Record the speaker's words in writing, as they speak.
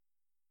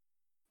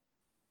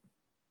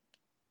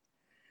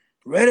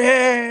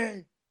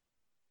Ready.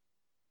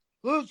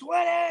 Blue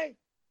 20.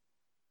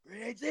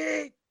 Green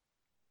 18.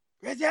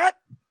 Green 10.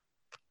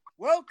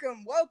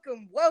 Welcome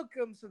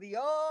to the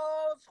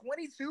All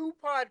 22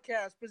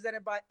 podcast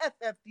presented by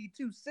FFD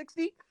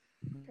 260.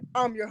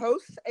 I'm your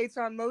host,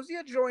 Eitan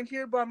Mosia, joined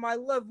here by my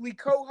lovely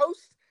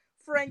co-host,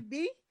 Frank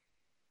B.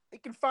 You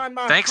can find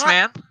my Thanks,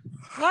 man.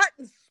 hot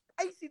and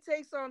spicy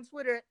takes on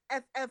Twitter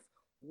at FF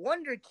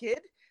Wonder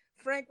Kid.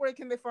 Frank, where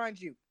can they find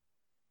you?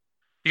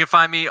 You can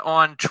find me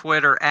on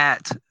Twitter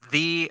at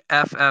the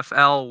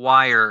FFL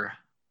Wire.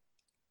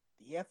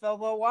 The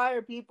FLO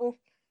Wire, people.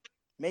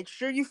 Make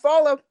sure you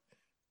follow.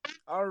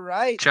 All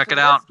right, Check so it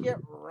out. let's get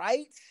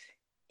right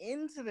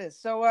into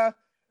this.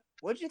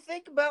 What'd you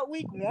think about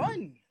week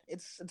one?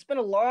 It's been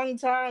a long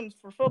time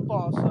for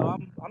football, so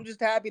I'm just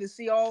happy to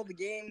see all the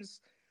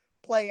games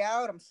play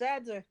out. I'm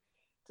sad to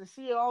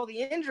see all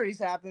the injuries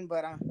happen,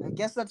 but I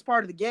guess that's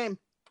part of the game.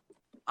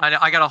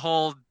 I got a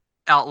whole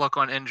outlook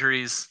on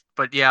injuries,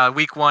 but yeah,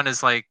 week one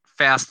is like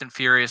fast and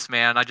furious,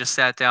 man. I just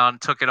sat down,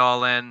 took it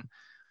all in,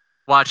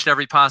 watched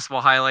every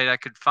possible highlight I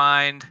could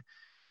find.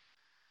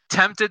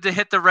 Tempted to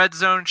hit the red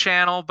zone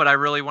channel, but I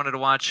really wanted to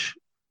watch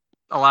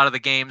a lot of the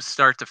games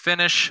start to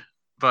finish.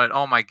 But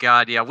oh my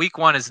god, yeah, week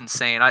one is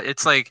insane.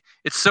 It's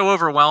so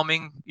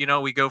overwhelming. You know,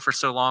 we go for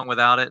so long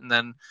without it, and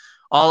then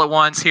all at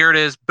once, here it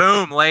is.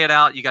 Boom, lay it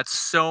out. You got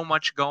so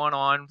much going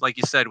on, like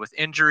you said, with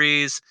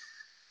injuries.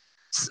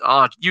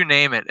 You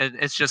name it.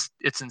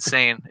 It's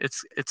insane.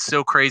 It's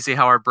so crazy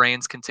how our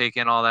brains can take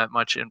in all that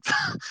much in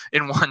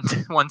in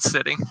one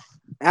sitting.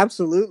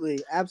 Absolutely.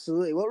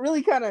 What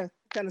really kind of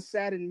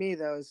saddened me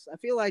though is I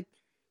feel like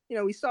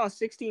we saw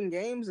 16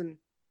 games and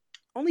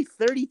only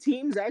 30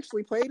 teams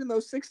actually played in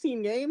those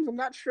 16 games. I'm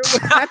not sure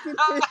what happened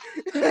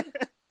to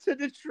to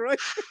Detroit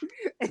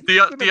and to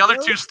the The other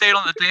two Bills. stayed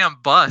on the damn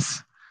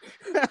bus.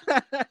 I'm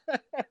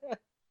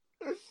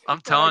But I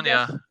telling you.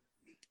 guess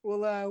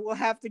we'll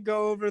have to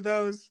go over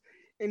those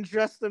in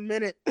just a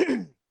minute.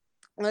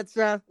 Let's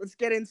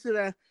get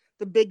into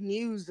the big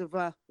news of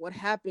what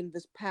happened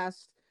this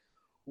past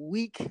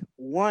week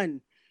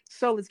one.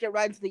 So let's get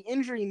right into the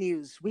injury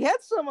news. We had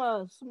some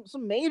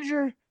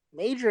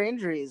major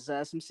injuries,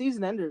 some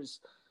season enders.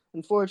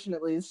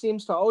 Unfortunately, this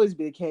seems to always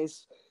be the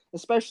case,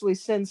 especially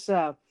since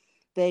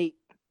they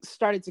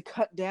started to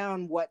cut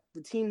down what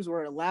the teams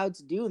were allowed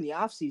to do in the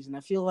offseason. I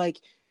feel like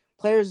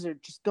players are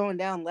just going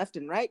down left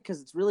and right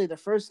because it's really their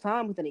first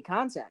time with any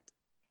contact.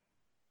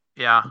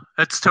 Yeah,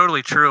 that's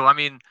totally true. I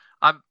mean,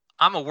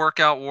 I'm a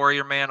workout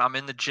warrior, man. I'm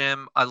in the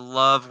gym. I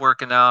love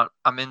working out.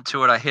 I'm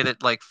into it. I hit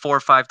it like 4 or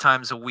 5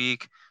 times a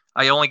week.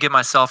 I only give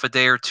myself a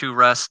day or two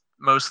rest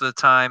most of the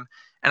time.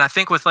 And I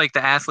think with like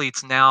the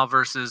athletes now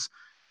versus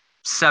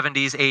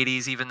 70s,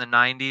 80s, even the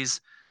 90s,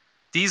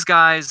 these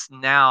guys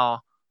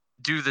now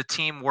do the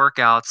team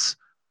workouts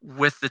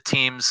with the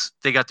teams.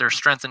 They got their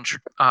strength and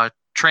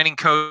training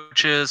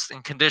coaches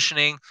and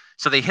conditioning.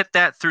 So they hit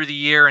that through the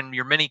year and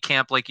your mini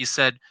camp, like you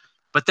said.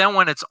 But then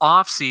when it's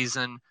off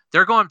season,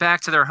 they're going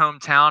back to their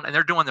hometown and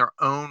they're doing their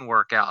own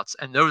workouts.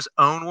 And those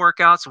own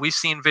workouts, we've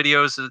seen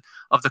videos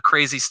of the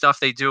crazy stuff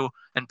they do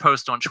and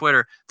post on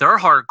Twitter. They're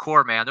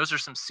hardcore, man. Those are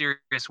some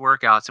serious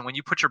workouts. And when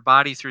you put your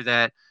body through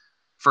that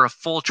for a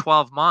full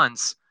 12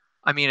 months,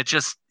 I mean,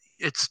 it's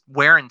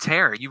wear and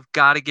tear. You've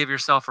got to give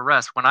yourself a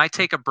rest. When I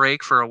take a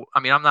break I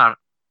mean, I'm not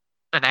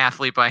an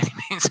athlete by any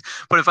means,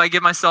 but if I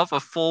give myself a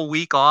full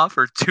week off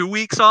or 2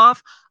 weeks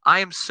off, I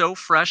am so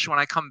fresh when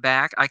I come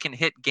back. I can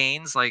hit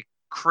gains like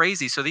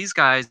crazy. So these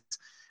guys,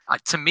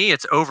 to me,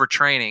 it's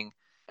overtraining.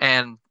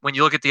 And when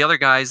you look at the other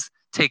guys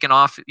taking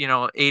off,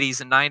 80s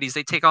and 90s,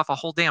 they take off a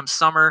whole damn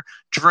summer,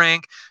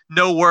 drink,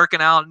 no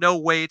working out, no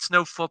weights,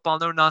 no football,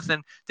 no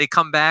nothing. They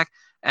come back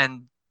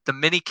and the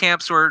mini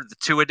camps were the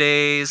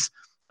 2-a-days,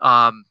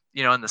 in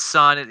the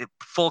sun,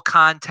 full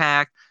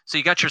contact. So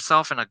you got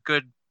yourself in a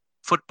good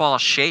football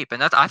shape,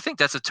 and I think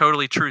that's a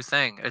totally true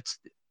thing.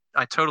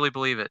 I totally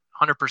believe it,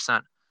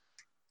 100%.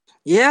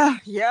 Yeah.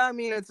 I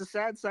mean, it's a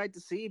sad sight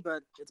to see,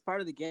 but it's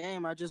part of the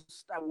game. I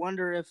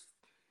wonder if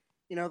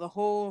the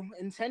whole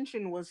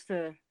intention was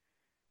to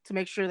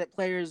make sure that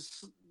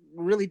players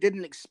really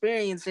didn't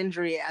experience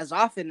injury as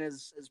often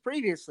as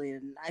previously,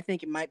 and I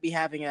think it might be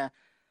having a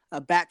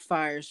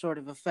backfire sort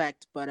of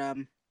effect. But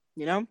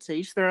to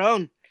each their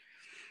own.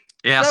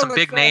 Yeah, So some let's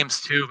big names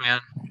too,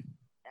 man.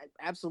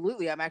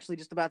 absolutely. I'm actually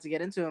just about to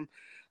get into him.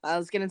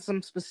 Let's get into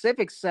some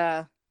specifics.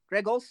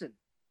 Greg Olson.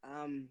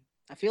 Um,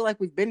 I feel like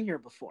we've been here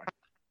before.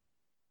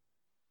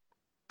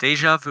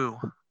 Deja vu.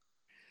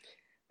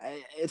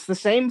 It's the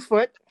same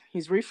foot.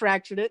 He's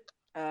refractured it.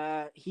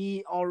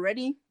 He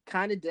already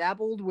kind of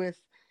dabbled with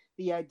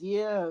the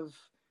idea of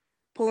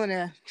pulling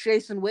a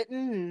Jason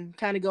Witten and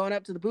kind of going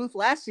up to the booth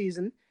last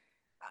season.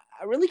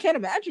 I really can't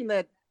imagine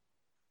that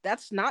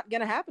that's not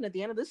going to happen at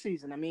the end of this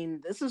season. I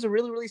mean, this is a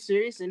really, really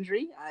serious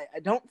injury. I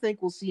don't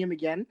think we'll see him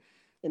again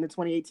in the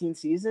 2018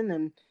 season.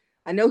 And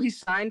I know he's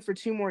signed for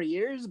 2 more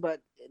years,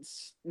 but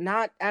it's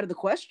not out of the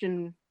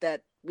question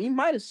that we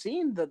might have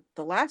seen the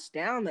last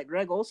down that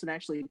Greg Olson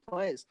actually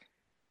plays.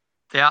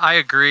 Yeah, I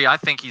agree. I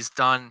think he's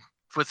done.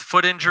 with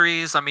foot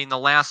injuries, I mean, the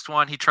last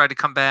one he tried to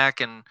come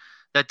back and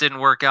that didn't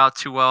work out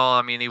too well.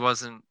 I mean,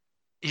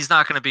 he's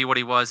not going to be what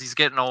he was. He's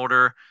getting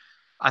older.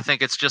 I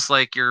think it's just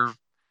like your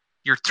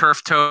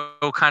turf toe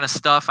kind of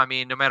stuff. I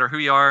mean, no matter who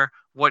you are,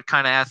 what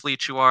kind of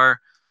athlete you are,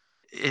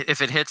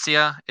 if it hits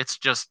you, it's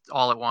just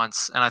all at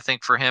once. And I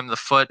think for him, the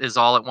foot is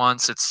all at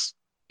once.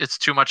 It's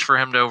too much for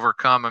him to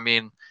overcome. I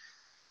mean,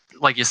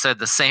 like you said,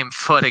 the same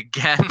foot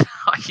again.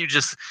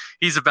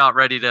 He's about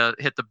ready to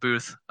hit the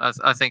booth.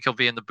 I think he'll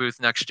be in the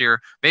booth next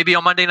year, maybe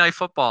on Monday Night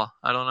Football.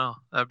 I don't know.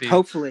 That'd be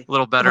hopefully a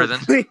little better than.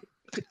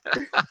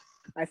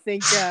 I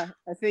think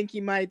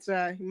he might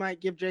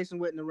give Jason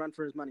Witten a run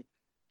for his money.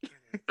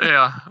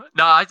 Yeah,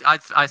 no,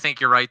 I think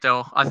you're right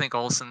though. I think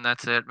Olsen,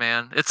 that's it,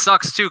 man. It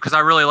sucks too because I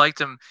really liked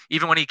him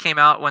even when he came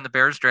out when the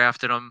Bears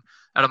drafted him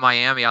out of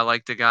Miami. I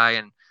liked the guy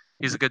and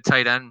he's a good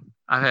tight end.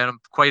 I've had him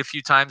quite a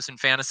few times in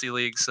fantasy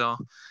leagues, so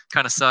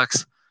kind of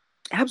sucks.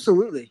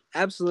 Absolutely.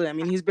 I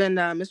mean, he's been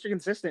Mr.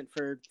 Consistent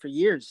for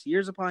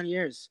years upon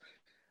years.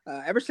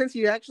 Ever since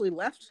he actually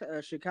left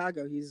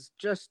Chicago, he's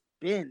just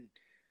been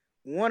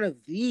one of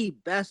the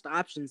best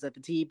options at the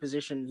TE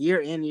position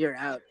year in, year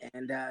out.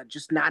 And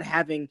just not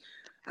having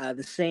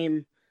the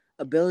same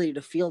ability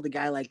to field a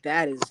guy like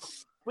that is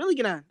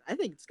really I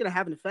think it's going to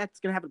have an effect. It's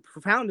going to have a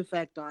profound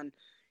effect on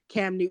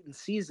Cam Newton's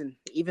season,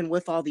 even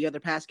with all the other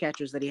pass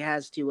catchers that he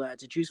has to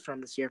choose from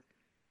this year.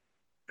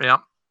 Yeah,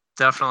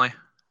 definitely.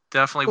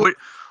 What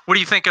are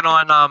you thinking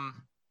on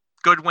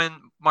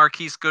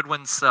Marquise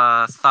Goodwin's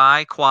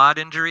thigh quad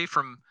injury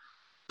from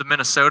the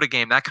Minnesota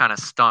game? That kind of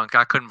stunk.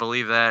 I couldn't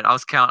believe that.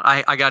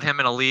 I got him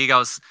in a league. I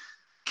was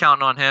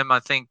counting on him. I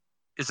think,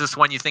 is this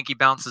one you think he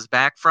bounces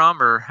back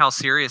from, or how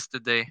serious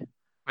did they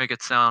make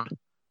it sound?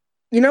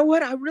 You know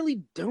what? I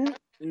really don't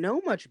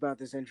know much about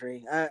this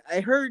injury.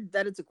 I heard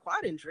that it's a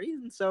quad injury,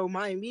 and so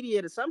my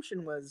immediate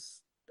assumption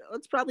was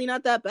it's probably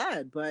not that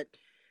bad. But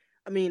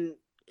I mean,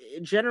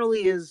 it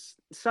generally is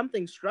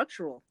something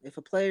structural. If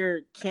a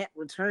player can't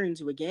return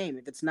to a game,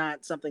 if it's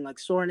not something like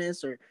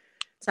soreness or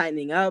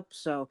tightening up,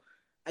 so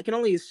I can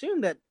only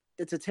assume that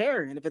it's a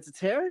tear. And if it's a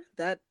tear,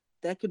 that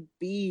could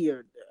be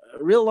a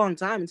real long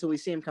time until we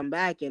see him come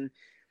back. And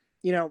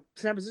San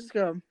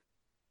Francisco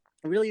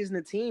really isn't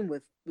a team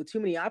with too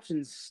many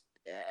options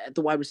at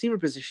the wide receiver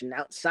position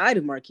outside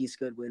of Marquise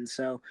Goodwin.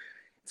 So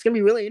it's going to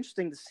be really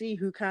interesting to see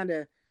who kind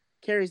of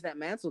carries that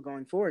mantle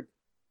going forward.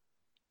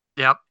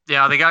 Yep.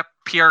 Yeah, they got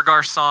Pierre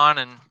Garçon,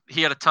 and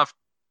he had a tough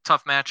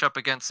matchup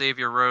against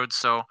Xavier Rhodes.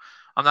 So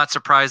I'm not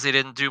surprised they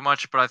didn't do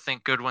much, but I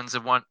think Goodwin's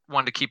one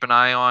to keep an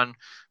eye on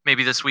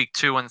maybe this week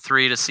 2 and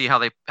 3 to see how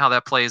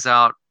that plays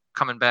out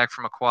coming back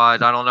from a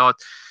quad. I don't know.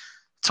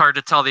 It's hard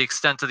to tell the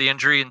extent of the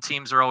injury, and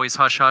teams are always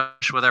hush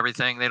with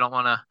everything. They don't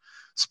want to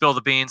spill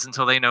the beans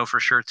until they know for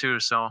sure too.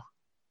 So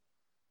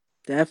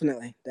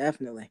definitely.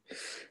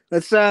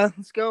 Let's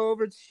go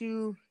over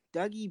to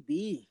Dougie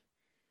B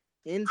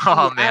in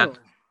Seattle.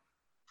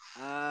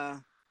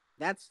 Man.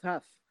 That's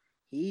tough.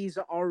 He's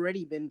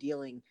already been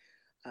dealing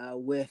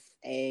with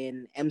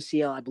an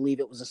MCL. I believe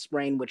it was a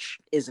sprain, which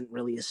isn't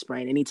really a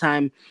sprain.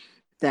 Anytime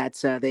that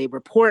they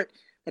report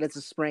that it's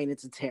a sprain,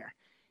 it's a tear.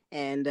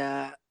 And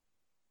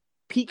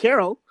Pete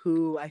Carroll,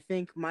 who I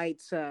think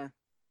might have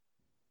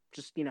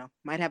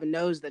a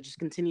nose that just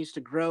continues to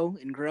grow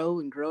and grow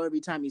and grow every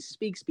time he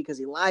speaks because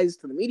he lies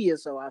to the media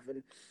so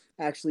often,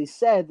 actually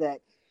said that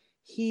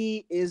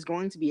he is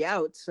going to be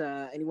out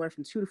anywhere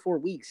from 2 to 4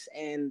 weeks.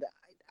 And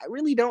I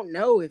really don't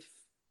know if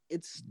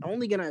it's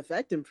only going to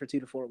affect him for 2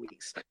 to 4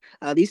 weeks.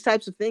 These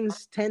types of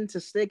things tend to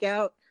stick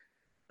out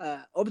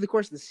over the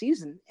course of the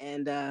season.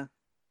 And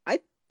I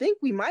think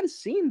we might have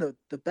seen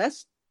the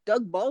best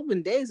Doug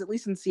Baldwin days, at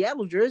least in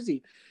Seattle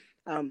jersey.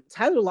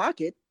 Tyler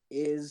Lockett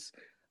is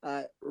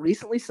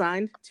recently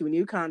signed to a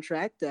new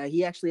contract.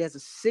 He actually has a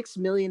 $6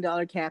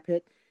 million cap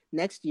hit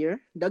next year.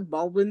 Doug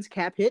Baldwin's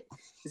cap hit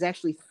is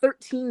actually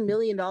 $13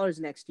 million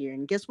next year.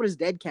 And guess what his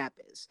dead cap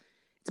is?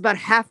 It's about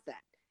half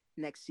that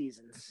next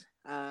season's.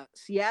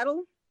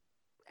 Seattle,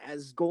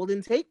 as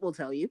Golden Tate will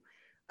tell you,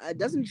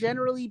 doesn't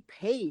generally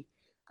pay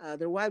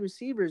their wide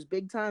receivers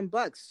big-time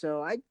bucks.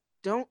 So I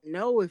don't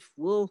know if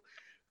we'll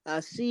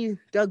see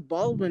Doug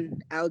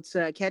Baldwin out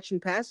catching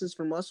passes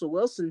from Russell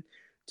Wilson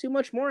too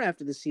much more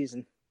after the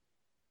season.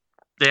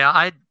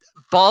 Yeah,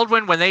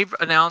 Baldwin, when they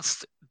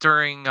announced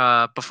during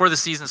before the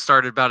season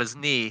started about his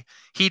knee,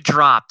 he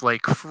dropped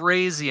like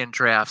crazy in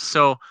drafts.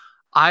 So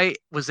I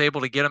was able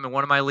to get him in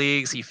one of my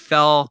leagues. He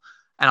fell,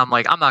 and I'm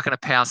like, I'm not going to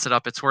pass it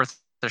up. It's worth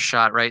a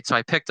shot, right? So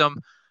I picked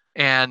him,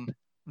 and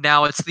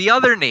now it's the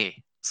other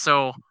knee.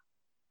 So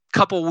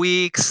couple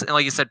weeks, and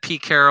like you said,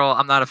 Pete Carroll,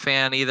 I'm not a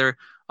fan either.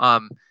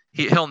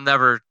 He'll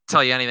never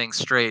tell you anything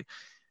straight.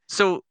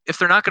 So if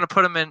they're not going to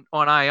put him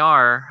on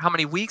IR, how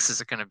many weeks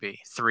is it going to be?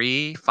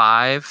 3,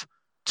 5,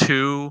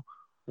 2,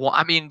 1?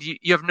 I mean,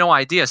 you have no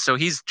idea. So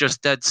he's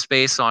just dead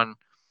space on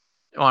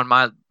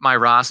my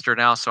roster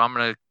now. So I'm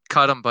going to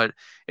cut him, but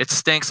it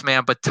stinks,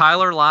 man. But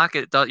Tyler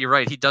Lockett, you're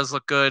right. He does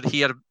look good.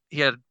 He had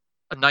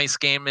a nice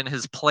game in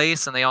his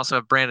place, and they also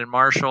have Brandon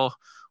Marshall,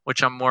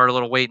 which I'm more a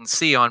little wait and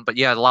see on. But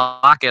yeah,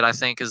 Lockett, I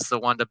think, is the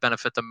one to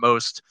benefit the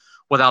most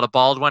without a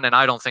Baldwin. And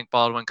I don't think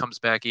Baldwin comes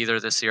back either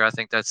this year. I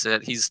think that's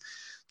it. He's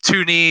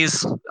 2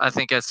 knees. I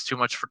think that's too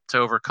much to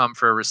overcome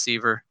for a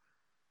receiver.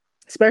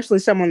 Especially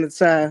someone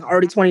that's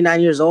already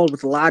 29 years old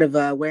with a lot of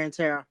wear and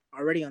tear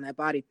already on that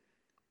body.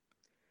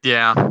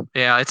 Yeah.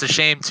 It's a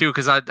shame, too,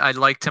 because I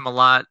liked him a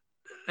lot.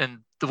 And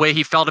the way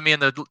he fell to me in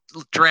the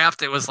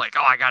draft, it was like,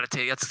 oh, I got to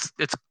take it.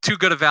 It's too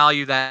good a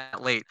value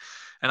that late.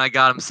 And I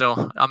got him.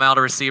 So I'm out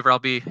a receiver. I'll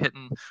be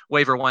hitting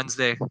waiver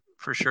Wednesday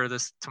for sure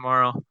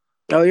tomorrow.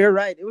 Oh, you're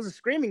right. It was a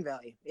screaming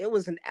value. It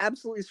was an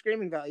absolutely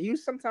screaming value. You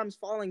sometimes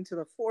falling to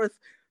the 4th,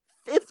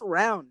 5th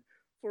round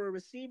for a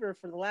receiver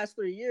for the last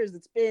 3 years.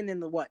 It's been in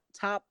the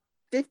top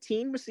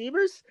 15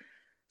 receivers.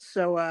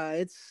 So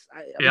I'm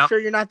sure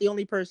you're not the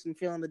only person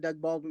feeling the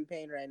Doug Baldwin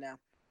pain right now.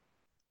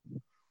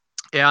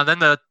 Yeah, and then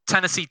the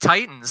Tennessee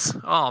Titans.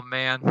 Oh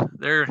man,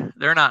 they're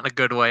not in a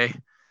good way.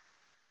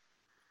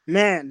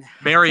 Man,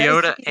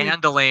 Mariota and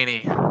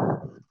Delaney.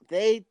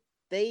 They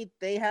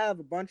have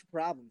a bunch of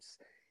problems,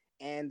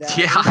 and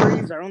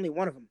injuries are only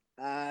one of them.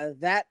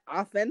 That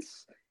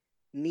offense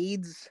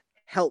needs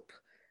help.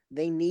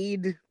 They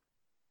need,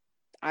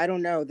 I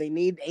don't know, they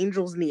need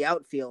angels in the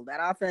outfield.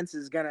 That offense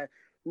is gonna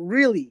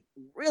really,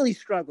 really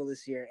struggle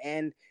this year,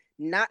 and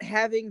not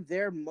having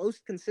their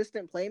most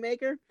consistent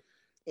playmaker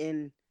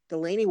in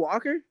Delaney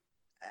Walker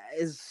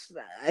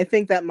I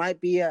think that might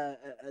be a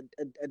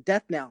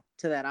death knell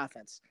to that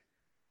offense.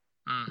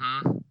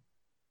 Mm-hmm.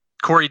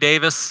 Corey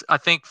Davis, I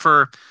think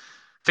for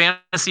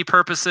fantasy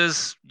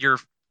purposes, your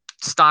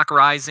stock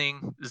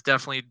rising is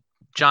definitely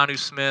Jonnu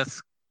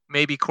Smith,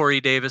 maybe Corey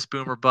Davis,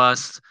 boom or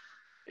bust.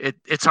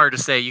 It's hard to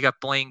say. You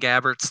got Blaine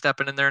Gabbert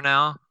stepping in there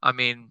now. I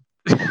mean,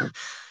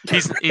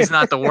 he's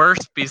not the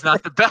worst, but he's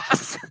not the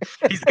best.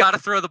 He's got to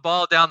throw the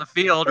ball down the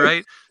field,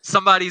 right?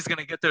 Somebody's going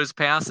to get those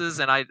passes,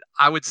 and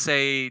I would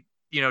say,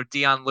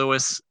 Dion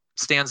Lewis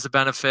stands to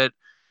benefit.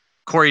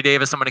 Corey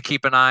Davis, I'm going to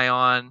keep an eye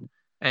on,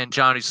 and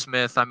Jonnu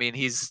Smith. I mean,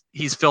 he's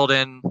filled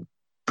in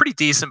pretty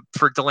decent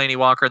for Delaney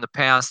Walker in the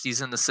past.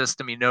 He's in the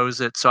system, he knows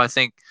it. So I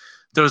think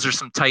those are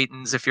some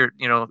Titans. If you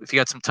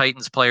got some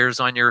Titans players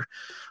on your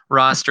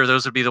roster,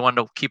 those would be the one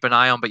to keep an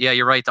eye on. But yeah,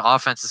 you're right. The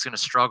offense is going to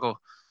struggle.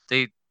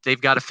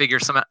 They've got to figure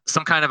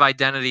some kind of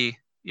identity,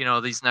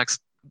 these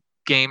next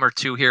game or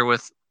two here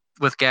with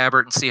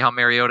Gabbert, and see how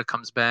Mariota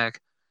comes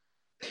back.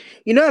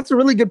 That's a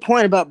really good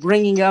point about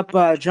bringing up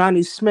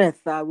Jonnu Smith.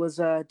 I was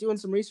doing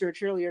some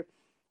research earlier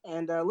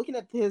and looking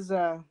at his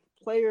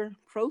player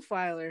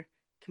profiler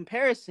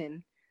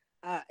comparison.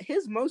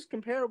 His most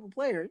comparable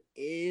player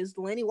is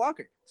Delaney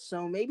Walker.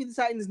 So maybe the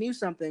Titans knew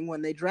something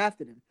when they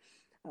drafted him.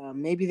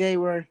 Maybe they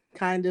were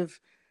kind of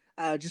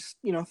just,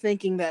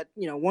 thinking that,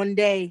 one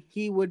day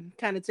he would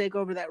kind of take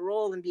over that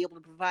role and be able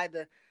to provide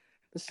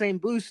the same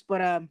boost.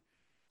 But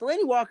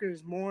Delaney Walker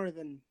is more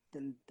than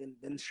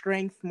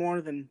strength,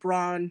 more than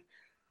brawn.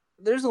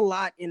 There's a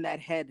lot in that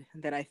head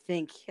that I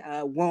think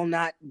will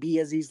not be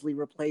as easily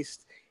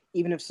replaced,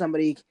 even if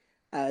somebody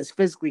is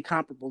physically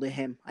comparable to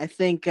him. I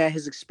think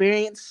his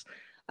experience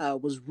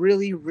was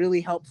really,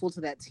 really helpful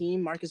to that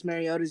team. Marcus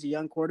Mariota is a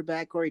young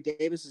quarterback. Corey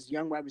Davis is a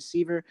young wide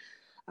receiver.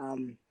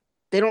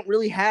 They don't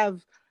really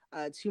have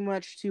too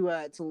much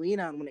to lean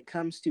on when it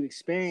comes to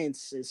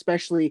experience,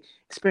 especially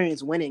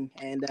experience winning.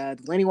 And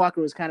Delaney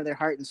Walker was kind of their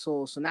heart and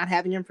soul. So not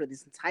having him for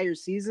this entire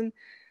season,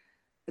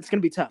 it's going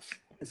to be tough.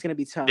 It's going to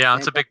be tough. Yeah,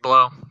 it's a big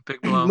blow.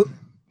 Big blow.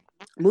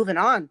 Moving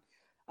on.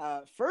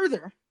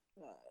 Further,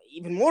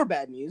 even more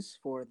bad news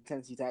for the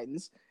Tennessee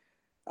Titans.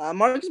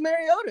 Marcus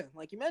Mariota,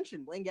 like you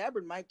mentioned, Blaine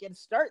Gabbert might get a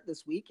start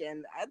this week,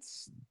 and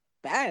that's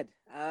bad.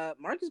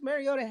 Marcus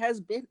Mariota has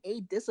been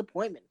a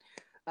disappointment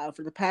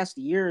for the past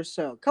year or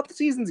so. A couple of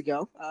seasons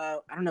ago, I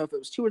don't know if it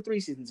was 2 or 3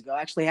 seasons ago, I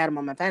actually had him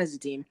on my fantasy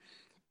team,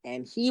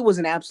 and he was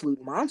an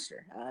absolute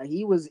monster.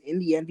 He was in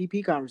the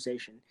MVP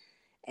conversation.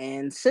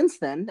 And since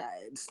then,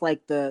 it's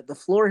like the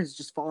floor has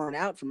just fallen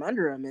out from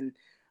under him. And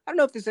I don't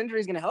know if this injury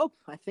is going to help.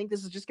 I think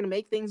this is just going to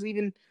make things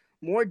even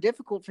more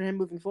difficult for him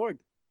moving forward.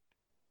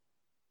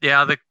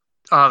 Yeah, the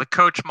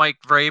coach,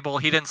 Mike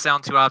Vrabel, he didn't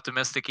sound too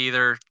optimistic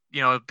either.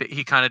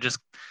 He kind of just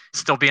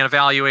still being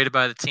evaluated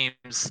by the team's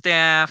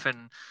staff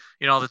and,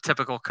 the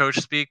typical coach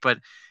speak. But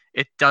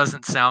it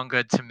doesn't sound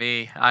good to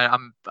me.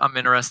 I'm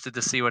interested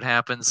to see what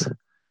happens.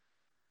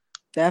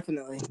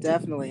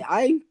 Definitely.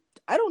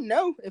 I don't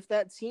know if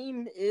that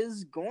team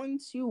is going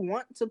to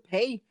want to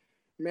pay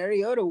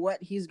Mariota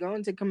what he's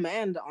going to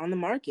command on the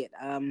market.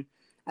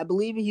 I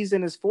believe he's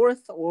in his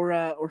 4th or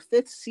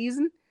 5th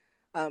season,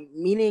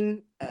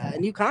 meaning a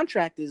new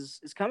contract is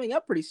coming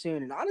up pretty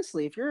soon. And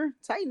honestly, if you're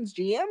Titans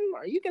GM,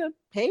 are you going to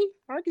pay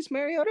Marcus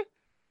Mariota?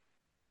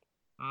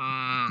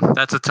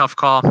 That's a tough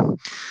call.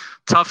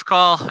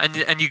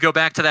 And you go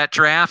back to that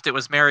draft. It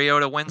was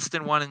Mariota,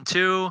 Winston 1 and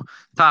 2,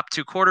 top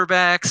 2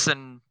 quarterbacks,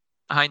 and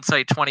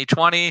hindsight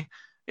 2020,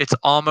 it's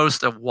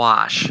almost a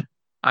wash.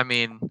 I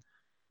mean,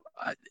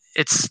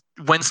 it's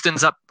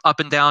Winston's up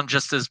and down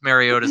just as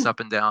Mariota's up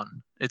and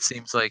down. It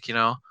seems like,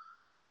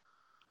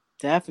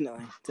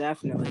 Definitely.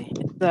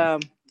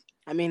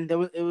 I mean,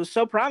 it was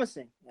so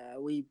promising.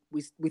 We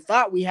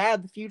thought we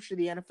had the future of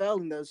the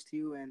NFL in those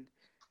two, and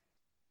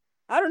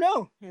I don't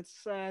know. It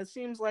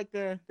seems like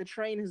the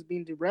train has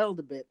been derailed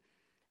a bit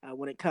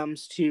when it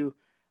comes to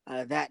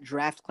that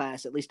draft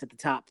class, at least at the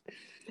top.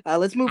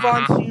 Let's move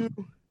on Mm-hmm.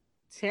 to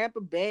Tampa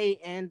Bay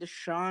and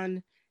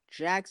Deshaun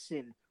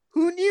Jackson.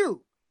 Who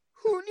knew?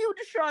 Who knew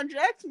Deshaun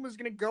Jackson was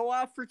going to go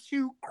off for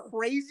 2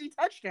 crazy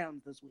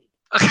touchdowns this week?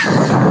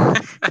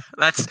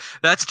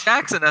 That's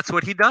Jackson. That's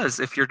what he does.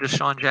 If you're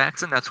Deshaun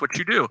Jackson, that's what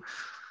you do. You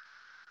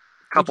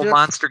Couple just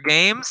monster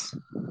games.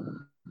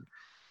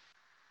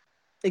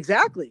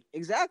 exactly.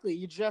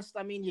 You just,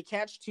 I mean, you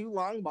catch 2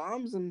 long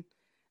bombs and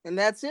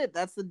that's it.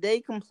 That's the day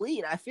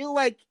complete. I feel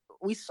like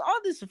we saw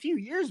this a few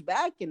years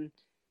back, and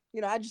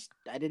I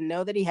didn't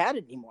know that he had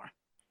it anymore.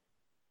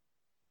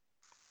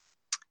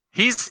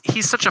 He's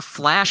such a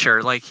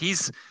flasher. Like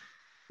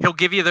he'll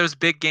give you those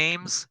big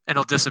games and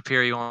he'll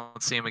disappear. You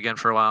won't see him again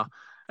for a while.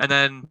 And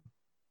then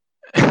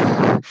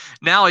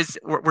now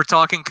we're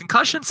talking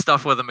concussion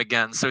stuff with him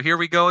again. So here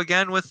we go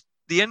again with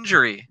the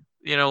injury.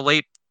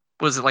 Late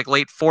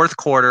fourth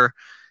quarter,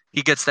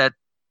 he gets that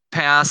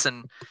pass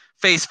and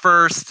face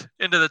first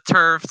into the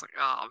turf. It's like,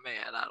 oh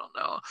man, I don't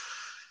know.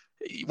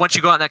 Once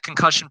you go on that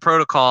concussion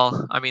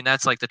protocol, I mean,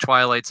 that's like the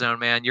twilight zone,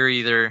 man.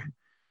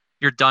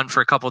 You're done for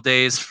a couple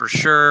days for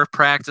sure,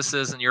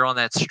 practices, and you're on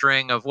that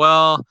string of,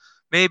 well,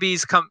 maybe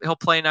he'll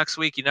play next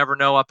week. You never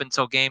know up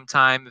until game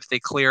time if they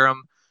clear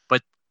him.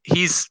 But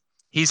he's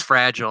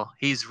fragile.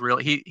 He's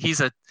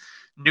a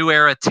new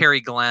era Terry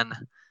Glenn.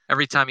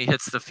 Every time he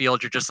hits the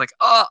field, you're just like,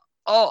 oh,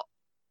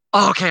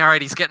 okay, all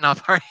right, he's getting up.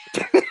 All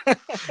right.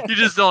 You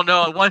just don't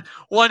know.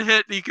 One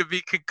hit, he could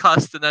be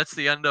concussed, and that's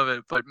the end of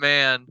it. But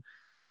man,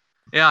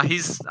 yeah,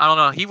 I don't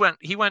know. He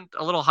went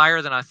a little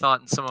higher than I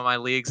thought in some of my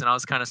leagues, and I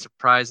was kind of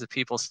surprised that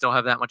people still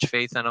have that much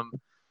faith in him,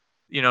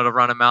 to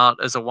run him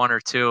out as a 1 or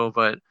 2.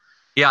 But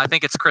yeah, I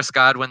think it's Chris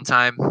Godwin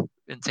time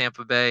in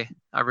Tampa Bay.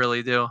 I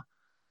really do.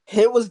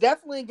 It was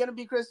definitely going to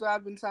be Chris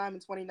Godwin time in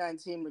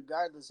 2019,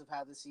 regardless of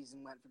how the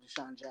season went for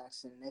Deshaun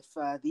Jackson.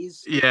 If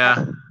these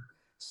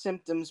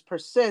symptoms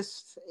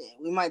persist,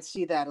 we might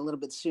see that a little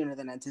bit sooner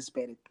than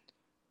anticipated.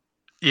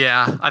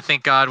 Yeah, I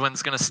think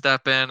Godwin's going to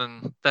step in,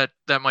 and that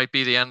might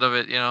be the end of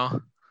it,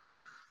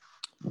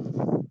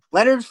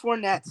 Leonard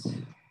Fournette.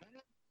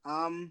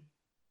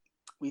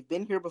 We've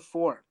been here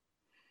before.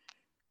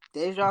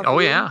 Deja vu. Oh,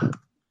 yeah.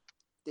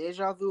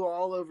 Deja vu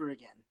all over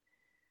again.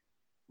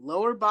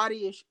 Lower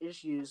body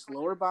issues,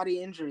 lower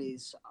body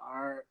injuries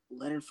are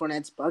Leonard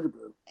Fournette's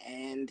bugaboo.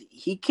 And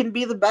he can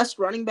be the best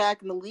running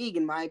back in the league,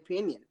 in my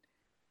opinion.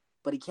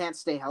 But he can't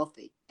stay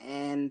healthy.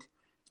 And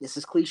this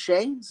is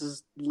cliche. This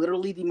is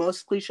literally the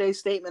most cliche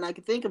statement I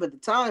could think of at the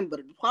time, but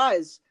it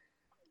applies.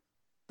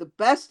 The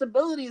best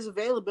ability is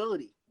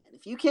availability. And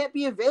if you can't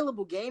be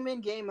available game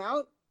in, game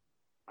out,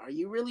 are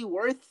you really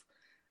worth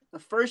a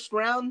first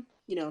round,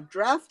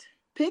 draft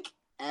pick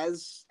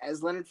as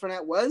Leonard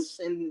Fournette was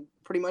in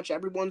pretty much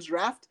everyone's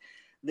draft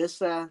this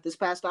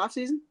past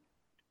offseason?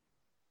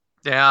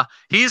 Yeah,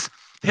 his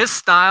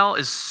style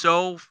is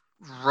so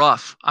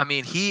rough. I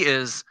mean, he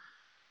is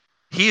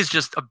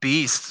just a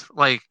beast.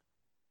 Like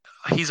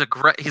he's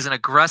an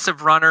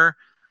aggressive runner.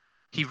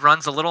 He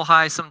runs a little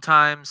high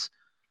sometimes.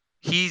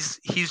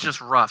 He's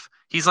just rough.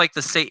 He's like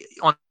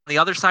on the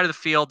other side of the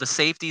field, the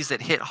safeties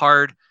that hit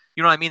hard.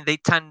 You know what I mean? They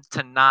tend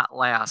to not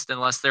last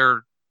unless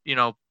they're,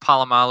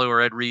 Palomalu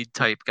or Ed Reed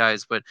type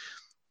guys. But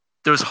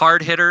those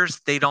hard hitters,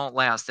 they don't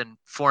last. And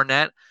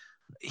Fournette,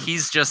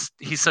 he's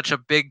such a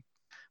big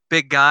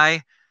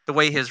guy. The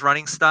way his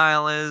running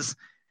style is,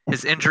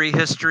 his injury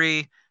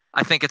history,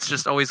 I think it's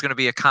just always going to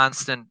be a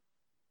constant,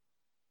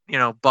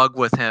 bug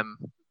with him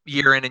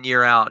year in and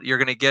year out. You're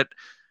going to get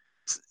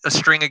a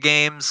string of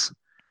games.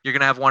 You're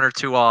going to have 1 or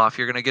 2 off.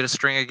 You're going to get a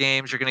string of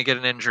games. You're going to get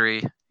an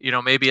injury.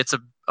 Maybe it's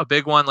a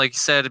big one, like you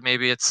said.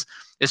 Maybe it's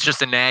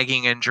just a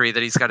nagging injury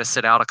that he's got to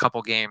sit out a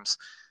couple games.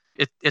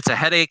 It's a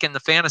headache in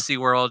the fantasy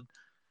world.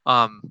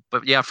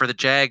 But yeah, for the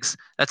Jags,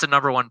 that's a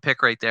number 1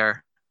 pick right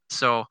there.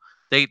 So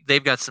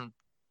they've got some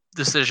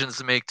decisions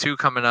to make too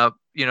coming up,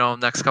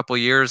 next couple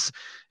of years.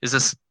 Is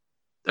this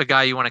a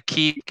guy you want to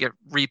keep,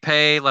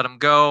 repay, let him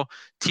go?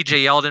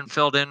 TJ Yeldon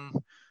filled in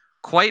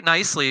quite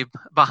nicely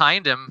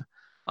behind him.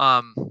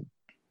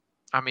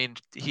 I mean,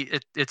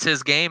 it's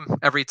his game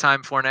every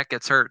time Fournette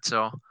gets hurt.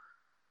 So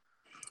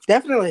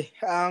definitely.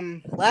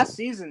 Last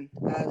season,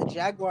 the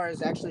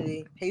Jaguars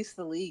actually paced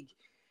the league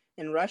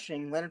in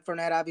rushing. Leonard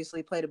Fournette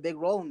obviously played a big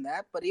role in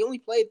that, but he only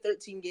played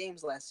 13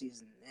 games last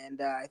season, and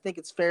I think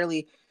it's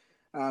fairly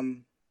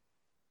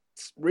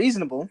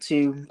reasonable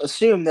to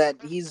assume that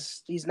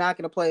he's not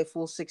going to play a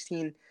full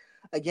 16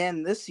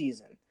 again this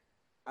season.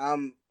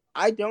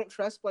 I don't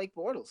trust Blake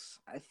Bortles.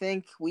 I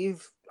think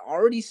we've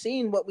already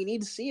seen what we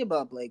need to see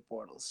about Blake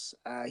Bortles.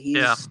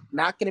 He's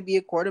not going to be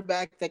a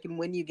quarterback that can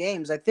win you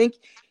games. I think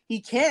he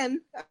can,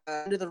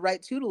 under the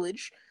right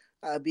tutelage,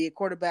 be a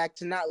quarterback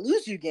to not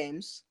lose you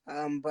games.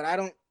 But I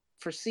don't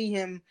foresee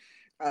him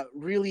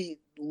really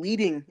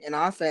leading an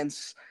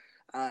offense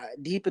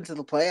deep into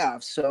the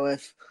playoffs. So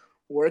if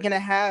we're going to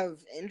have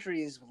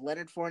injuries with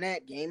Leonard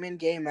Fournette game in,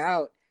 game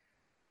out.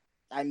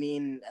 I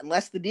mean,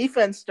 unless the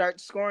defense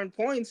starts scoring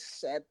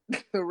points at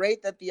the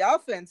rate that the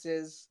offense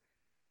is,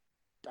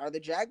 are the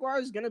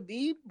Jaguars going to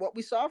be what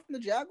we saw from the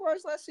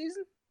Jaguars last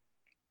season?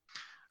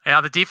 Yeah,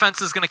 the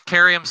defense is going to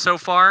carry them so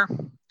far,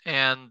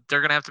 and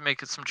they're going to have to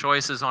make some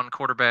choices on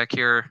quarterback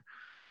here,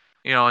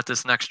 at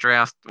this next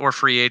draft or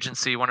free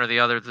agency, one or the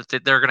other. That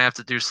they're going to have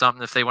to do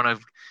something if they want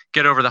to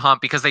get over the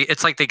hump, because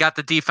it's like they got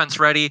the defense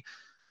ready.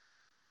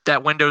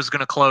 That window is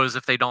going to close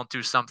if they don't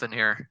do something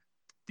here,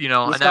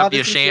 and that would be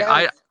a shame.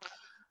 I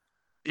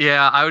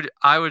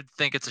would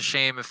think it's a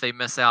shame if they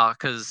miss out,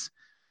 because,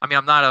 I mean,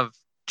 I'm not a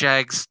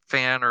Jags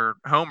fan or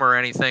homer or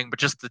anything, but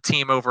just the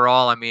team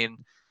overall. I mean,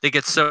 they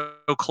get so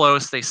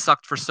close. They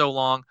sucked for so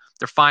long.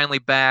 They're finally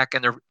back,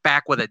 and they're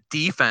back with a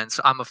defense.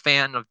 I'm a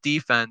fan of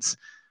defense,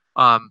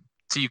 so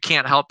you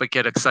can't help but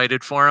get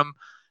excited for them.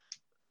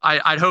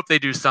 I'd hope they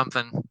do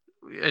something,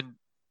 and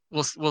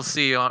we'll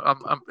see.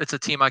 It's a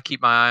team I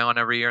keep my eye on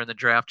every year in the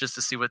draft just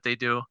to see what they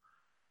do.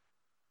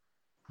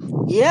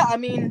 Yeah, I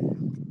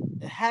mean,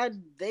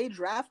 had they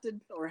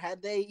drafted or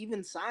had they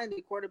even signed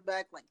a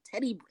quarterback like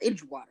Teddy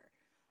Bridgewater,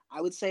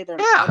 I would say they're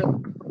not a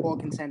Super Bowl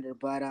contender.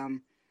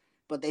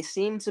 But they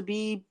seem to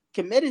be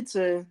committed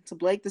to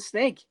Blake the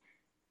Snake.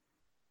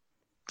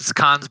 It's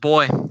Khan's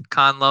boy.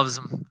 Khan loves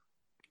him.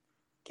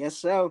 Guess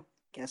so.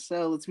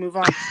 Let's move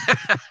on.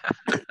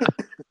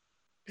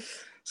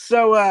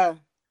 So,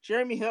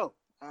 Jeremy Hill.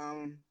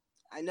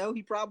 I know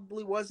he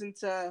probably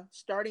wasn't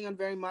starting on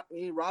very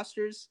many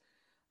rosters,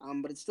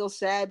 but it's still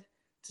sad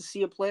to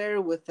see a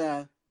player with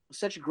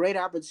such a great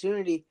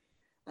opportunity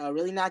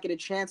really not get a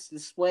chance to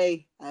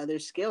display their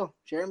skill.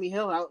 Jeremy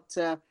Hill out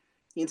the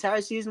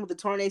entire season with a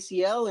torn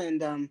ACL,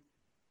 and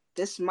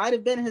this might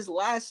have been his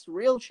last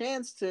real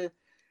chance to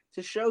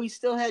show he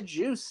still had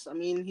juice. I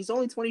mean, he's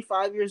only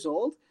 25 years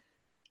old,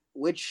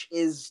 which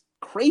is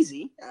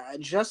crazy.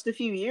 Just a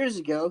few years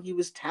ago, he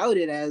was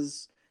touted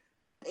as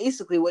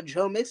basically what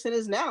Joe Mixon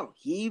is now.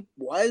 He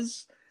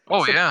was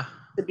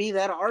to be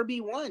that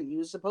RB1. He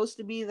was supposed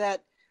to be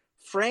that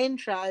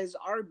franchise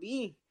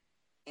RB,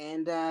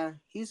 and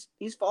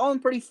he's fallen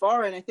pretty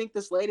far. And I think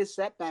this latest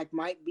setback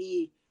might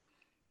be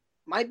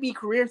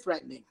career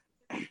threatening.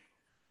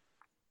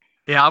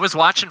 Yeah, I was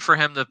watching for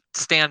him to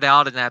stand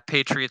out in that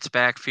Patriots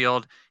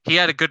backfield. He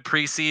had a good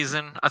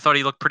preseason. I thought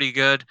he looked pretty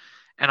good,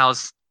 and I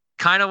was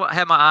kind of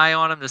had my eye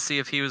on him to see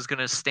if he was going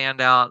to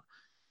stand out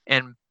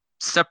and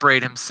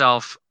separate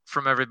himself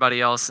from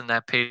everybody else in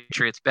that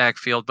Patriots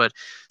backfield. But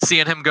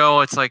seeing him go,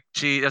 it's like,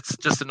 gee, that's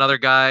just another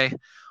guy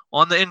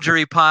on the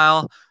injury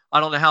pile. I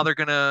don't know how they're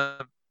going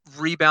to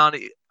rebound.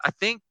 I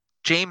think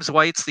James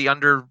White's the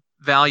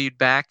undervalued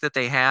back that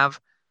they have.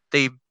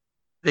 They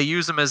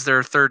use him as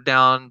their third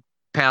down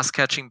pass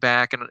catching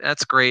back, and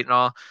that's great and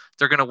all.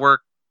 They're going to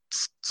work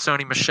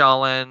Sony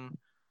Michel and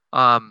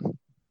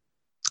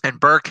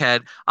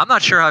Burkhead. I'm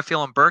not sure how I feel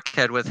on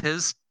Burkhead with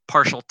his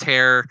partial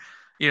tear,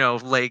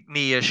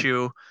 knee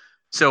issue.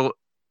 So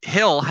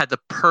Hill had the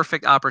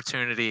perfect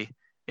opportunity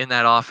in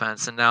that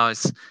offense, and now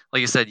it's,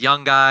 like you said,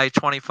 young guy,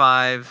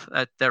 25.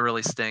 That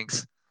really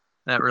stinks.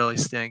 That really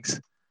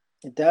stinks.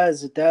 It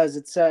does.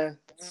 It's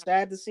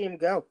sad to see him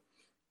go.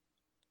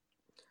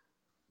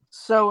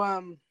 So,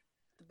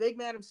 the big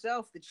man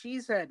himself, the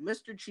cheesehead,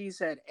 Mr.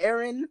 Cheesehead,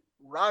 Aaron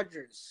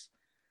Rodgers.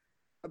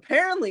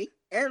 Apparently,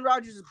 Aaron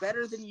Rodgers is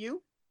better than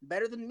you,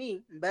 better than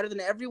me, and better than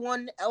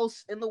everyone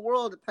else in the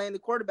world at playing the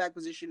quarterback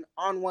position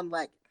on one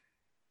leg.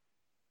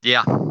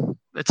 Yeah,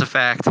 it's a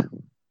fact.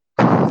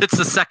 It's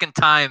the second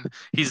time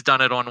he's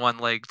done it on one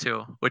leg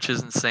too, which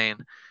is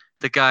insane.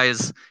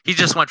 The he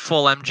just went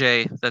full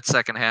MJ that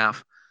second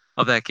half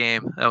of that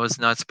game. That was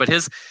nuts. But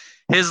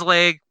his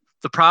leg,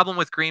 the problem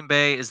with Green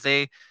Bay is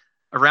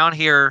around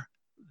here,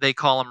 they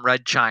call them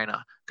Red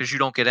China because you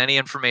don't get any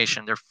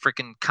information. They're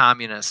freaking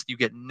communists. You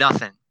get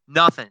nothing.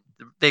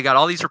 They got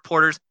all these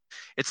reporters.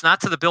 It's not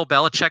to the Bill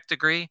Belichick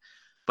degree,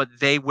 but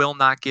they will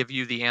not give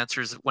you the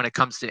answers when it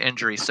comes to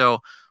injury. So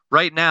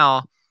right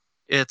now,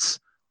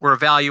 we're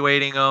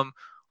evaluating them.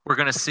 We're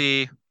going to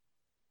see.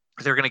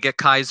 They're going to get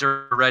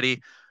Kaiser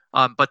ready.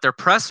 But their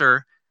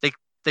presser,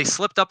 they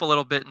slipped up a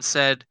little bit and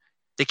said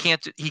he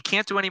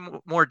can't do any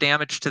more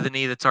damage to the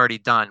knee that's already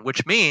done,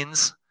 which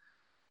means,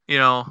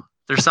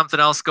 there's something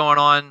else going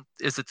on.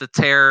 Is it the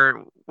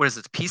tear? What is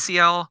it, the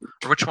PCL?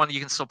 Or which one you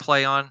can still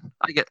play on?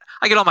 I get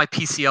all my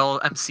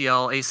PCL,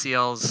 MCL,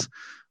 ACLs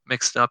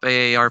mixed up,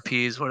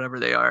 AARPs, whatever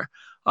they are.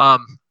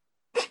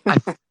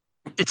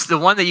 It's the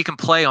one that you can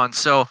play on.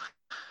 So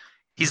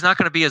he's not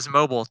going to be as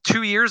mobile.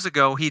 2 years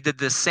ago, he did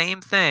the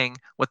same thing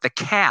with the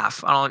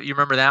calf. I don't know, you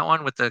remember that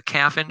one with the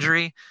calf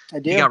injury? I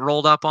do. He got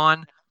rolled up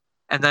on,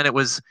 and then it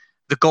was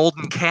the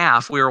golden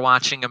calf. We were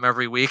watching him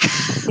every week.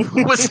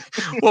 What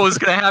was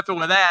going to happen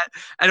with that?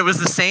 And it was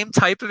the same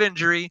type of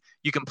injury.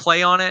 You can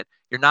play on it.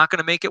 You're not going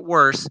to make it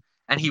worse.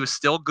 And he was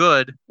still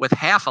good with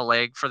half a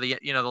leg for the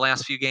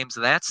last few games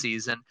of that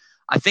season.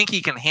 I think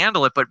he can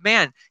handle it, but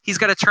man, he's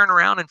got to turn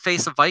around and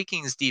face a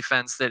Vikings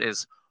defense that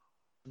is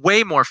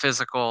way more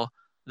physical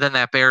than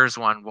that Bears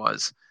one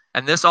was.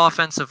 And this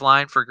offensive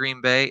line for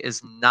Green Bay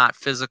is not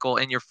physical,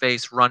 in your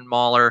face, run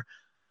mauler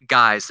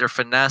guys. They're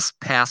finesse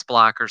pass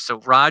blockers. So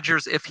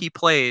Rodgers, if he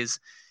plays,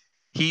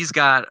 he's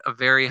got a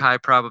very high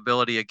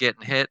probability of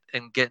getting hit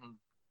and getting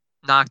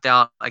knocked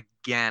out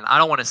again. I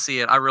don't want to see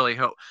it. I really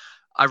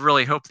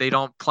hope they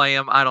don't play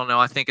him. I don't know.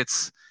 I think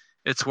it's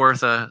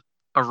worth a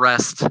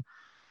rest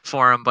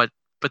for him. But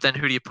then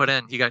who do you put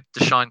in? You got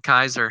DeShone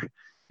Kizer.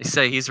 They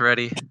say he's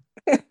ready.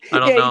 I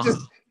don't know.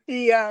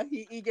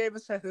 He gave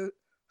us a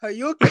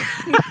hayuk.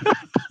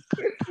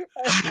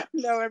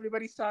 No,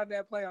 everybody saw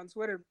that play on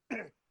Twitter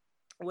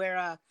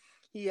where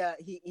he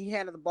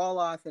handed the ball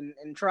off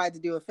and tried to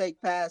do a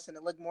fake pass, and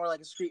it looked more like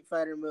a Street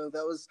Fighter move.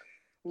 That was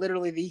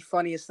literally the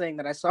funniest thing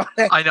that I saw.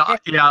 I know.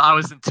 Yeah, I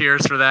was in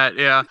tears for that.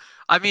 Yeah.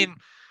 I mean,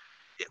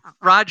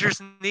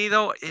 Rodgers' knee,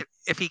 though,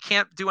 if he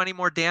can't do any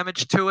more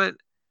damage to it,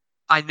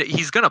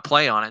 he's going to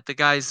play on it. The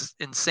guy's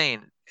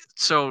insane.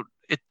 So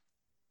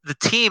the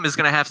team is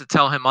going to have to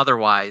tell him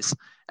otherwise.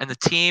 And the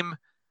team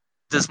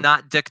does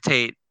not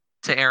dictate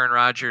to Aaron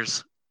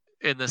Rodgers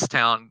in this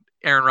town.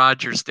 Aaron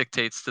Rodgers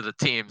dictates to the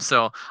team.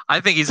 So I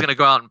think he's going to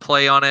go out and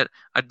play on it.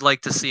 I'd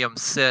like to see him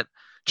sit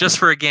just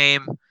for a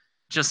game,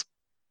 just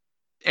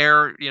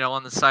err,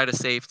 on the side of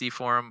safety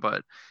for him.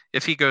 But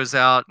if he goes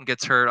out and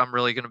gets hurt, I'm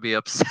really going to be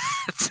upset.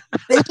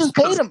 They just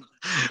paid him.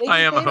 I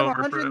am a homer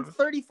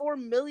 $134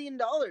 million.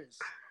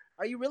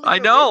 Are you really? I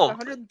know.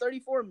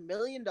 $134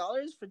 million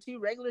for 2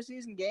 regular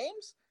season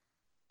games.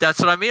 That's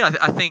what I mean.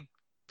 I think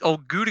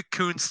old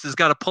Gutekunst has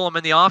got to pull him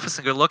in the office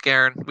and go, look,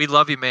 Aaron, we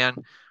love you, man.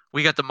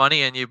 We got the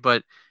money in you,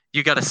 but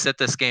you got to sit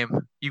this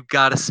game. You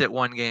got to sit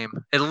one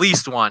game, at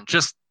least one.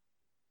 Just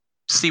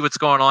see what's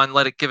going on.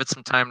 Give it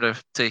some time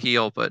to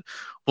heal. But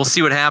we'll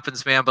see what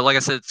happens, man. But like I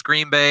said, it's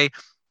Green Bay.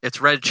 It's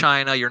Red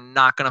China. You're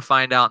not going to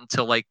find out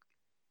until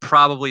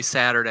probably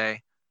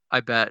Saturday,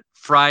 I bet.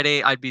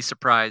 Friday, I'd be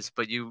surprised,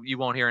 but you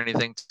won't hear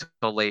anything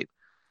till late.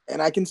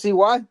 And I can see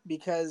why,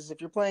 because if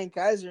you're playing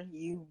Kizer,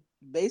 you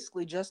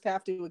basically just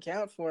have to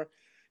account for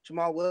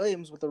Jamal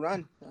Williams with the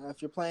run.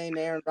 If you're playing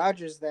Aaron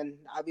Rodgers, then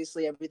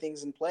obviously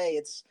everything's in play.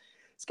 It's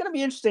going to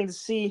be interesting to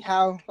see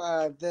how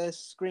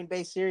this Green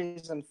Bay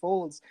series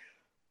unfolds.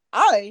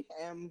 I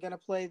am going to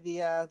play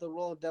the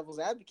role of devil's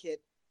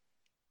advocate.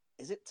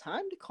 Is it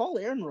time to call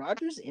Aaron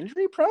Rodgers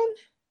injury prone?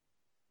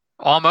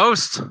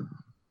 Almost.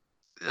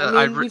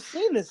 I mean, we've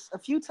seen this a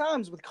few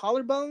times with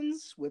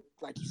collarbones, with,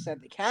 like you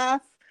said, the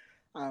calf,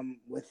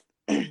 with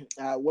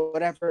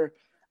whatever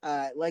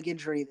leg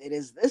injury it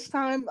is this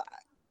time.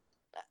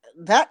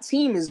 That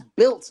team is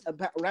built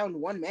around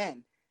one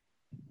man.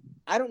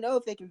 I don't know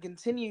if they can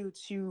continue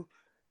to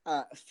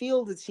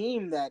field a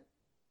team that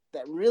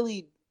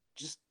really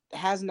just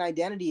has an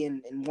identity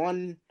in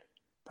one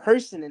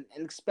person and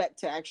expect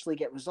to actually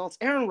get results.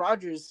 Aaron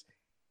Rodgers,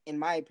 in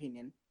my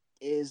opinion,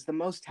 is the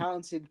most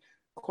talented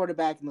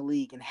quarterback in the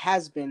league and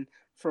has been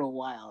for a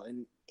while.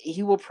 And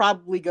he will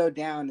probably go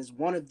down as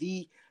one of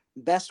the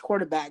best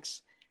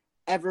quarterbacks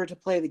ever to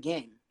play the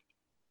game.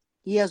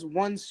 He has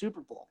won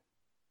Super Bowl.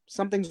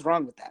 Something's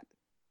wrong with that.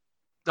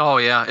 Oh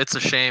yeah, it's a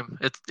shame.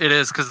 It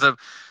is, because the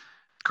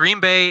Green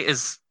Bay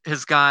has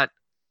got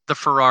the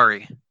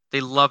Ferrari. They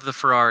love the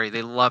Ferrari.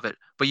 They love it.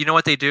 But you know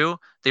what they do?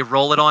 They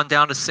roll it on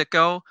down to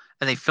Sitco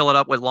and they fill it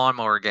up with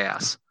lawnmower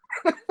gas.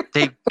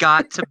 They've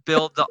got to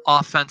build the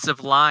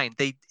offensive line.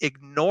 They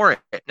ignore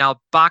it. Now,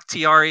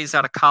 Bakhtiari's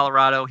out of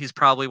Colorado. He's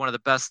probably one of the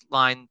best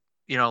linemen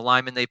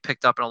they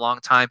picked up in a long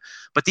time.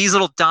 But these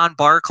little Don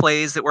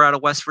Barclays that were out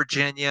of West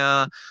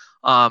Virginia,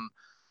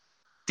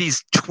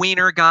 these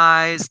tweener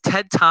guys,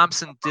 Ted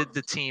Thompson did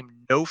the team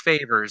no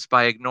favors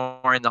by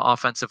ignoring the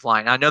offensive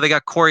line. I know they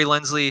got Corey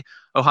Linsley,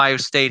 Ohio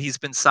State. He's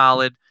been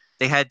solid.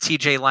 They had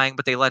TJ Lang,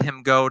 but they let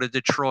him go to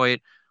Detroit.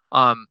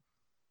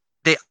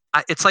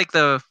 It's like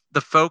the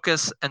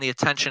focus and the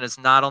attention is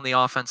not on the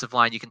offensive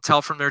line. You can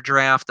tell from their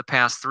draft the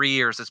past 3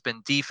 years, it's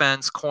been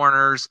defense,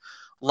 corners,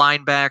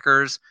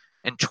 linebackers,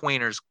 and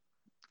tweeners.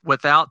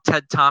 Without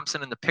Ted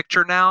Thompson in the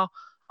picture now,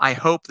 I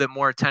hope that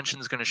more attention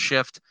is going to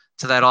shift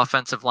to that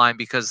offensive line,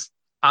 because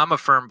I'm a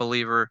firm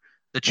believer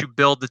that you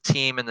build the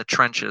team in the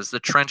trenches. The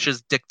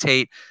trenches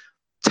dictate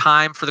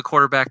time for the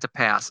quarterback to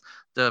pass.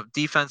 The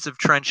defensive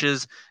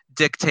trenches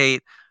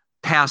dictate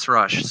pass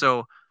rush.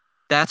 So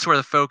that's where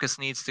the focus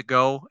needs to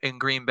go in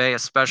Green Bay,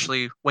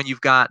 especially when you've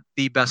got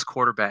the best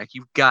quarterback.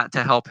 You've got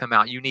to help him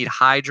out. You need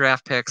high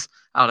draft picks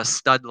out of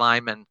stud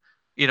linemen,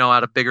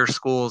 out of bigger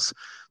schools,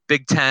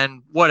 Big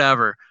Ten,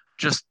 whatever.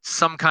 Just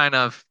some kind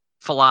of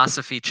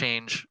philosophy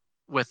change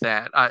with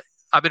that.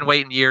 I've been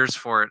waiting years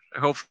for it.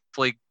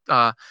 Hopefully,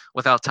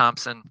 without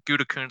Thompson,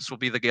 Gutekunst will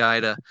be the guy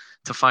to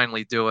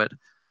finally do it.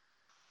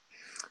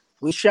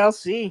 We shall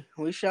see.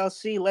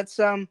 Let's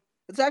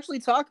actually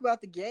talk about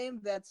the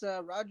game that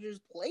Rodgers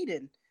played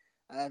in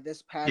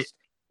this past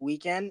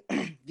weekend.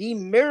 The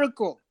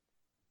miracle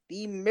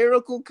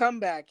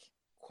comeback,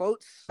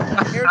 quotes,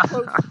 air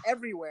quotes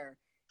everywhere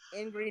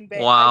in Green Bay.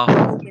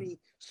 Wow.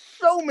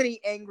 So many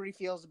angry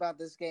feels about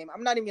this game.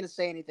 I'm not even going to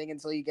say anything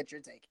until you get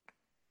your take.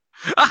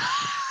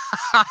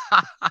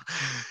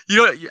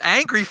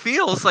 Angry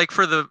feels like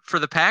for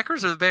the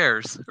Packers or the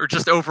Bears or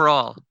just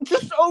overall.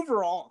 Just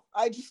overall,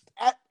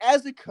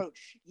 as a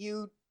coach,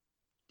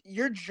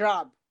 your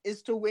job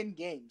is to win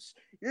games.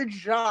 Your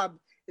job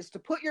is to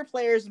put your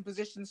players in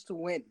positions to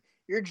win.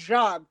 Your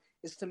job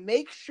is to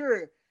make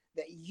sure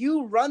that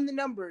you run the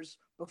numbers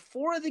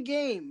before the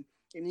game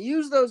and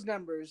use those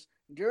numbers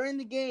during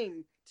the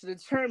game to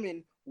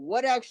determine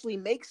what actually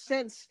makes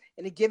sense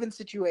in a given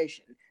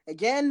situation.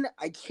 Again,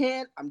 I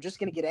can't. I'm just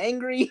going to get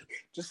angry.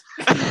 Just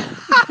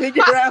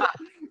figure out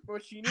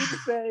what you need to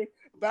say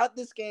about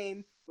this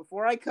game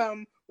before I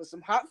come with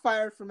some hot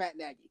fire for Matt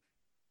Nagy.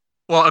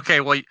 Well,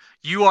 okay. Well,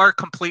 you are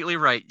completely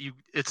right.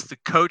 It's the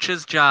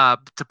coach's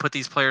job to put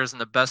these players in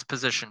the best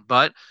position,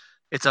 but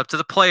it's up to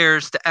the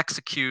players to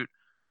execute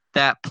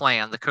that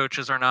plan. The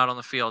coaches are not on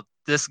the field.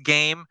 This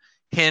game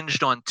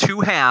hinged on two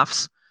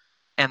halves,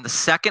 and the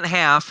second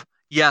half,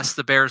 yes,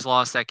 the Bears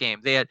lost that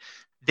game.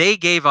 They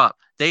gave up.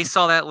 They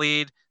saw that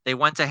lead. They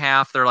went to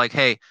half. They're like,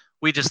 hey,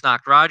 we just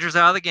knocked Rodgers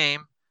out of the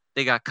game.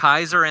 They got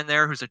Kaiser in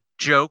there, who's a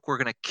joke. We're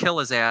gonna kill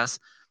his ass.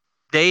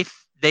 They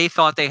they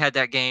thought they had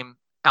that game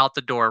out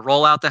the door.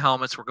 Roll out the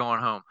helmets. We're going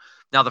home.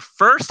 Now the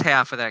first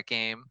half of that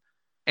game,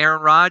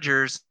 Aaron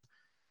Rodgers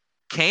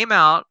came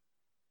out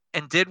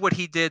and did what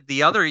he did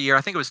the other year.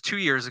 I think it was 2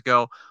 years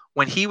ago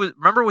when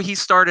remember when he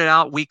started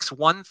out weeks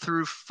 1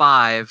 through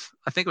 5.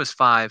 I think it was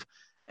 5.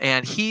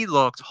 And he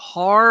looked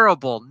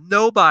horrible.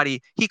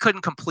 He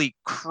couldn't complete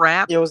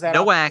crap, It was that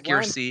no offensive line.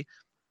 accuracy.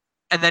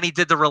 And then he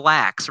did the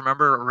relax.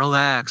 Remember,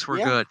 relax,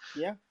 we're good.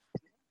 Yeah.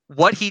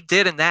 What he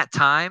did in that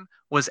time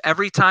was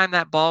every time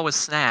that ball was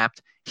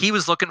snapped, he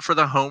was looking for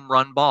the home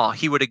run ball.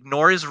 He would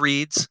ignore his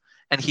reads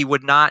and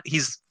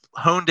he's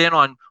honed in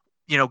on,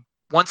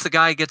 once the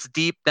guy gets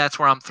deep, that's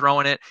where I'm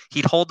throwing it.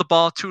 He'd hold the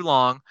ball too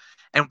long.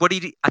 And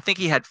I think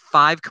he had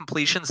 5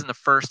 completions in the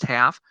first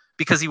half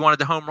because he wanted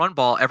the home run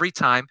ball every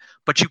time.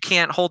 But you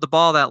can't hold the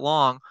ball that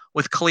long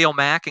with Khalil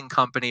Mack and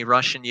company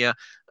rushing you,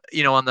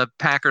 on the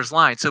Packers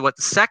line. So at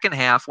the second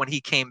half, when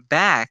he came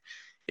back,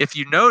 if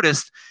you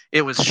noticed,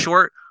 it was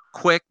short,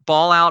 quick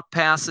ball out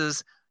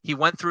passes. He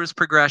went through his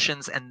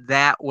progressions, and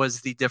that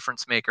was the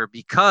difference maker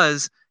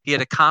because he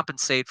had to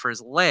compensate for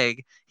his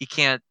leg. He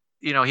can't,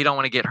 he don't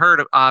want to get hurt,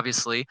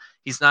 obviously.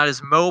 He's not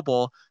as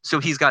mobile, so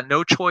he's got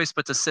no choice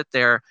but to sit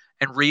there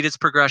and read his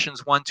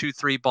progressions 1, 2,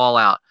 3, ball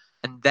out.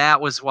 And that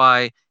was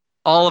why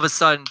all of a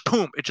sudden,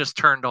 boom, it just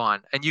turned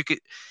on. And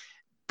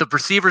the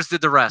receivers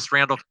did the rest.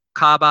 Randall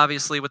Cobb,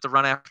 obviously, with the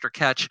run after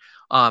catch.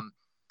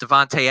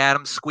 Devontae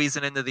Adams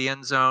squeezing into the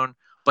end zone.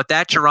 But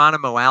that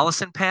Geronimo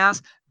Allison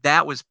pass,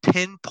 that was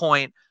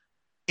pinpoint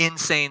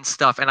insane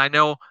stuff. And I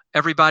know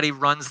everybody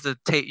runs the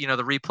tape,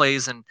 the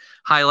replays and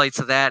highlights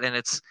of that, and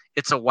it's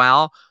a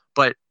wow.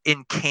 But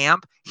in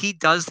camp, he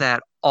does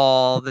that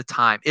all the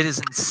time. It is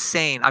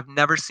insane. I've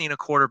never seen a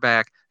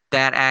quarterback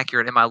that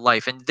accurate in my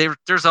life. And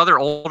there's other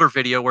older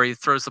video where he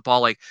throws the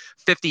ball like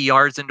 50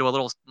 yards into a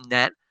little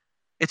net.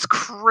 It's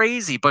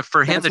crazy. But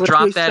for him to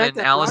drop that in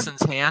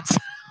Allison's hands.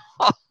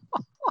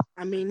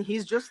 I mean,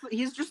 he's just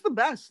the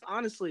best,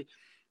 honestly.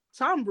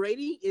 Tom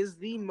Brady is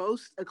the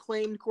most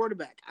acclaimed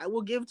quarterback. I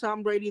will give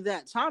Tom Brady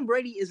that. Tom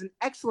Brady is an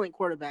excellent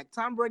quarterback.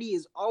 Tom Brady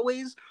is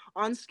always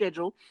on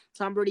schedule.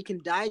 Tom Brady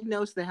can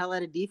diagnose the hell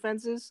out of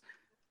defenses.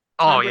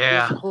 Tom Brady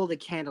doesn't hold a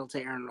candle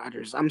to Aaron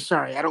Rodgers. I'm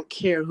sorry. I don't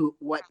care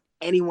what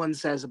anyone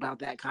says about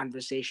that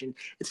conversation.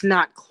 It's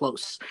not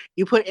close.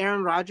 You put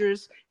Aaron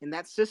Rodgers in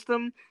that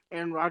system,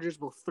 Aaron Rodgers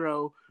will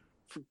throw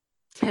for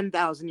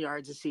 10,000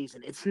 yards a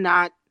season. It's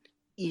not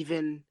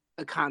even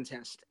a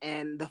contest.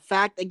 And the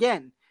fact,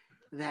 again,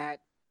 that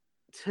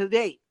to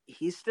date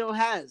he still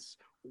has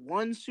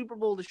one Super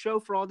Bowl to show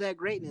for all that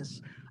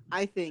greatness,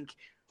 I think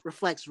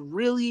reflects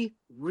really,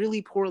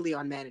 really poorly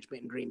on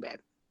management in Green Bay.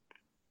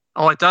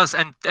 Oh, it does.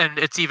 And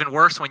it's even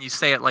worse when you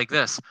say it like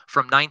this.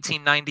 From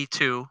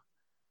 1992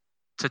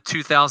 to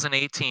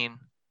 2018,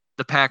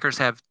 the Packers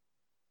have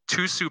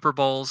 2 Super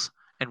Bowls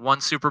and 1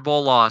 Super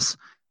Bowl loss,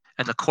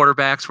 and the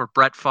quarterbacks were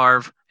Brett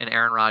Favre and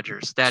Aaron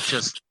Rodgers. That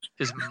just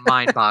is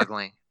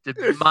mind-boggling.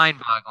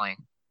 Mind-boggling.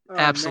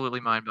 Absolutely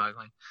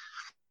mind-boggling.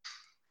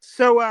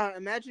 So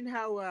imagine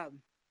how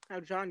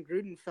John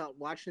Gruden felt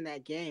watching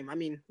that game. I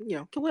mean,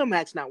 Khalil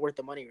Mack's not worth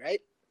the money,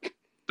 right?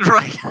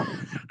 Right.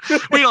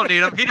 We don't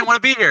need him. He didn't want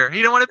to be here.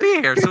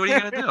 So what are you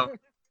going to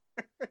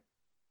do?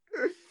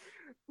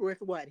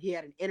 With what? He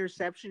had an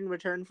interception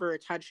return for a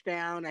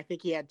touchdown. I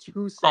think he had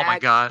 2 sacks. Oh, my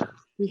God.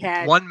 He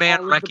had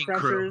one-man wrecking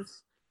crew.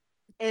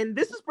 And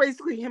this is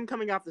basically him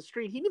coming off the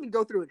street. He didn't even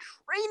go through a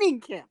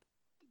training camp.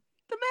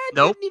 The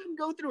man didn't even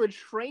go through a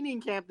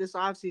training camp this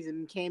offseason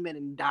and came in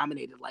and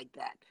dominated like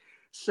that.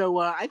 So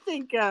I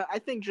think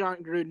John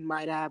Gruden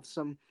might have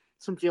some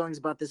feelings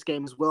about this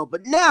game as well.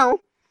 But now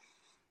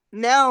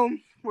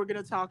we're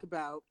going to talk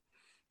about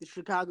the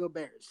Chicago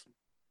Bears.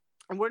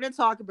 And we're going to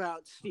talk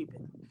about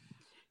stupid.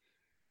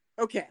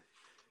 Okay,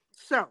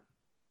 so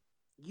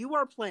you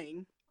are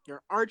playing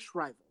your arch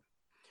rival.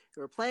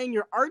 You're playing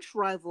your arch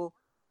rival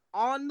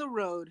on the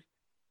road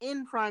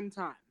in prime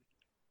time.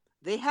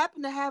 They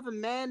happen to have a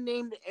man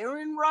named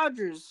Aaron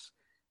Rodgers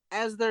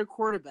as their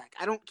quarterback.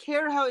 I don't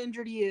care how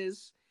injured he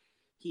is.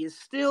 He is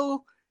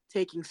still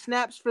taking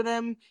snaps for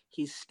them.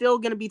 He's still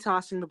going to be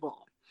tossing the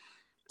ball.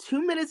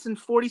 2 minutes and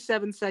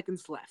 47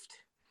 seconds left.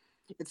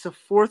 It's a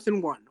 4th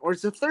and 1, or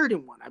it's a 3rd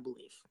and 1, I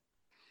believe.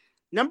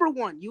 Number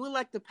one, you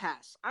elect to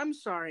pass. I'm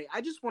sorry.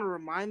 I just want to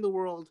remind the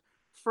world,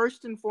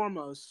 first and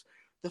foremost,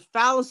 the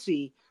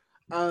fallacy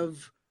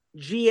of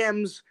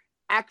GMs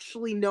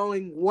actually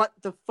knowing what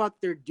the fuck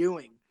they're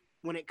doing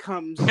when it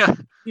comes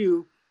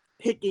to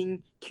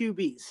picking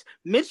QBs.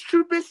 Mitch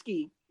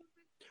Trubisky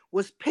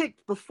was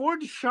picked before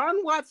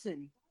Deshaun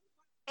Watson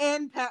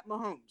and Pat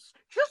Mahomes.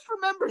 Just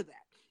remember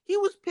that. He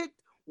was picked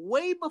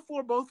way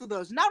before both of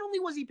those. Not only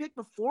was he picked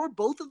before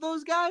both of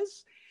those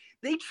guys,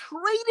 they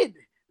traded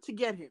to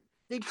get him.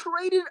 They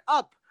traded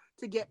up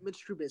to get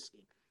Mitch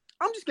Trubisky.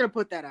 I'm just going to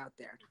put that out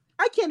there.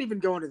 I can't even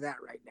go into that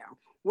right now.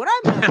 What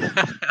I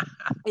meant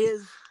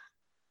is,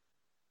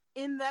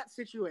 in that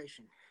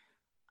situation,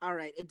 all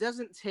right, it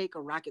doesn't take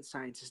a rocket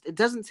scientist. It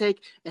doesn't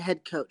take a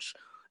head coach.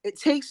 It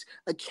takes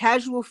a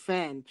casual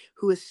fan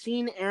who has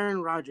seen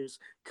Aaron Rodgers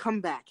come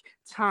back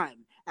time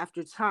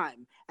after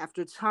time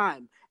after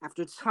time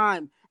after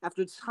time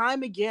after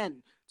time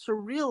again to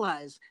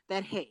realize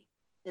that, hey,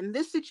 in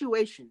this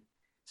situation,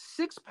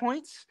 6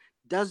 points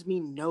does me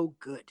no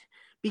good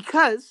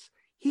because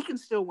he can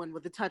still win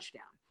with a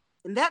touchdown.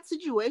 In that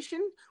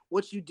situation,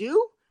 what you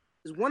do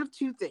is one of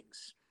two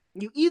things.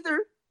 You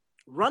either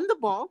run the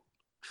ball,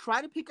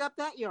 try to pick up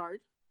that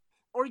yard,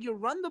 or you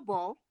run the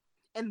ball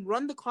and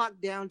run the clock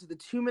down to the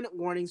 2-minute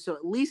warning so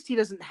at least he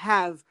doesn't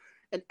have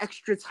an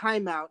extra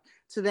timeout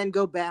to then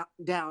go back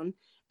down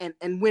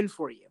and win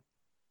for you.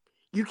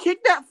 You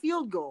kick that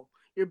field goal,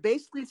 you're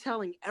basically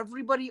telling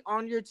everybody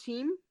on your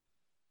team,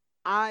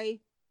 I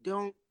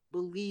don't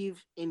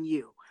believe in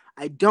you.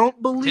 I don't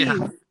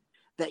believe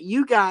that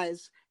you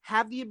guys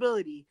have the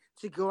ability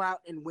to go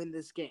out and win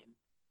this game.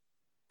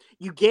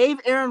 You gave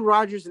Aaron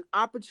Rodgers an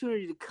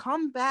opportunity to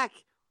come back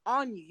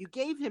on you. You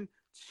gave him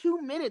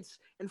 2 minutes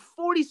and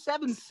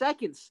 47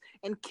 seconds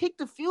and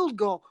kicked a field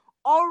goal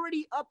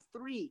already up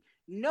 3,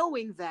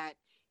 knowing that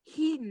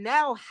he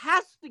now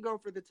has to go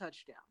for the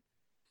touchdown.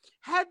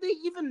 Had they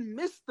even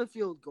missed the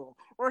field goal,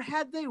 or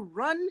had they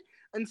run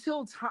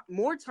until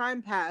more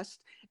time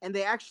passed and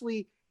they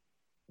actually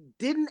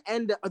didn't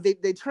end up,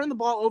 they turned the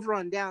ball over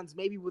on downs,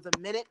 maybe with a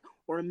minute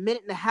or a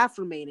minute and a half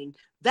remaining,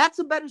 that's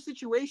a better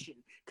situation.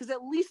 Because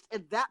at least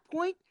at that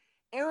point,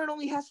 Aaron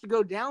only has to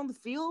go down the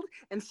field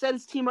and set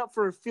his team up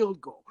for a field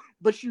goal.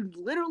 But you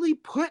literally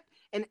put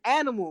an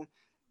animal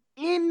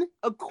in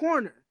a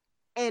corner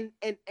and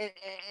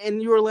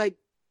you were like,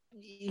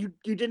 you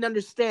didn't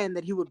understand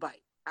that he would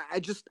bite. I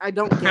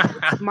don't get it.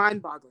 It's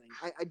mind-boggling.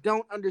 I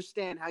don't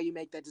understand how you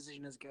make that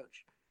decision as a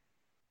coach.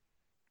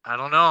 I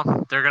don't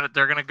know. They're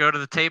gonna go to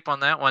the tape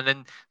on that one.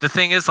 And the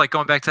thing is, like,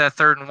 going back to that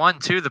 3rd and 1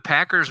 too, the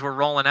Packers were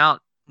rolling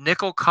out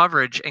nickel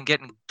coverage and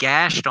getting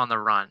gashed on the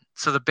run.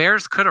 So the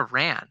Bears could have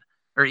ran,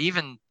 or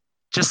even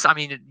just, I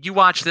mean, you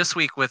watch this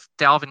week with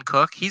Dalvin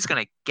Cook, he's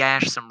gonna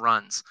gash some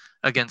runs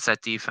against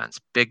that defense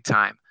big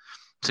time.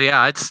 So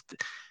yeah, it's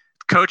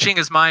coaching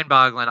is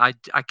mind-boggling.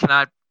 I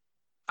cannot.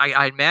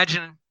 I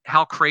imagine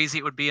how crazy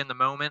it would be in the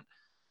moment,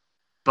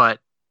 but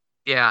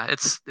yeah,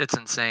 it's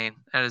insane.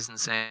 That is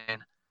insane.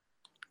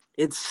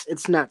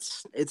 It's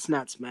nuts. It's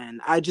nuts, man.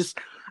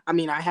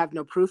 I have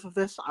no proof of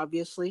this,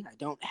 obviously. I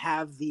don't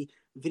have the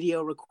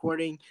video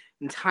recording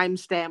and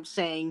timestamp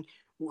saying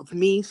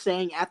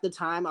at the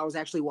time I was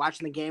actually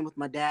watching the game with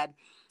my dad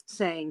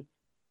saying,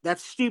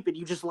 that's stupid,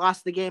 you just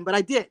lost the game. But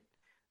I did.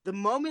 The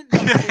moment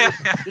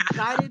that they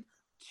decided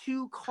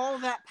to call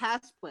that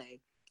pass play,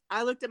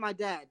 I looked at my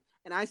dad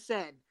and I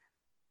said,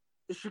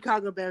 the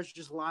Chicago Bears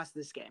just lost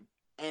this game.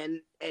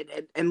 And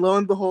lo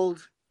and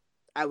behold,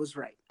 I was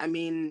right. I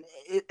mean,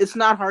 it's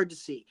not hard to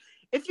see.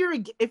 If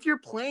you're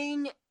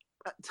playing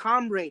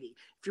Tom Brady,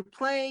 if you're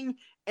playing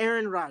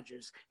Aaron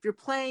Rodgers, if you're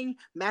playing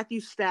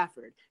Matthew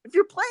Stafford, if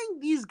you're playing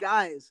these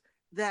guys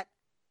that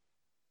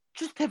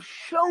just have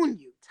shown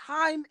you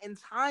time and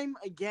time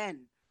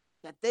again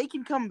that they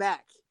can come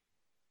back,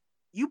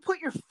 you put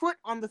your foot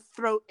on the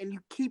throat and you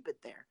keep it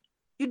there.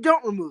 You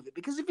don't remove it,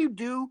 because if you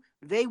do,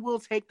 they will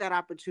take that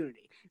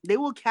opportunity. They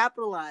will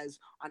capitalize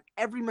on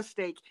every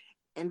mistake,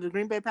 and the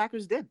Green Bay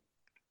Packers did.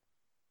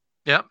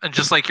 Yep, and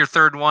just like your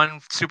 3rd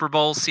one, Super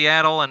Bowl,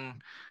 Seattle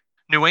and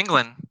New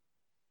England,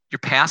 you're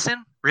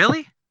passing?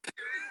 Really?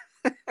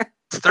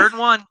 It's 3rd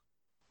one.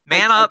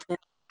 Man up,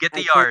 get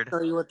the yard. I can't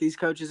tell you what these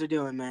coaches are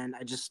doing, man.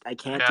 I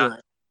can't do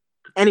it.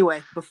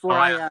 Anyway, before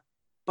I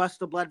bust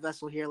the blood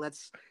vessel here,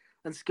 let's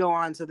go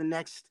on to the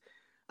next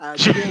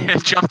game.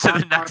 Jump to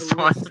the next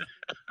one.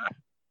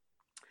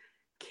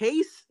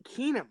 Case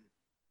Keenum,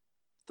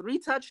 3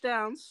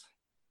 touchdowns,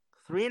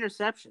 3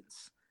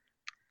 interceptions.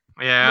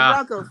 Yeah.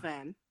 I'm a Bronco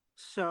fan,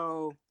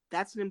 so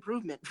that's an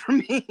improvement for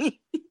me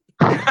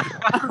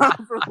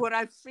for what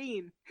I've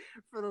seen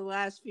for the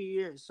last few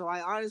years. So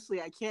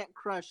I can't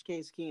crush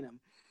Case Keenum.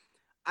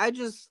 I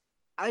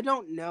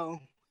don't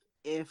know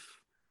if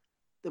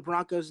the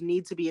Broncos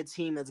need to be a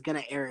team that's going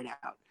to air it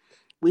out.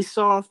 We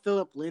saw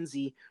Philip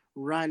Lindsay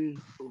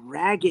run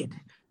ragged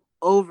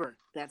over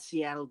that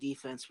Seattle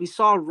defense. We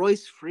saw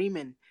Royce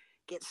Freeman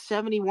get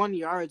 71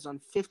 yards on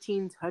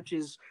 15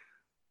 touches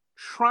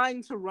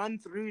trying to run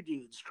through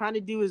dudes, trying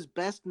to do his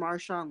best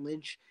Marshawn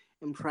Lynch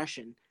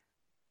impression.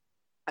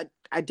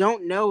 I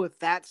don't know if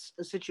that's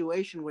a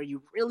situation where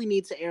you really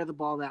need to air the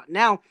ball out.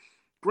 Now,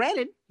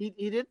 granted, he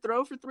did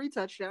throw for 3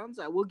 touchdowns.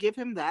 I will give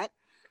him that.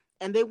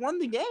 And they won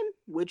the game,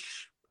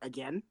 which,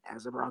 again,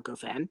 as a Bronco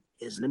fan,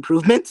 is an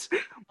improvement.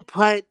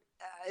 But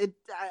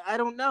I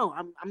don't know.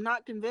 I'm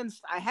not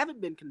convinced. I haven't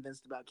been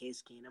convinced about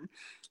Case Keenum.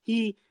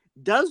 He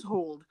does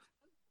hold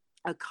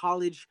a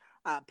college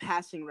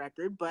passing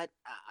record, but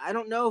I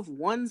don't know if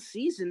one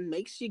season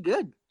makes you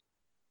good.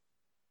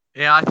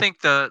 Yeah, I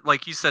think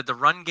like you said, the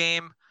run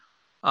game,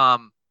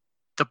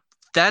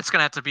 that's going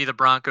to have to be the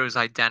Broncos'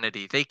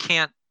 identity. They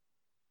can't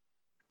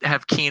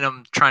have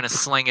Keenum trying to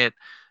sling it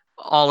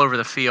all over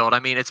the field. I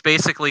mean, it's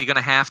basically going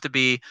to have to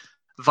be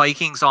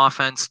Vikings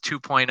offense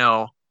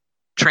 2.0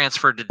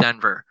 transferred to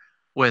Denver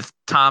with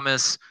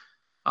Thomas,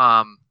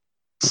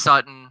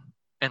 Sutton,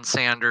 and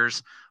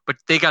Sanders. But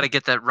they got to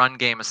get that run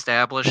game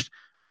established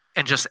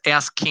and just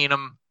ask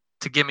Keenum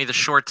to give me the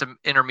short to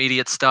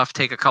intermediate stuff,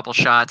 take a couple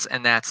shots,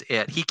 and that's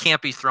it. He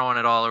can't be throwing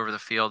it all over the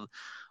field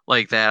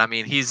like that. I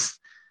mean,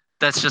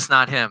 that's just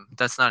not him.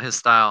 That's not his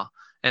style.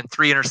 And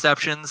 3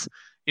 interceptions,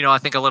 I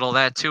think a little of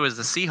that too is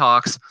the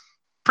Seahawks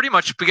pretty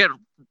much get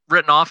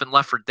written off and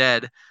left for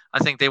dead. I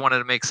think they wanted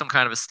to make some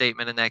kind of a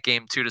statement in that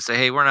game too to say,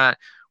 hey,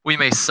 we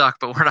may suck,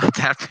 but we're not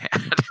that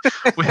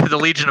bad. The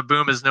Legion of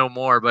Boom is no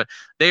more. But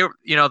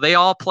they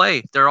all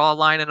play. They're all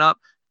lining up.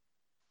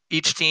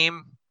 Each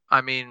team,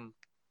 I mean,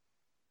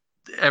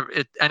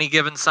 any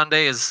given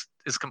Sunday is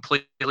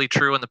completely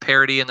true, and the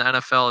parity in the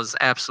NFL is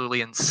absolutely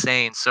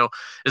insane. So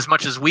as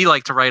much as we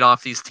like to write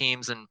off these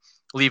teams and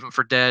leave them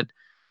for dead,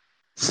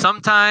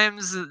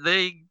 sometimes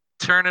they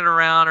turn it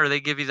around or they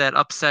give you that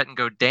upset and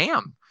go,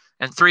 damn.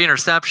 And 3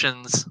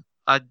 interceptions,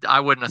 I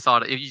wouldn't have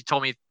thought it. If you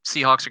told me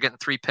Seahawks are getting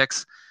 3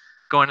 picks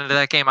going into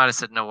that game, I'd have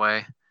said no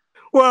way.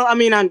 Well, I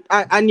mean,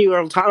 I knew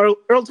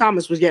Earl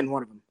Thomas was getting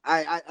one of them.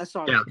 I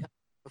saw that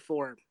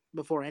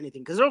before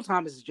anything, because Earl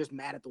Thomas is just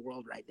mad at the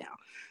world right now.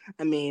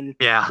 I mean,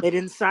 they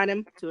didn't sign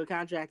him to a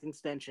contract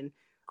extension.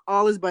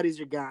 All his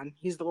buddies are gone.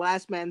 He's the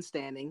last man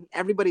standing.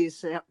 Everybody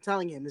is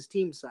telling him his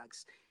team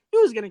sucks. He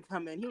was going to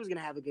come in. He was going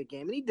to have a good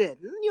game, and he did.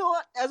 And you know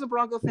what? As a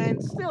Bronco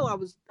fan, still I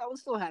was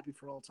still happy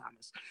for Earl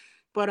Thomas.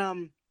 But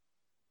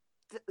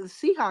the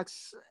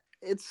Seahawks,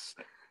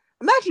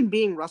 imagine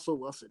being Russell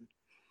Wilson.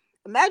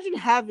 Imagine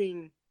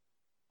having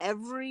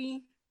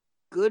every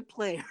good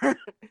player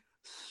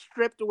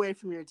stripped away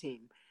from your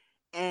team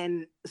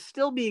and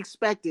still be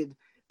expected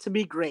to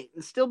be great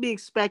and still be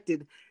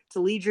expected to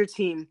lead your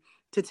team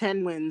to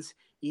 10 wins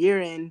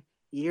year in,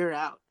 year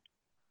out.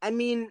 I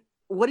mean,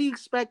 what do you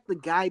expect the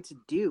guy to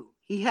do?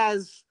 He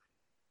has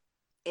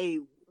a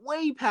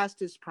way past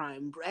his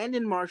prime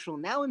Brandon Marshall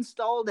now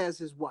installed as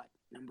his what?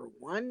 Number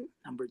 1,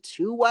 number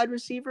 2 wide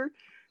receiver?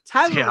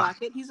 Tyler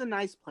Lockett, he's a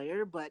nice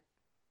player, but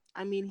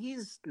I mean,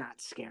 he's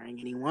not scaring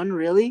anyone,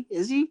 really,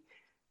 is he?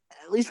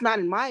 At least not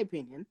in my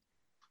opinion.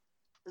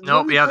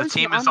 Nope, the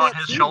team is on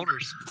his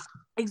shoulders.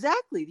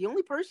 Exactly. The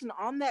only person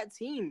on that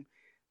team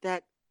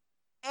that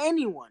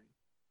anyone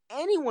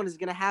is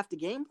going to have to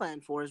game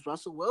plan for is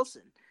Russell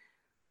Wilson.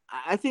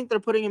 I think they're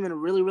putting him in a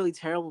really, really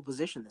terrible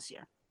position this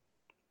year.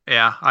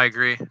 Yeah, I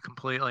agree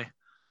completely.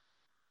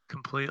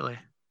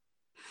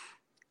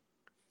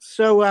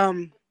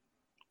 So,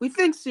 we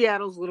think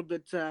Seattle's a little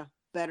bit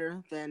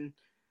better than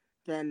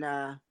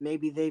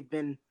maybe they've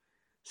been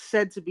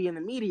said to be in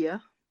the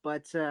media,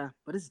 but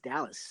it's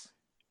Dallas.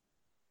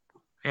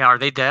 Yeah, are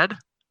they dead?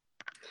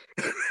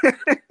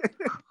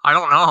 I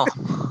don't know.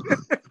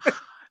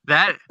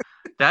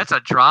 That's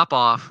a drop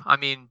off. I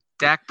mean,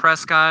 Dak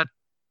Prescott,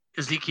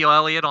 Ezekiel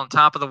Elliott on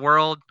top of the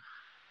world.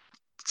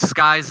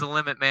 Sky's the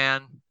limit,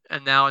 man.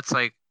 And now it's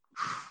like,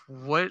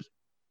 what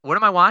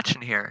am I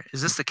watching here?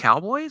 Is this the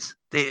Cowboys?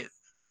 They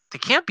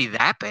can't be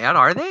that bad,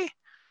 are they?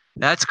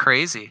 That's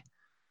crazy.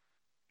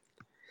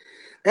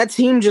 That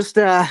team just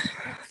that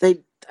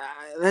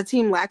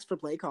team lacks for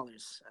play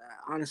callers.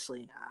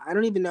 Honestly, I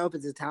don't even know if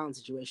it's a talent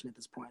situation at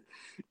this point.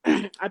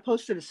 I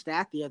posted a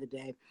stat the other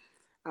day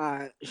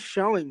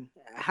showing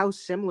how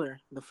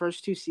similar the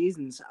first 2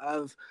 seasons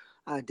of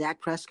Dak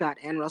Prescott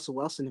and Russell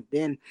Wilson have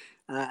been.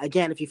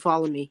 Again, if you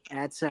follow me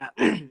at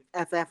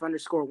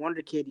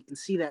FF_WonderKid, you can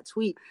see that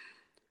tweet.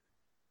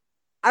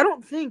 I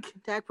don't think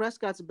Dak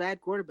Prescott's a bad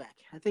quarterback.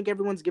 I think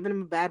everyone's giving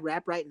him a bad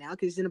rap right now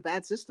because he's in a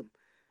bad system.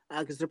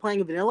 Because they're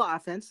playing a vanilla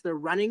offense. They're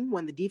running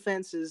when the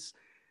defense is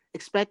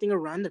expecting a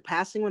run. They're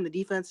passing when the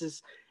defense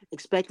is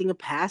expecting a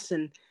pass.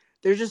 And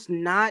they're just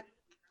not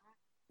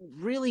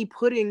really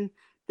putting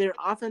their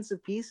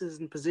offensive pieces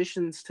in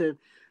positions to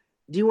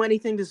do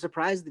anything to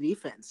surprise the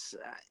defense.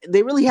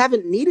 They really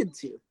haven't needed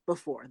to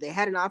before. They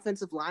had an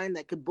offensive line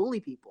that could bully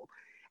people.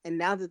 And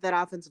now that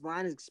offensive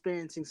line is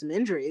experiencing some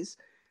injuries,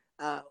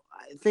 I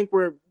think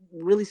we're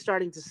really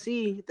starting to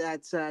see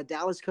that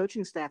Dallas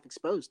coaching staff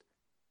exposed.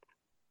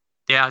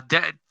 Yeah,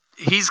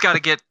 he's got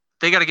to get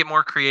they got to get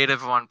more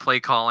creative on play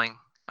calling.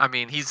 I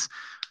mean,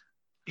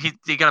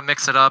 they got to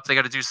mix it up. They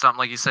got to do something,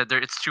 like you said.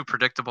 It's too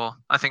predictable.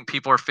 I think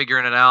people are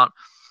figuring it out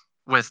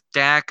with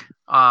Dak,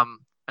 and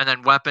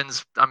then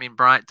weapons. I mean,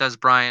 Des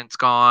Bryant's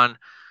gone.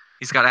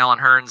 He's got Allen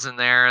Hurns in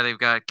there. They've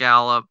got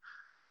Gallup.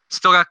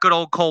 Still got good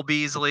old Cole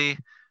Beasley,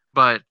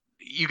 but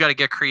you got to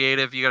get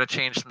creative. You got to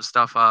change some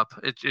stuff up.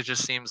 It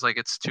just seems like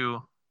it's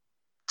too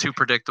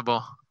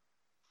predictable.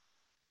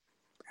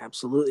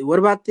 Absolutely. What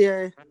about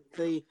the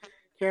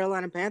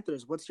Carolina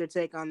Panthers? What's your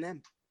take on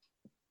them?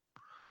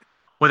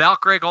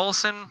 Without Greg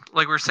Olsen,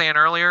 like we were saying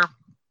earlier,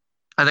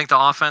 I think the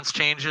offense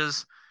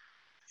changes.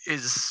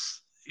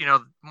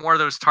 More of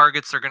those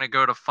targets are going to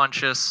go to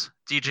Funchess,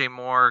 DJ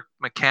Moore,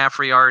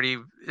 McCaffrey already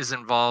is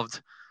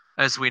involved,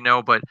 as we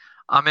know, but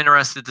I'm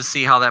interested to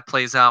see how that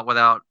plays out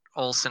without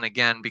Olsen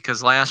again,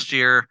 because last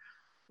year,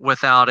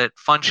 without it,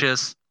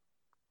 Funchess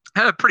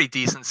had a pretty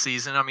decent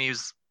season. I mean, he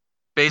was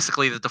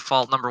basically the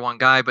default number one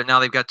guy, but now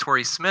they've got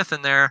Torrey Smith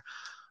in there.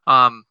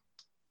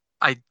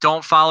 I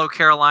don't follow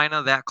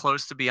Carolina that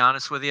close, to be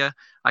honest with you.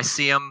 I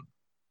see all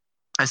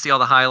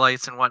the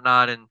highlights and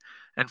whatnot, and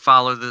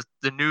follow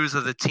the news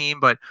of the team.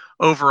 But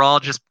overall,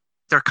 just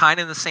they're kind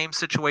of in the same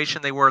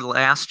situation they were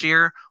last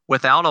year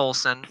without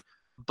Olsen.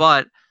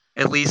 But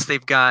at least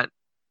they've got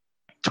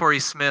Torrey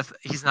Smith.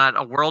 He's not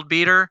a world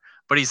beater,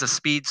 but he's a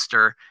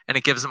speedster, and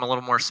it gives him a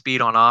little more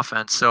speed on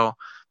offense. So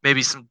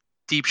maybe some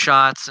deep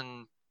shots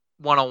and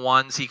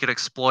one-on-ones he could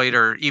exploit,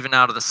 or even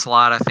out of the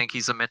slot. I think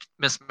he's a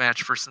mismatch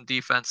for some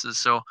defenses.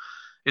 So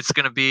it's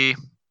going to be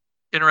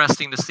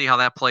interesting to see how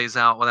that plays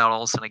out without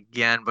Olsen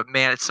again. But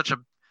man, it's such a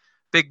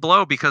big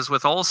blow, because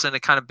with Olsen,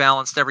 it kind of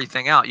balanced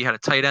everything out. You had a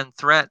tight end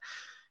threat.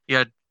 You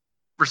had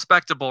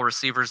respectable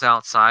receivers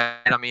outside.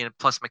 I mean,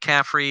 plus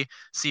McCaffrey,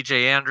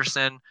 CJ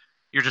Anderson.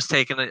 You're just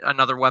taking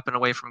another weapon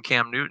away from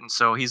Cam Newton.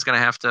 So he's going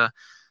to have to,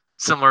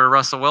 similar to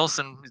Russell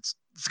Wilson, it's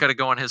got to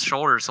go on his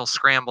shoulders. He'll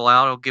scramble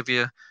out. He'll give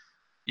you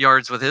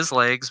yards with his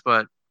legs,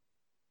 but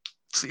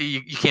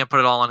you can't put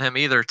it all on him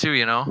either, too,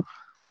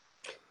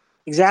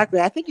 Exactly.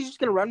 I think he's just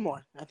going to run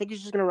more. I think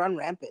he's just going to run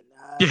rampant.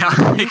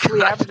 Yeah. He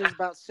usually averages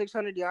about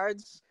 600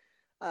 yards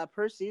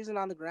per season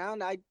on the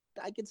ground. I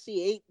could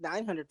see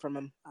 800-900 from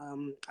him.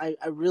 I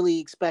really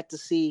expect to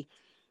see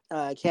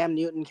Cam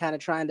Newton kind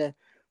of trying to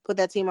put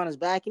that team on his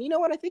back. And you know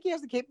what? I think he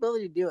has the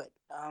capability to do it.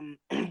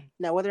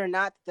 Now, whether or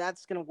not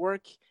that's going to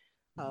work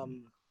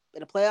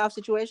in a playoff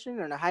situation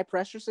or in a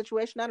high-pressure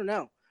situation, I don't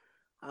know.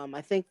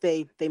 I think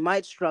they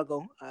might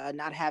struggle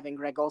not having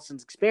Greg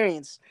Olsen's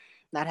experience,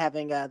 not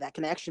having that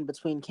connection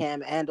between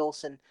Cam and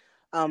Olsen.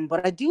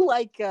 But I do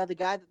like the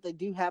guy that they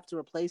do have to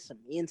replace him,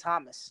 Ian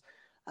Thomas,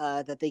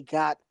 that they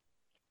got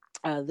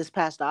this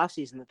past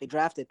offseason that they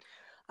drafted.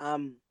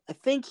 I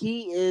think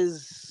he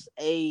is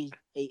a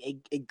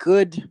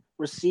good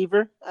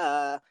receiver.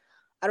 I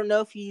don't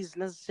know if he's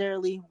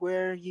necessarily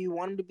where you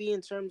want him to be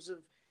in terms of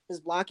his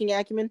blocking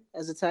acumen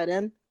as a tight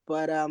end,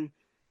 but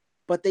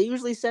they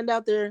usually send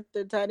out their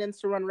tight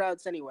ends to run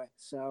routes anyway.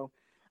 So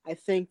I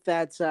think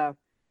that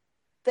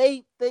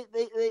they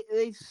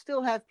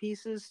still have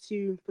pieces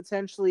to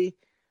potentially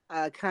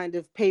kind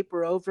of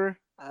paper over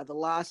the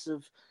loss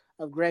of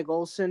Greg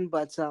Olsen,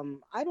 but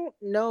I don't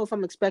know if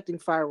I'm expecting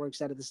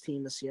fireworks out of this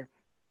team this year.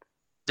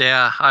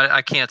 Yeah,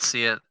 I can't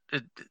see it.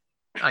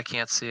 I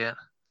can't see it.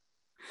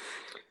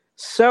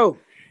 So,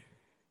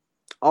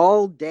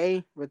 all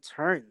day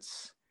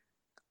returns.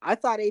 I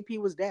thought AP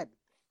was dead.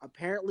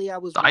 Apparently, I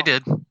was wrong. I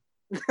did.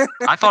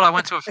 I thought I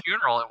went to a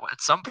funeral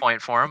at some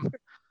point for him.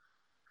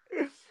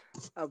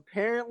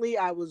 Apparently,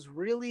 I was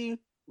really,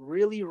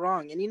 really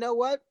wrong. And you know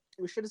what?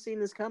 We should have seen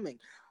this coming.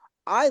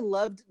 I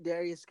loved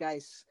Darius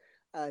Geis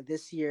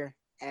this year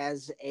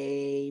as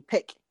a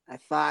pick. I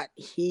thought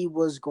he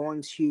was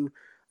going to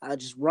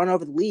just run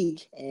over the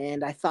league,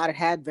 and I thought it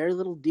had very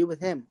little to do with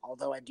him,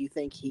 although I do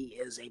think he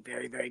is a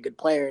very, very good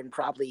player and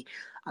probably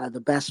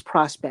the best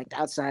prospect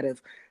outside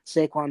of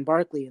Saquon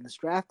Barkley in this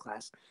draft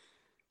class.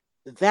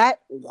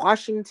 That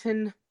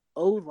Washington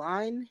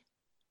O-line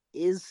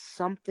is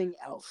something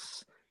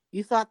else.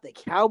 You thought the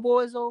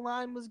Cowboys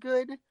O-line was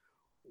good?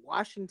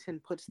 Washington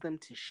puts them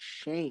to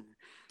shame.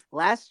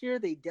 Last year,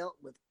 they dealt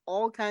with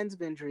all kinds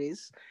of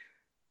injuries.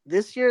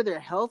 This year, they're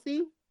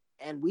healthy,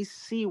 and we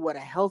see what a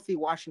healthy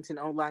Washington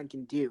O-line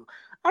can do.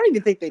 I don't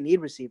even think they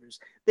need receivers.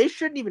 They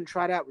shouldn't even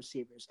try out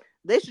receivers.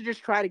 They should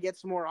just try to get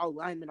some more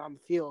alignment on the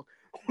field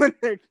when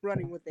they're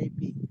running with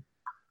AP.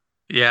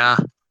 Yeah.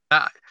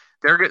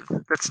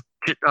 That's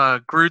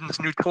Gruden's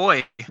new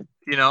toy,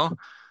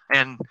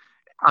 and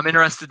I'm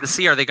interested to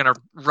see, are they going to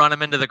run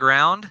him into the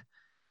ground?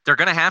 They're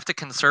going to have to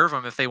conserve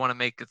him if they want to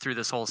make it through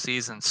this whole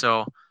season.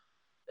 So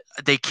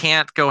they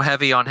can't go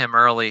heavy on him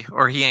early,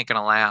 or he ain't going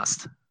to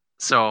last.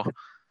 So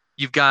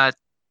you've got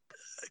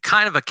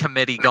kind of a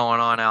committee going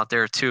on out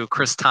there too,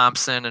 Chris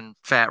Thompson and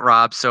Fat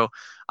Rob. So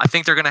I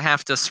think they're going to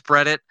have to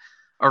spread it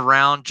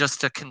around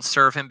just to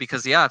conserve him,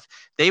 because if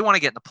they want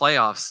to get in the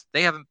playoffs,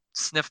 they haven't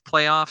sniffed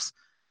playoffs.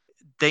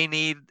 They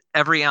need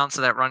every ounce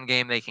of that run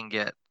game they can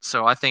get.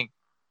 So I think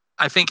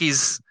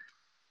he's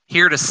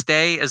here to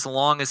stay as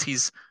long as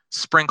he's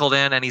sprinkled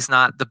in and he's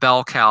not the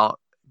bell cow.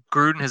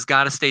 Gruden has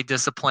got to stay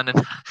disciplined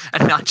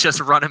and not just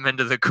run him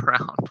into the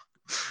ground.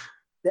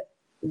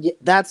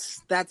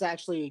 That's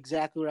actually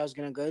exactly what I was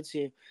going to go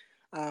to.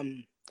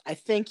 I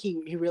think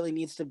he really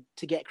needs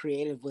to get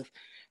creative with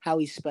how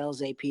he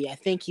spells AP. I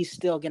think he's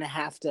still going to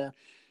have to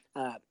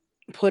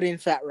put in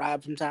Fat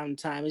Rob from time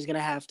to time. He's going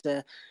to have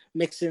to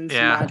mix in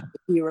some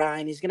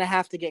Ryan. He's going to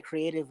have to get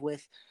creative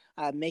with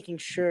making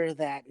sure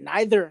that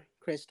neither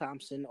Chris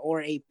Thompson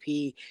or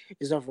AP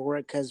is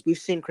overworked, because we've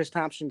seen Chris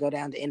Thompson go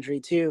down to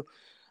injury too.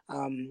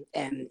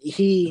 And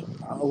he,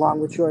 along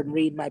with Jordan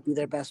Reed, might be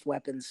their best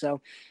weapon.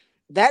 So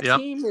that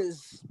team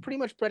is pretty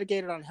much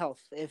predicated on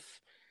health. If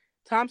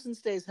Thompson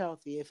stays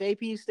healthy, if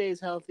AP stays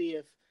healthy,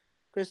 if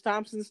Chris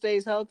Thompson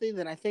stays healthy,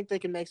 then I think they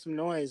can make some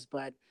noise.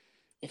 But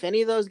if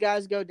any of those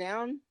guys go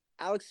down,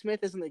 Alex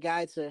Smith isn't the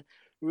guy to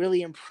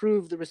really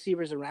improve the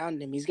receivers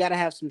around him. He's got to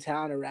have some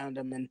talent around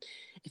him. And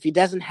if he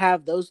doesn't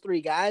have those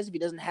three guys, if he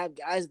doesn't have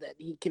guys that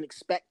he can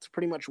expect to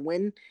pretty much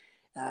win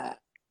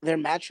their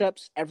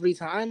matchups every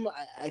time,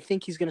 I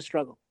think he's going to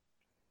struggle.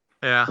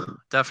 Yeah,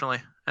 definitely.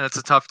 And it's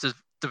a tough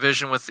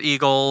division with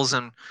Eagles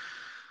and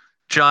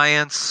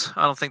Giants.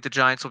 I don't think the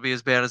Giants will be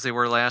as bad as they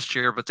were last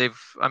year, but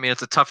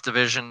it's a tough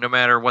division no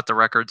matter what the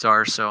records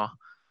are. So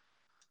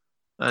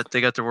they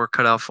got their work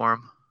cut out for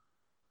them.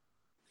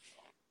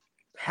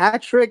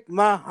 Patrick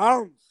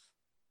Mahomes,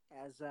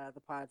 as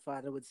the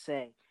Podfather would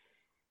say.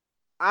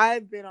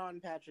 I've been on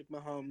Patrick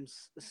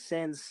Mahomes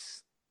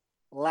since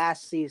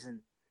last season.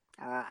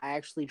 I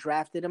actually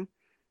drafted him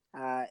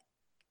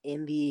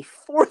in the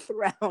fourth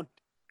round.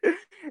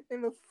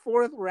 In the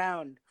fourth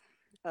round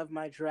of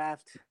my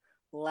draft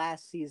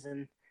last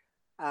season.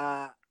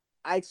 I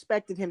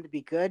expected him to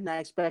be good, and I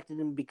expected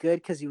him to be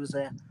good because he was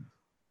a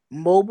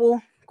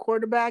mobile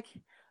quarterback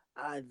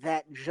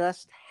that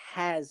just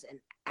has an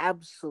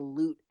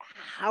absolute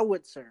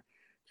howitzer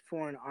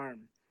for an arm.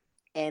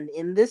 And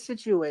in this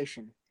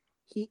situation,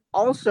 he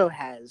also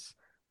has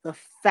the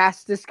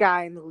fastest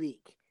guy in the league.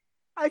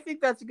 I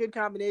think that's a good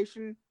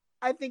combination.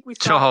 I think we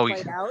saw it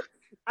played out.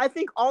 I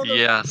think all those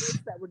players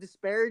that were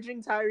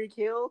disparaging Tyreek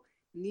Hill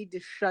need to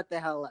shut the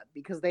hell up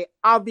because they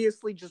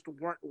obviously just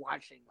weren't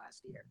watching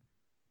last year.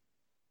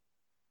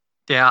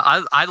 Yeah,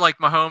 I like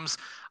Mahomes.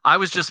 I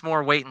was just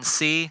more wait and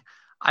see.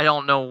 I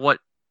don't know what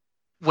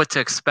to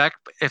expect.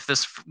 If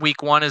this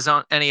week one is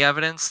on any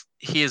evidence,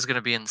 he is going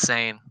to be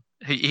insane.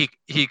 He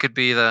could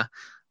be the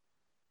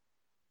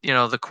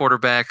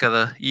quarterback of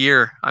the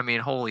year. I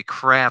mean, holy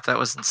crap, that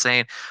was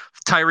insane.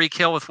 Tyreek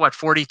Hill with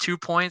 42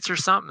 points or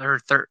something, or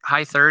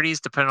high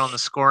 30s, depending on the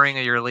scoring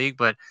of your league,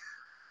 but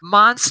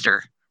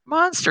monster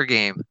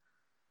game.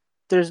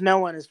 There's no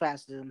one as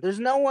fast as him. There's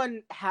no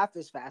one half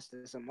as fast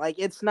as him. Like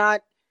it's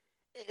not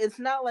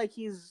like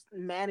he's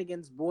man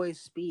against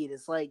boys speed.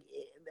 It's like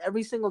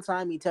every single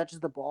time he touches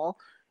the ball,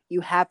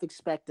 you have to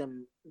expect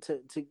him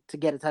to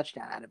get a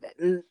touchdown out of it.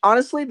 And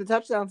honestly, the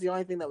touchdown's the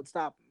only thing that would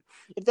stop him.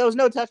 If there was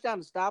no touchdown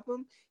to stop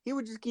him, he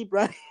would just keep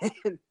running.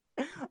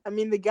 I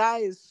mean, the guy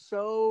is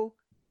so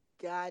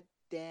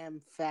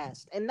goddamn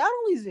fast. And not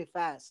only is he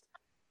fast,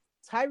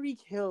 Tyreek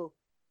Hill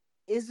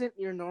isn't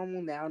your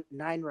normal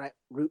 9-route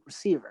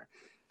receiver.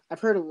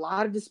 I've heard a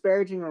lot of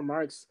disparaging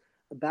remarks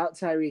about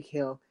Tyreek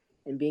Hill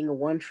and being a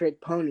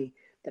one-trick pony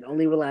that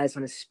only relies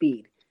on his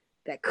speed.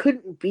 That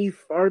couldn't be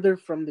farther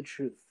from the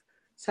truth.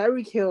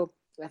 Tyreek Hill,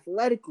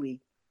 athletically,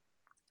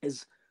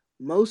 is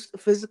most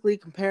physically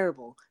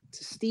comparable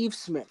to Steve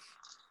Smith.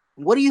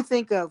 What do you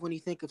think of when you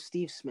think of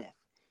Steve Smith?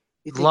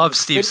 Love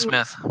Steve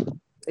Smith.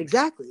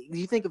 Exactly.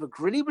 You think of a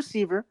gritty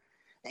receiver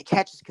that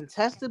catches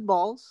contested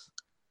balls.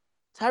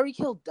 Tyreek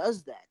Hill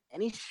does that,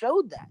 and he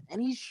showed that, and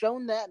he's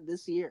shown that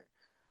this year.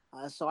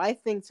 So I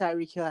think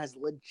Tyreek Hill has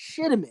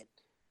legitimate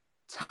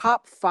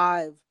top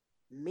 5,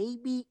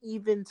 maybe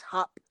even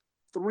top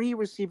 3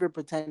 receiver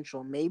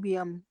potential. Maybe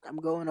I'm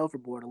going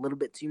overboard a little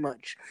bit too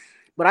much,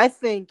 but I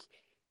think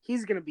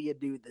he's going to be a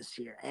dude this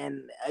year.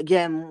 And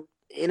again,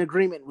 in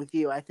agreement with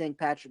you, I think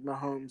Patrick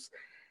Mahomes,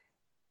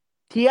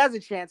 he has a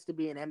chance to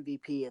be an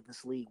MVP of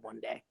this league one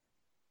day.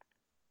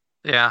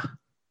 Yeah.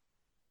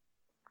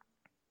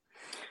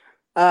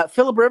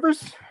 Phillip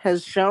Rivers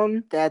has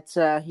shown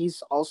that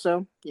he's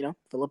also,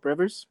 Phillip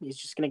Rivers. He's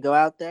just going to go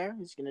out there.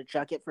 He's going to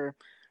chuck it for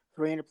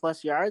 300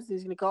 plus yards.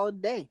 He's going to call it a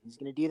day. He's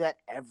going to do that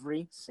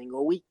every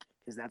single week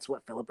because that's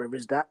what Phillip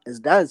Rivers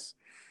does.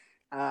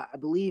 I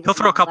believe he'll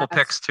throw a couple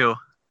picks too.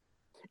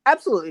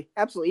 Absolutely.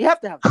 You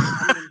have to have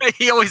that.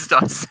 He always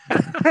does.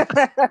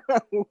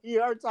 We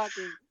are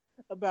talking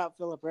about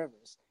Phillip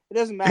Rivers. It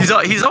doesn't matter.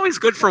 He's always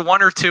good for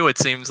 1 or 2. It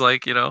seems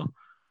like, He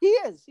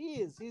is.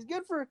 He's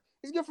good for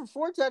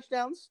 4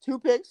 touchdowns, 2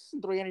 picks,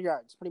 and 300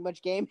 yards. Pretty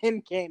much game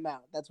in, game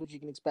out. That's what you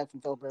can expect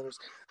from Phillip Rivers.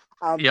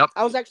 Yep.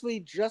 I was actually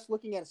just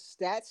looking at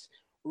stats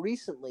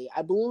recently.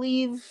 I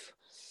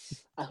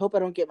hope I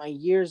don't get my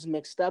years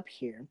mixed up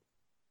here,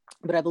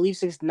 but I believe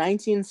since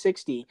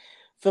 1960,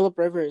 Phillip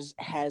Rivers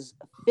has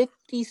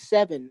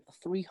 57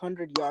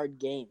 300-yard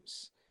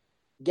games.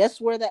 Guess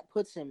where that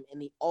puts him in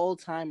the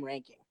all-time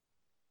ranking?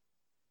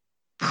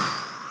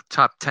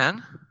 Top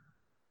 10?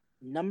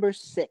 Number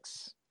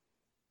 6.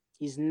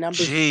 He's number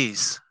 6.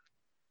 Jeez.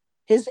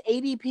 His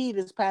ADP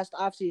this past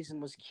offseason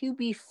was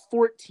QB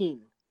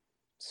 14.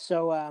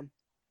 So I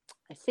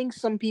think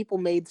some people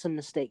made some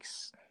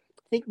mistakes.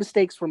 I think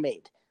mistakes were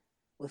made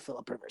with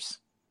Philip Rivers.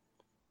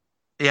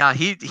 Yeah,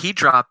 he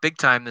dropped big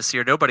time this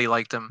year. Nobody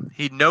liked him.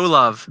 No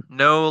love.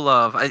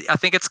 I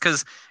think it's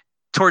because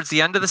towards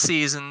the end of the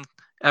season,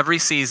 every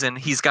season,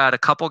 he's got a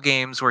couple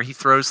games where he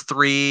throws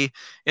 3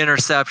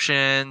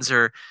 interceptions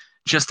or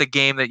just a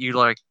game that you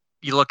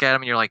look at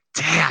him and you're like,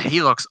 damn,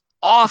 he looks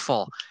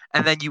awful.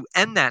 And then you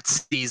end that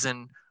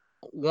season,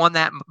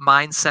 that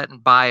mindset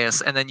and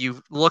bias, and then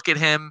you look at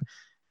him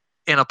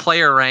in a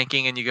player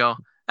ranking and you go,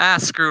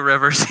 screw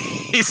Rivers.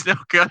 He's no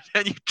good.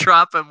 And you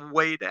drop him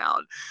way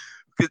down.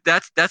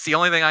 That's the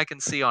only thing I can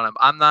see on him.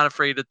 I'm not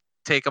afraid to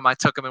take him. I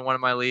took him in one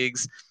of my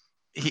leagues.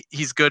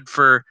 He's good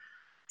for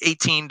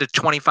 18 to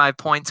 25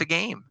 points a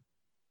game.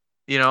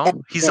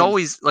 He's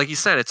always, like you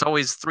said, it's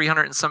always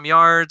 300 and some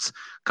yards,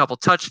 a couple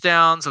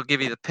touchdowns. He'll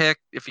give you the pick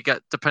if you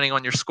got, depending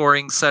on your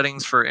scoring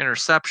settings for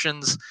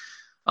interceptions.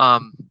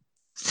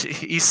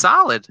 He's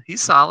solid.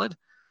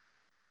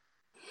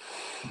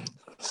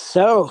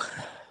 So,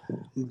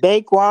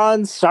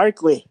 Saquon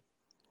Barkley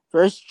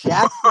versus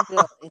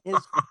Jacksonville in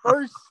his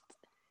first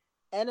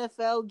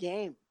NFL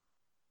game.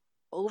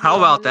 How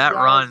about that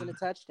run? And a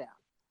touchdown.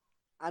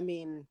 I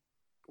mean,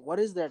 what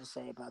is there to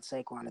say about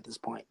Saquon at this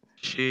point?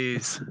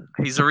 Jeez.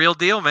 He's a real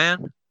deal,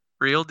 man.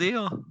 Real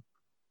deal.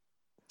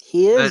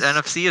 He is. That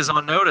NFC is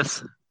on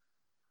notice.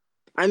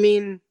 I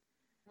mean,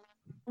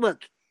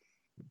 look,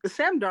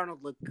 Sam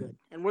Darnold looked good,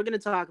 and we're going to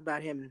talk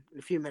about him in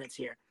a few minutes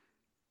here.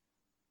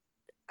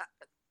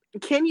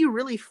 Can you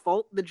really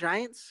fault the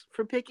Giants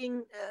for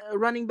picking a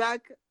running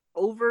back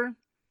over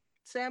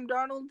Sam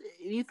Darnold?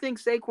 Do you think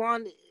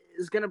Saquon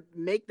is going to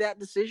make that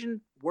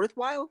decision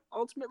worthwhile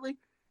ultimately?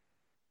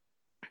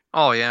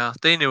 Oh, yeah.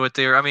 They knew it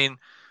there. I mean,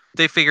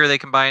 they figure they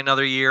can buy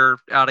another year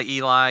out of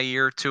Eli, a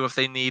year or two if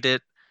they need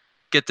it,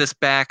 get this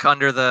back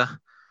under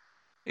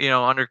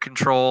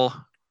control,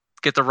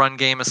 get the run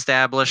game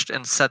established,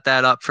 and set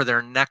that up for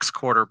their next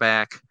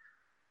quarterback,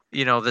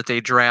 that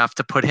they draft,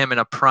 to put him in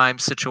a prime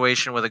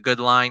situation with a good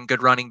line,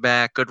 good running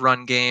back, good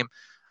run game.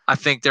 I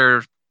think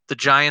the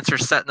Giants are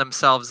setting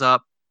themselves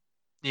up,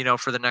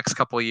 for the next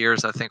couple of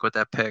years, I think, with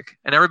that pick.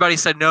 And everybody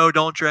said, no,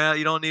 don't draft.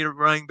 You don't need a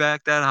running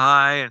back that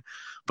high.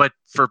 But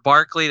for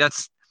Barkley, they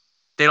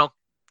don't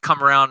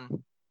come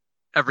around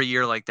every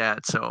year like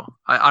that. So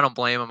I don't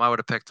blame him. I would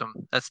have picked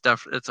him. It's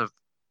a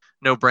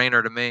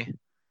no-brainer to me.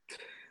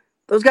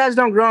 Those guys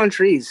don't grow on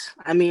trees.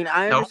 I mean,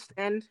 I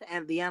understand,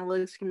 and the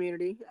analytics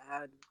community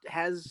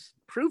has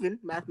proven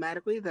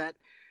mathematically that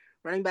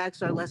running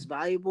backs are less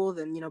valuable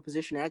than,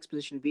 position X,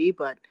 position B.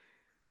 But,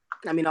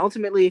 I mean,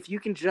 ultimately, if you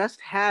can just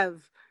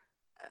have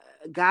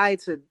a guy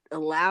to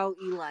allow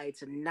Eli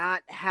to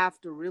not have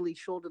to really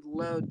shoulder the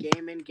load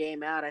game in,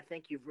 game out, I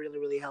think you've really,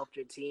 really helped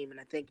your team. And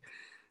I think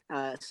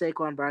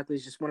Saquon Barkley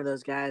is just one of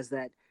those guys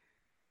that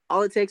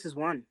all it takes is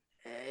one.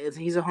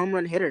 He's a home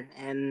run hitter.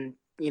 And,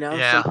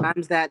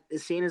 sometimes that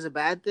is seen as a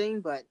bad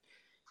thing, but,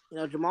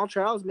 Jamal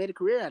Charles made a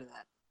career out of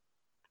that.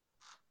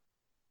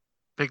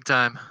 Big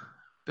time.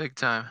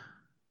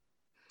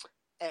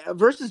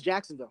 Versus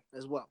Jacksonville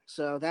as well.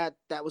 So that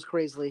was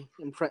crazily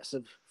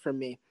impressive for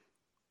me.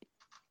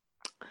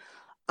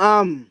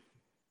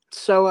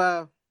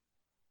 So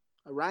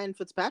Ryan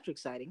Fitzpatrick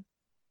sighting.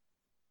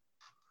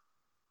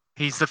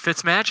 He's the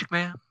Fitzmagic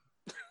man.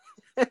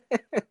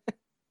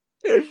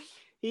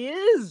 He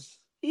is.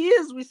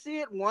 We see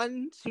it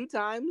 1-2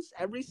 times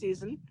every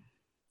season.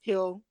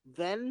 He'll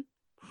then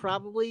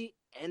probably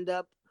end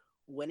up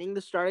winning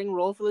the starting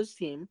role for this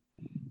team.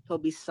 He'll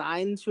be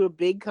signed to a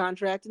big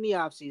contract in the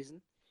offseason.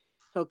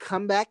 He'll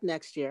come back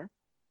next year.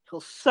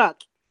 He'll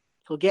suck.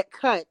 He'll get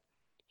cut.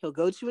 He'll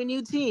go to a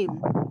new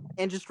team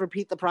and just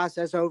repeat the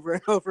process over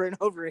and over and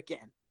over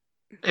again.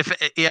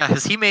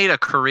 Has he made a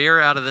career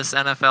out of this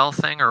NFL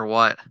thing or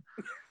what?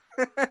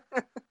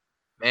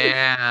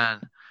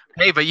 Man.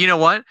 Hey, but you know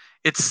what?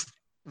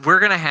 We're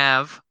going to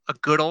have a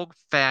good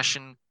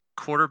old-fashioned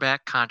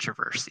quarterback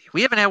controversy.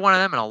 We haven't had one of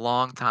them in a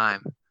long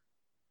time.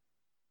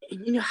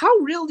 How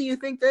real do you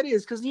think that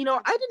is? Because,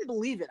 I didn't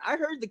believe it. I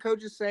heard the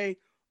coaches say,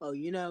 oh,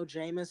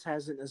 Jameis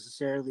hasn't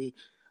necessarily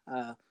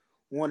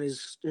won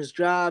his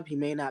job. He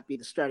may not be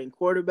the starting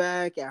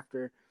quarterback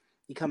after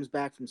he comes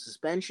back from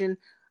suspension.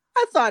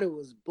 I thought it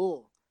was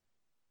bull.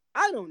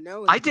 I don't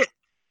know. I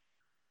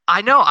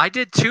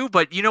did too,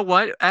 but you know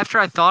what? After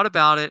I thought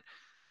about it,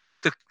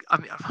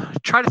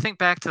 try to think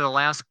back to the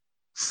last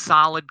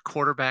solid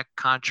quarterback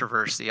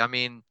controversy. I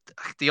mean,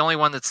 the only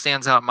one that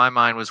stands out in my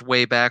mind was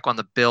way back on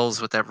the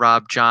Bills with that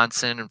Rob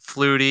Johnson, and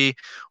Flutie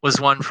was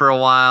one for a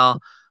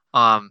while.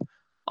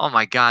 Oh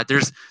my God,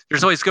 there's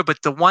always good,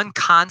 but the one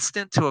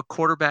constant to a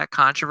quarterback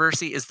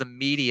controversy is the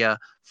media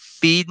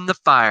feeding the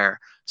fire.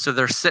 So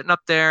they're sitting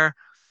up there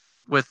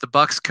with the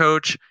Bucs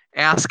coach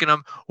asking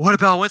him,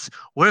 what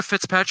if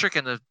Fitzpatrick,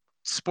 and the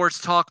sports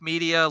talk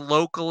media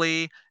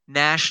locally,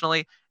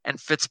 nationally, and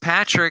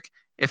Fitzpatrick,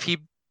 if he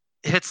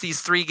hits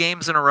these 3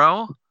 games in a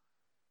row,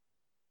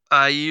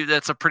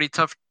 That's a pretty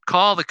tough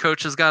call the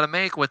coach has got to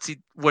make. What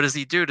does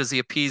he do? Does he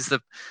appease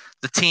the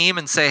team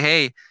and say,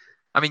 hey,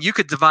 I mean, you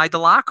could divide the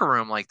locker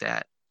room like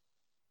that.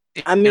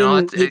 I You know,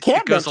 mean, you it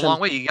can't goes a bench him. long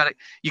way. You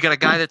got a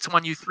guy that's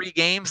won you 3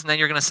 games, and then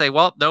you're going to say,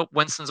 well, nope,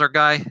 Winston's our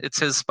guy. It's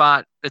his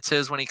spot. It's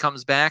his when he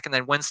comes back. And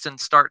then Winston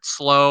starts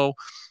slow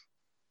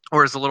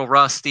or is a little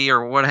rusty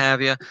or what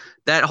have you.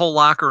 That whole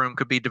locker room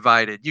could be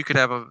divided. You could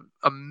have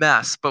a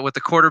mess. But with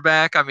the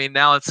quarterback, I mean,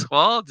 now it's,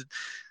 well,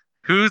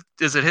 who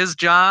is it his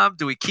job?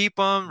 Do we keep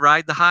him?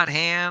 Ride the hot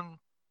hand?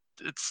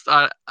 It's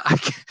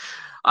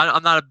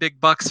I'm not a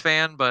big Bucks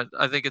fan, but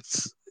I think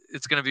it's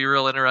going to be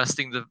real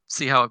interesting to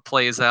see how it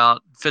plays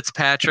out.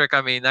 Fitzpatrick,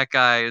 I mean, that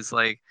guy is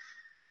like,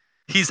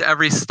 he's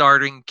every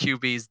starting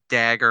QB's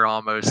dagger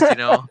almost, you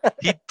know.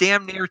 He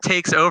damn near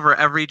takes over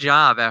every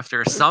job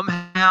after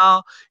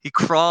somehow he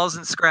crawls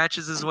and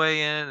scratches his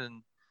way in,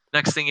 and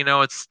next thing you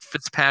know, it's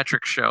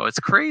Fitzpatrick's show. It's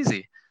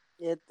crazy.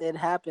 It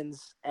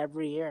happens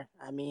every year.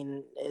 I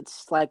mean,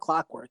 it's like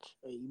clockwork.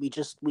 We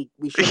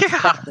should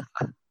expect it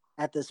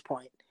at this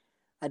point.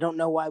 I don't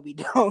know why we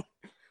don't,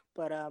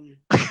 but I'm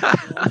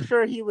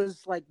sure he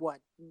was like what,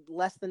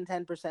 less than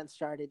 10%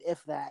 started,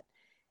 if that.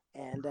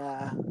 And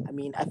I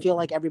mean, I feel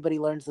like everybody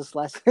learns this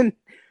lesson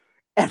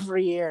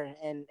every year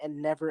and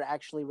never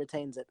actually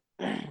retains it.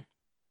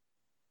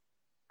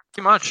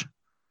 Too much.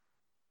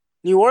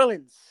 New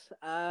Orleans.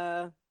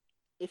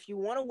 If you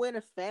want to win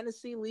a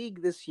fantasy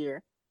league this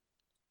year,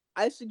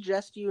 I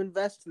suggest you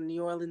invest in the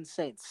New Orleans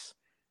Saints.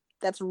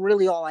 That's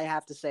really all I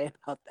have to say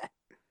about that.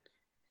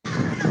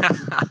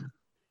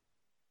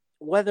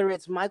 Whether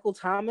it's Michael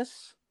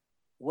Thomas,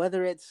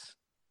 whether it's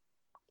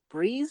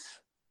Breeze,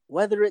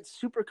 whether it's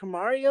Super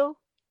Camario,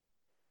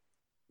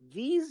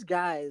 these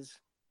guys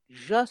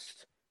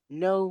just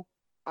know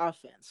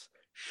offense.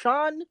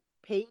 Sean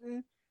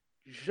Payton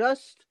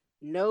just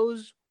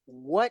knows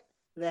what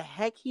the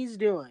heck he's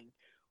doing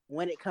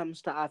when it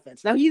comes to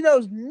offense. Now, he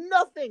knows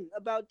nothing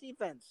about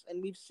defense,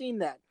 and we've seen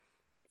that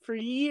for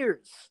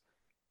years.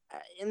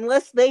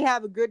 Unless they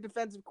have a good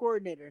defensive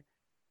coordinator,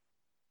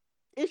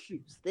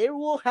 issues. They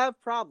will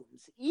have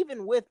problems,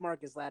 even with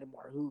Marcus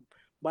Lattimore, who,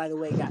 by the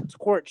way, got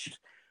torched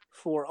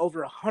for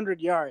over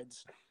 100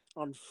 yards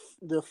on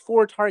the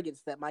 4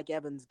 targets that Mike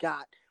Evans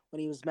got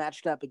when he was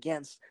matched up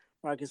against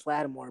Marcus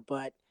Lattimore.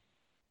 But,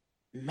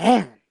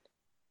 man,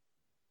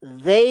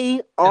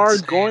 they are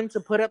going to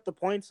put up the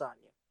points on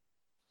you.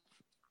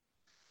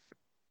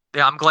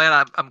 Yeah, I'm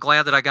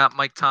glad that I got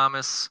Mike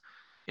Thomas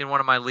in one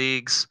of my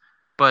leagues.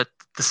 But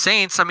the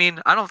Saints, I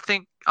mean, I don't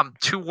think I'm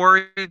too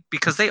worried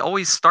because they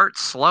always start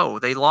slow.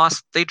 They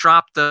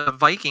dropped the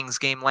Vikings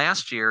game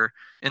last year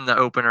in the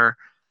opener,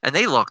 and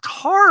they looked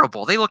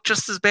horrible. They looked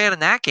just as bad in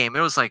that game.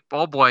 It was like,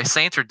 oh boy,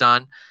 Saints are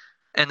done.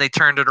 And they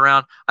turned it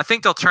around. I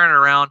think they'll turn it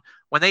around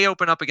when they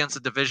open up against a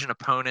division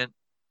opponent.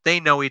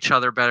 They know each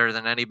other better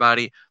than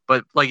anybody.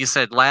 But like you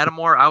said,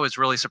 Lattimore, I was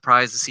really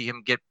surprised to see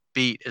him get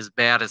beat as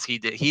bad as he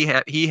did. He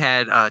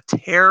had a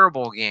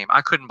terrible game.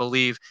 I couldn't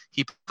believe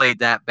he played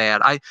that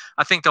bad. I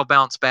think they'll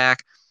bounce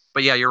back.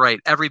 But yeah, you're right.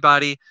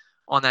 Everybody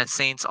on that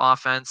Saints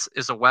offense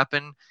is a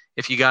weapon.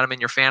 If you got them in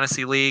your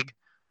fantasy league,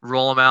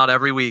 roll them out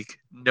every week.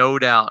 No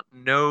doubt.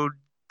 No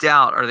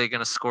doubt are they going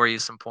to score you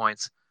some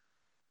points.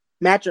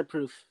 Matchup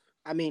proof.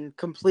 I mean,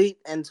 complete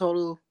and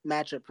total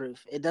matchup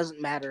proof. It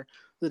doesn't matter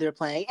who they're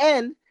playing.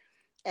 And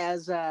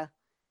as a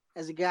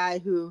guy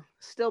who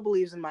still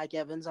believes in Mike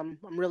Evans, I'm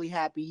really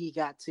happy he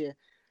got to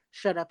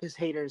shut up his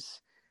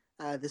haters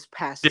this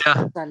past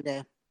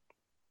Sunday.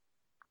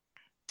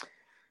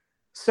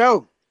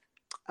 So,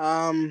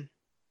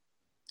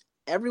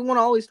 everyone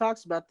always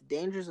talks about the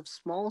dangers of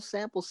small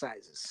sample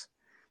sizes.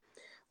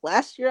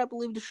 Last year, I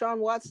believe Deshaun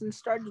Watson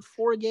started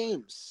 4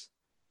 games.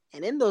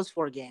 And in those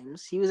 4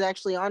 games, he was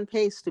actually on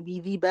pace to be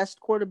the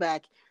best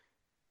quarterback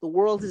the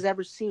world has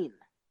ever seen.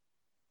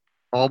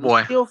 Oh, boy.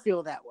 I still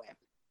feel that way.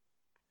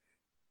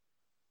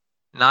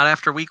 Not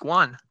after week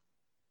 1.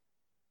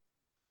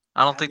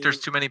 I don't think there's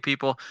too many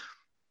people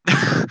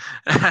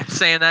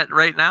saying that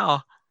right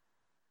now.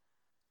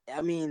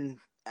 I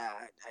mean,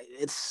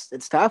 it's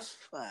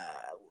tough.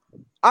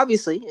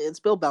 Obviously,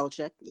 it's Bill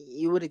Belichick.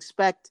 You would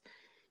expect,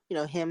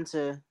 him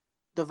to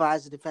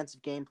devise a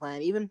defensive game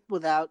plan, even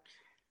without.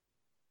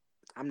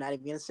 I'm not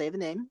even going to say the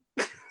name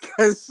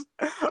because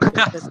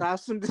there's not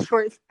some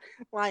Detroit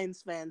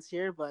Lions fans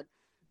here. But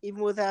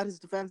even without his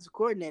defensive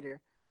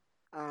coordinator,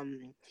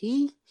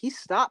 he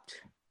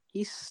stopped.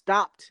 He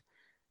stopped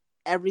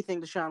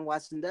everything Deshaun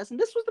Watson does, and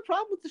this was the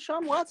problem with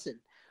Deshaun Watson.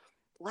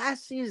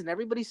 Last season,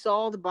 everybody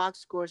saw the box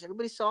scores,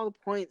 everybody saw the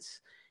points,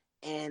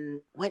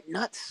 and went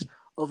nuts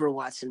over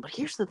Watson. But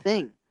here's the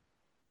thing.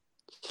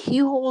 He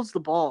holds the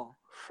ball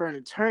for an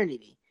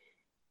eternity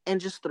and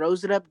just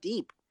throws it up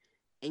deep.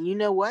 And you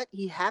know what?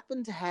 He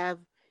happened to have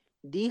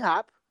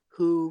D-Hop,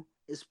 who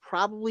is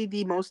probably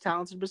the most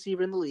talented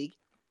receiver in the league,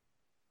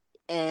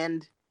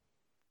 and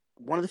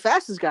one of the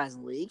fastest guys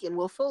in the league, and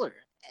Will Fuller.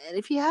 And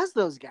if he has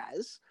those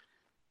guys,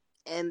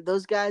 and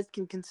those guys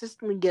can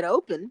consistently get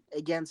open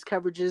against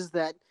coverages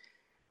that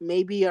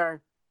maybe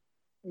are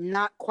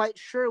not quite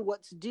sure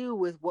what to do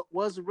with what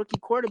was a rookie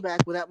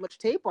quarterback without much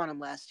tape on him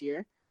last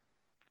year.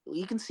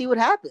 You can see what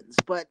happens,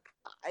 but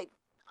I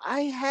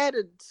I had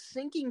a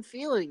sinking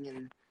feeling,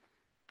 and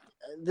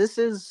this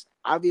is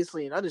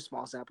obviously another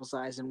small sample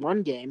size in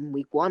one game,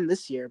 week 1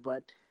 this year,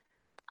 but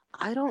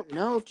I don't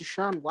know if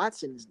Deshaun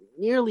Watson is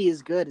nearly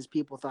as good as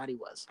people thought he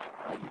was.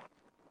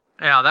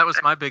 Yeah, that was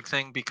my big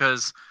thing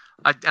because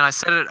I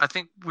said it. I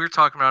think we were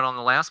talking about it on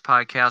the last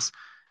podcast.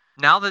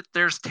 Now that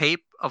there's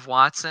tape of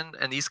Watson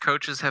and these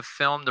coaches have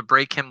filmed to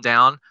break him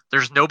down,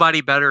 there's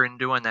nobody better in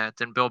doing that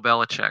than Bill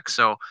Belichick.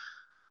 So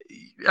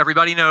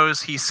everybody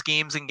knows he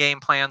schemes and game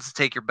plans to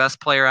take your best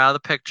player out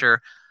of the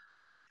picture.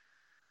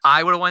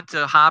 I would have went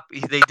to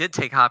They did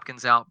take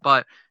Hopkins out,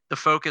 but the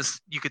focus,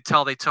 you could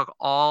tell they took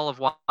all of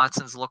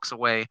Watson's looks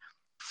away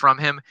from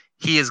him.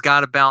 He has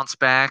got to bounce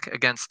back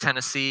against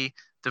Tennessee,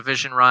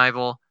 division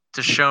rival,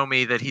 to show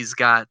me that he's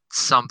got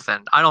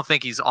something. I don't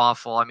think he's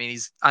awful. I mean,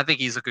 I think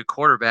he's a good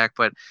quarterback,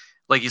 but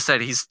like you said,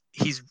 he's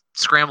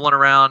scrambling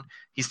around.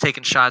 He's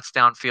taking shots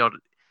downfield.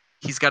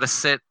 He's got to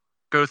sit,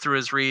 go through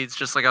his reads,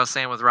 just like I was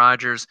saying with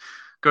Rodgers,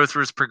 go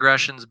through his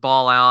progressions,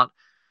 ball out,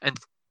 and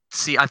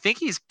see. I think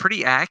he's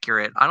pretty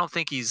accurate. I don't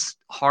think he's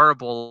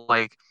horrible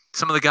like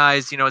some of the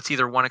guys. It's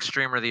either one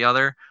extreme or the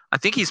other. I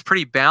think he's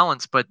pretty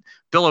balanced, but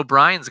Bill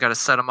O'Brien's got to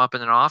set him up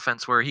in an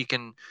offense where he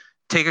can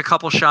take a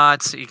couple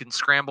shots, he can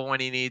scramble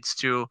when he needs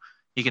to,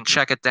 he can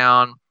check it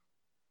down,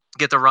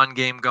 get the run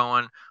game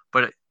going.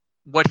 But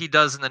what he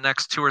does in the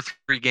next 2 or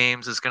 3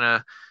 games is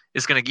gonna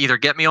either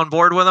get me on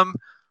board with him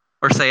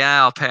or say,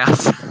 I'll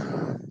pass.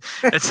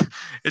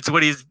 it's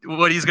what he's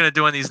gonna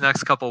do in these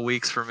next couple of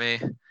weeks for me.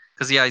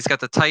 Because he's got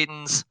the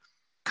Titans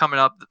coming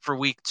up for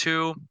week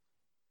 2,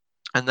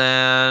 and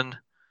then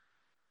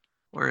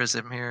where is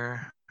him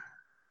here?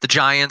 The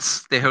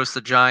Giants. They host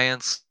the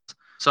Giants.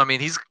 So I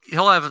mean,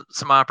 he'll have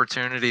some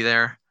opportunity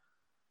there.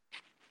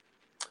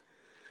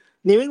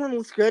 New England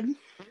looks good.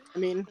 I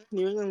mean,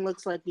 New England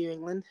looks like New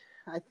England.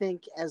 I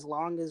think as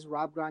long as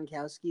Rob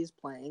Gronkowski is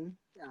playing,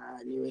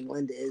 New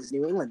England is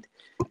New England.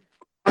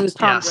 As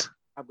long as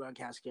Rob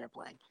Gronkowski are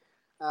playing.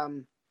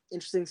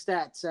 Interesting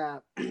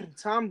stats.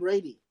 Tom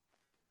Brady,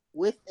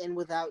 with and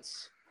without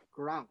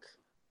Gronk.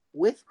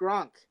 With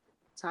Gronk,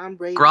 Tom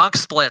Brady. Gronk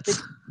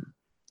splits.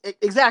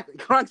 Exactly.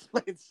 Gronk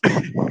splits.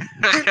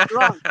 With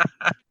Gronk,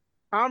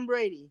 Tom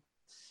Brady,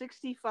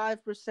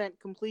 65%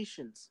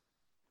 completions.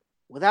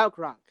 Without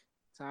Gronk,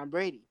 Tom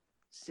Brady,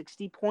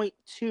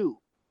 60.2.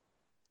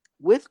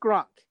 With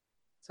Gronk,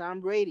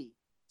 Tom Brady,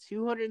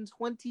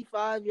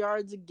 225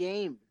 yards a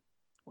game.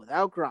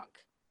 Without Gronk,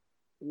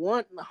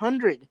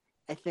 100,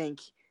 I think,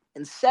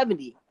 and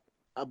 70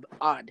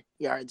 odd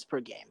yards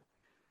per game.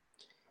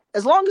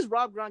 As long as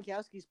Rob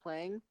Gronkowski's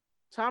playing,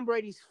 Tom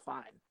Brady's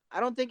fine. I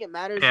don't think it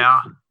matters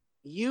if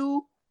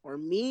you or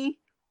me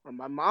or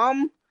my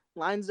mom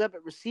lines up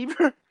at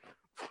receiver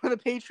for the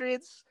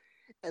Patriots.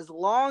 As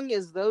long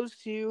as those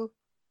two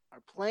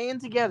are playing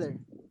together,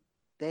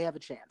 they have a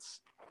chance.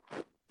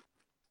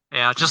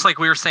 Yeah, just like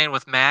we were saying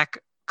with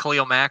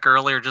Khalil Mack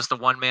earlier, just a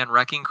one-man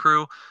wrecking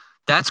crew.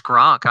 That's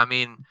Gronk. I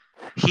mean,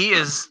 he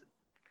is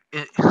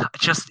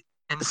just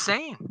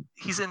insane.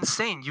 He's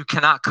insane. You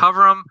cannot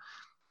cover him.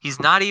 He's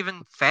not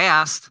even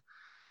fast,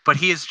 but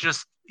he's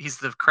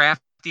the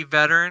crafty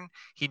veteran.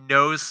 He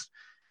knows,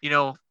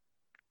 the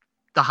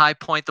high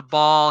point the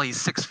ball. He's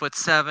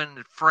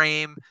 6'7"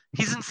 frame.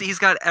 He's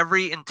got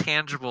every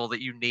intangible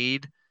that you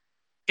need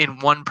in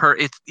one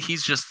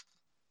he's just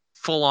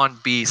full on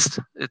beast.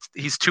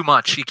 He's too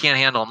much. He can't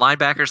handle him.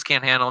 Linebackers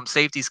can't handle him.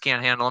 Safeties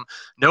can't handle him.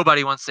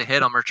 Nobody wants to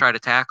hit him or try to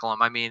tackle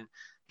him. I mean,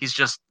 he's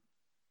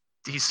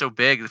so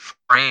big, the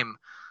frame,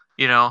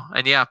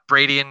 and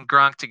Brady and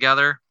Gronk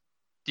together,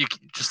 you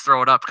can just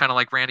throw it up kind of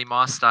like Randy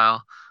Moss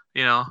style,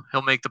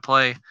 he'll make the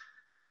play.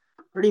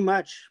 Pretty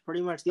much.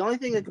 The only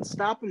thing that can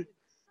stop him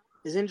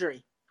is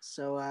injury.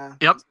 So as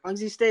long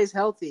as he stays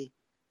healthy,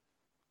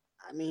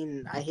 I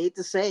mean, I hate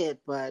to say it,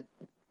 but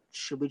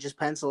should we just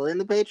pencil in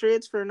the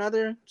Patriots for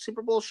another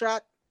Super Bowl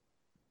shot?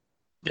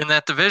 In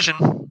that division.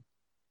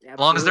 Absolutely. As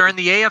long as they're in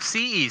the AFC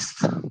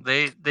East,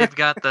 they've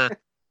got the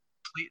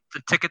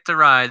ticket to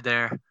ride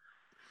there.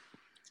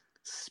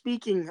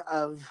 Speaking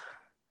of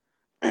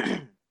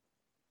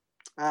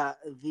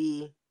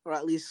or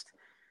at least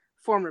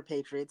former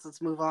Patriots,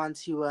 let's move on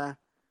to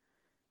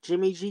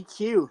Jimmy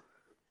GQ.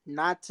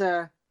 Not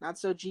so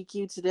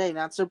GQ today.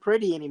 Not so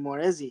pretty anymore,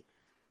 is he?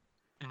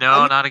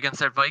 No, not against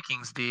that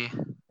Vikings D.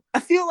 I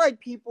feel like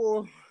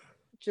people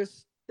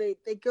just they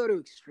go to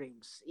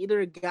extremes. Either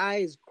a guy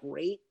is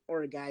great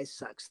or a guy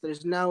sucks.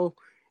 There's no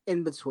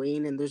in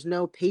between, and there's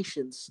no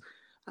patience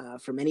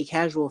for many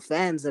casual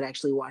fans that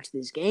actually watch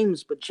these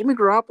games. But Jimmy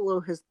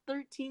Garoppolo has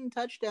 13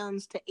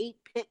 touchdowns to 8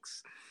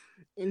 picks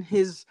in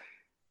his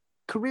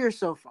career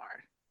so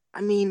far.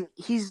 I mean,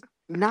 he's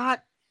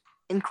not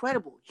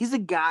incredible. He's a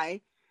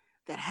guy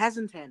that has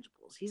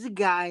intangibles. He's a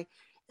guy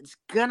that's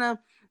gonna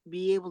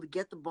be able to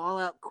get the ball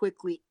out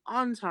quickly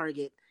on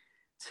target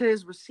to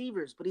his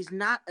receivers, but he's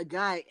not a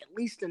guy, at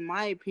least in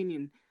my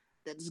opinion,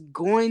 that's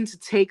going to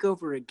take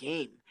over a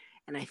game.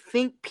 And I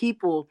think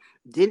people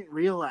didn't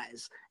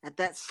realize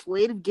that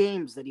slate of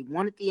games that he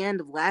won at the end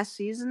of last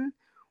season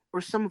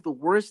were some of the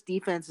worst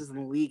defenses in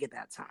the league at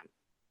that time.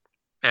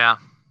 Yeah.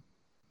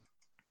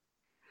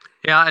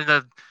 Yeah,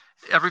 and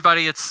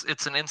everybody,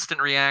 it's an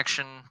instant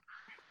reaction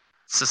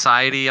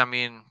society. I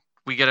mean,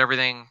 we get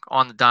everything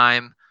on the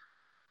dime,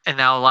 and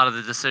now a lot of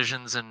the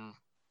decisions and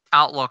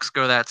outlooks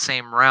go that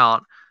same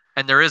route.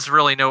 And there is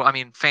really no, I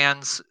mean,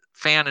 fan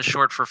is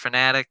short for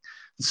fanatic.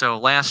 So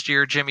last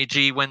year, Jimmy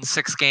G wins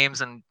 6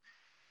 games, and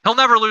he'll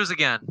never lose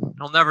again.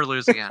 He'll never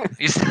lose again.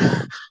 He's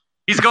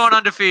going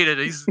undefeated.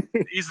 He's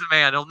the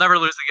man. He'll never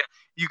lose again.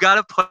 You got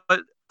to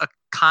put a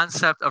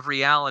concept of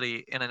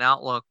reality in an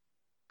outlook.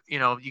 You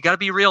know, you got to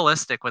be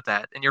realistic with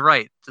that. And you're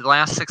right. The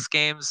last 6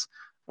 games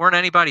weren't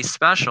anybody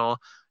special.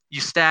 You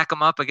stack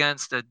them up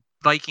against the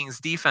Vikings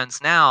defense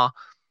now,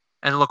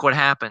 and look what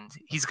happened.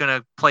 He's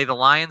going to play the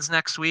Lions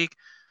next week.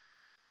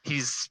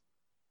 He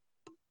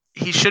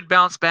should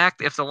bounce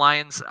back if the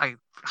Lions.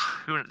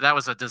 That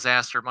was a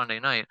disaster Monday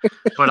night,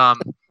 but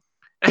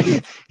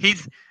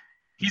he's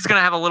going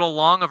to have a little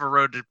long of a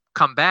road to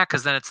come back,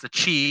 because then it's the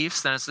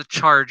Chiefs, then it's the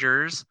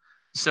Chargers.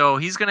 So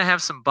he's going to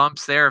have some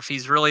bumps there. If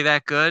he's really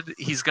that good,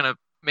 he's going to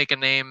make a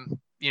name,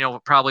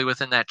 probably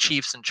within that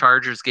Chiefs and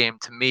Chargers game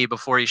to me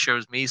before he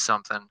shows me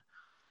something,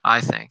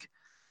 I think.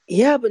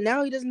 Yeah, but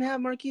now he doesn't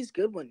have Marquise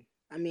Goodwin.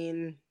 I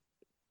mean,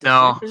 does San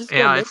No, Francisco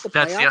yeah, make the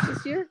playoffs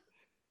this year?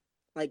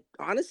 Like,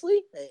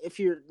 honestly, if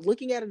you're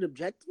looking at it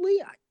objectively,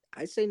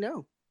 I say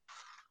no.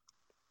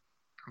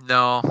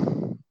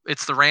 No,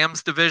 it's the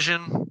Rams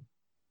division.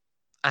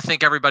 I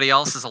think everybody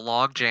else is a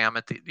logjam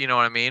at the, you know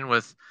what I mean,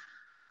 with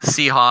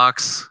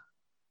Seahawks.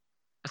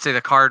 I'd say the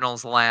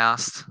Cardinals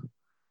last,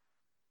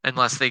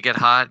 unless they get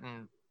hot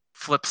and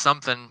flip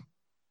something.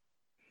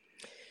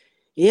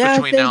 Yeah,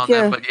 between now and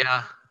then. But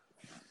yeah,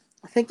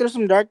 I think there's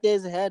some dark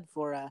days ahead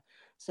for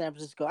San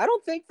Francisco. I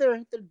don't think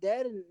they're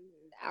dead and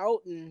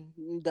out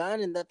and done,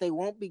 and that they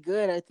won't be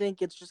good. I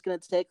think it's just going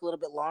to take a little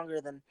bit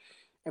longer than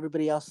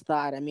everybody else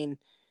thought. I mean,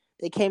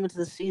 they came into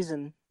the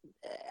season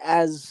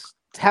as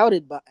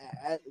touted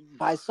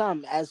by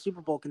some as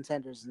Super Bowl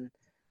contenders, and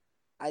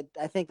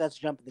I think that's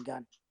jumping the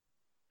gun.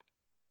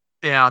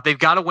 Yeah, they've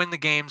got to win the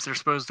games they're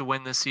supposed to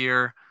win this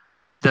year.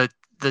 The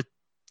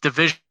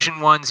division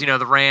ones,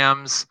 the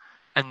Rams,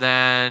 and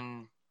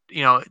then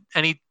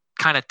any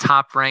kind of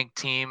top ranked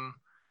team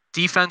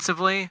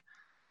defensively.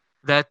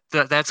 That's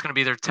going to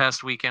be their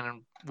test week in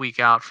and week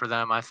out for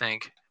them, I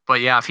think.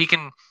 But yeah, if he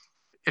can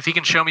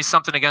show me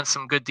something against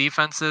some good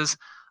defenses,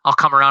 I'll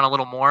come around a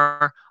little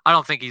more. I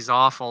don't think he's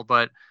awful,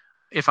 but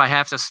if I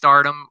have to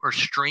start him or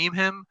stream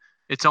him,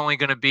 it's only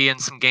going to be in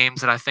some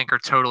games that I think are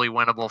totally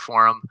winnable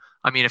for him.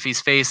 I mean, if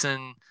he's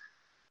facing,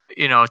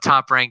 a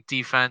top ranked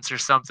defense or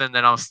something,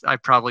 then I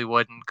probably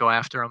wouldn't go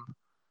after him.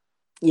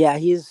 Yeah,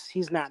 he's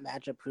not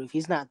matchup proof.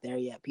 He's not there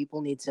yet.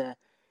 People need to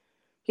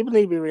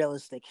be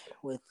realistic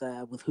with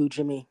who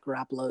Jimmy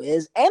Garoppolo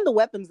is and the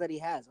weapons that he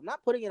has. I'm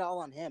not putting it all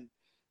on him.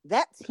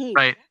 That team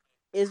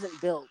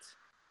isn't built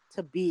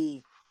to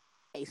be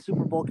a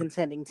Super Bowl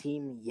contending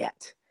team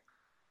yet.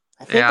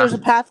 I think there's a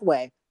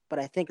pathway, but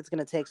I think it's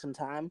going to take some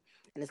time,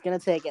 and it's going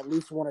to take at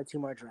least 1 or 2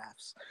 more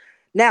drafts.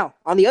 Now,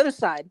 on the other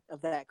side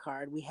of that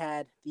card, we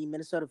had the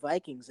Minnesota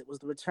Vikings. It was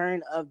the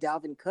return of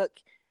Dalvin Cook.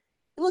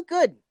 He looked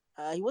good.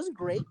 He wasn't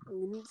great.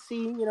 We didn't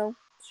see,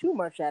 too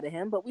much out of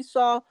him, but we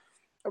saw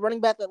a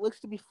running back that looks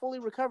to be fully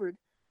recovered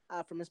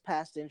from his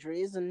past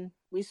injuries, and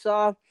we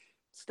saw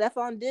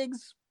Stefon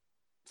Diggs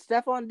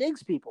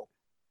people.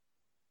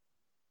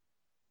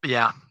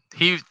 Yeah,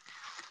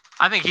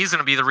 I think he's going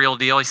to be the real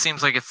deal. He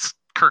seems like it's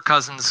Kirk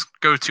Cousins'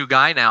 go-to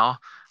guy now.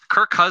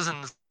 Kirk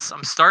Cousins,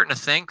 I'm starting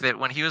to think that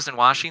when he was in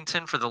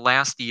Washington for the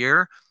last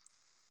year,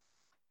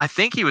 I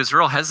think he was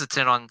real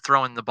hesitant on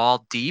throwing the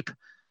ball deep.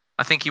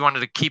 I think he wanted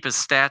to keep his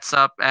stats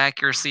up,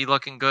 accuracy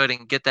looking good,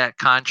 and get that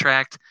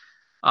contract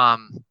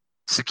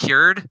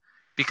secured.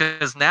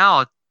 Because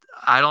now,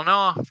 I don't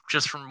know,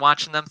 just from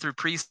watching them through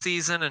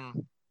preseason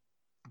and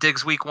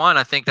Diggs week 1,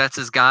 I think that's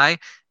his guy.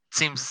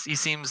 He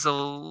seems a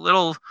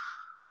little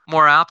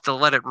more apt to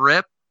let it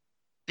rip.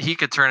 He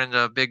could turn into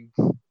a big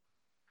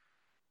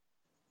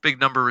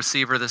number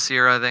receiver this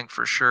year, I think,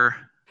 for sure.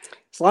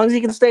 As long as he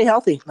can stay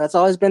healthy. That's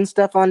always been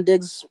Stefon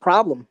Diggs'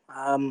 problem.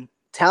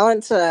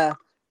 Talent,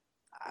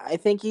 I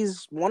think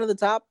he's one of the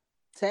top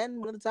 10,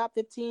 one of the top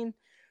 15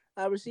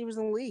 receivers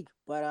in the league.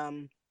 But,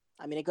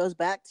 it goes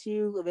back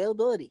to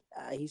availability.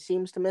 He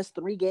seems to miss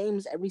 3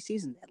 games every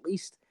season, at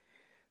least.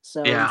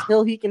 So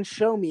until he can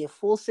show me a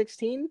full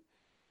 16,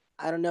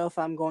 I don't know if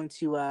I'm going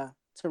to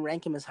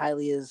rank him as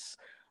highly as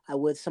I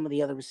would some of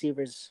the other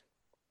receivers.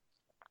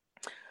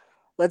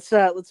 Let's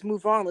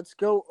move on. Let's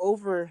go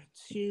over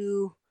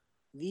to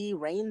the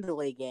rain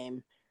delay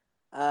game.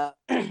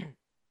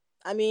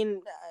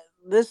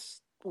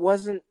 This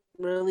wasn't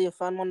really a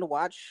fun one to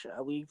watch.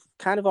 We've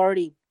kind of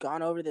already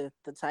gone over the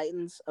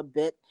Titans a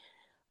bit.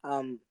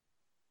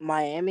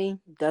 Miami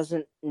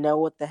doesn't know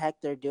what the heck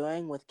they're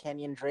doing with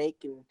Kenyon Drake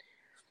and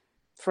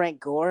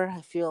Frank Gore.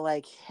 I feel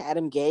like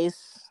Adam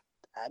Gase,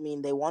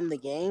 they won the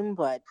game,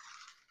 but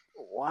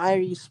why are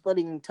you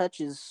splitting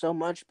touches so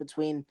much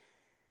between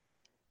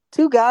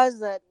two guys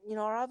that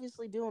are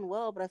obviously doing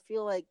well? But I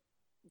feel like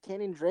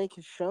Kenyon Drake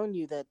has shown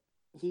you that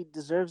he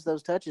deserves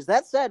those touches.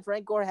 That said,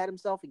 Frank Gore had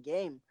himself a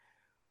game,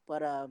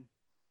 but I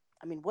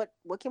mean, what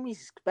can we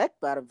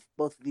expect out of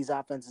both of these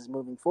offenses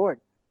moving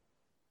forward?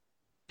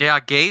 Yeah,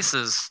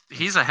 Gase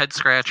he's a head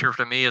scratcher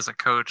to me as a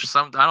coach.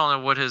 I don't know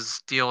what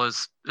his deal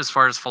is as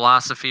far as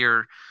philosophy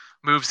or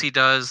moves he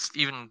does,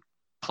 even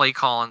play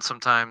calling.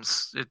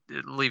 Sometimes it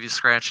leaves you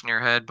scratching your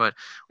head. But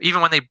even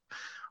when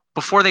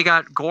before they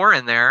got Gore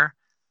in there,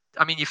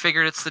 I mean, you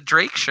figured it's the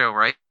Drake show,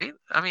 right?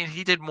 I mean,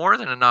 he did more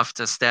than enough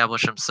to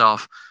establish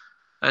himself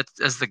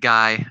as the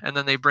guy, and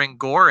then they bring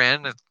Gore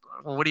in.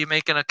 Well, what are you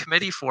making a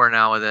committee for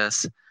now with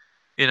this?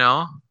 You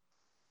know,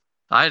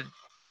 I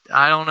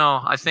I don't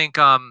know. I think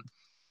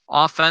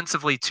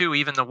offensively too,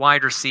 even the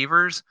wide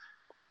receivers,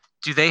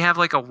 do they have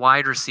like a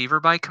wide receiver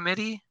by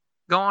committee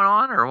going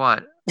on or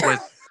what? With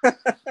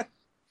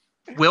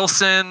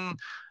Wilson,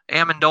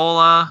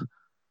 Amendola,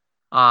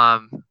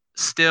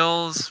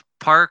 Stills,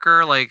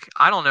 Parker, like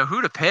I don't know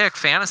who to pick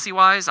fantasy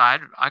wise. I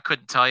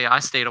couldn't tell you. I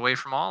stayed away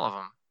from all of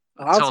them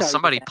I'll until tell you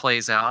somebody that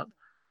plays out.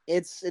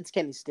 it's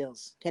Kenny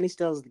Stills. Kenny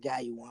Stills is the guy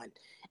you want,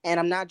 and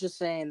I'm not just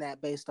saying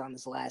that based on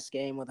this last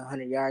game with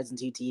 100 yards and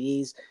 2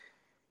 TDs.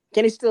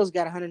 Kenny Stills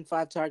got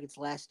 105 targets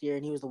last year,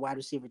 and he was the wide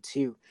receiver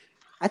too.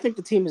 I think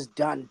the team is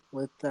done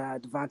with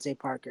Devontae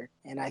Parker,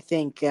 and I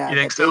think You think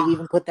that so? they've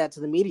even put that to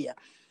the media.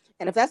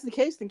 And if that's the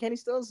case, then Kenny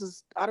Stills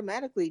is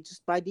automatically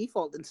just by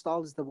default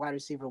installed as the wide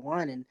receiver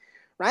one. And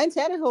Ryan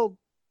Tannehill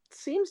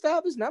seems to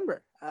have his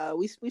number.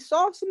 We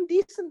saw some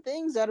decent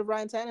things out of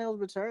Ryan Tannehill's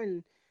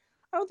return.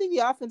 I don't think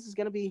the offense is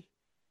going to be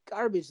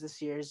garbage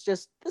this year. It's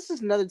just this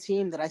is another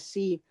team that I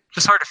see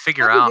Just hard to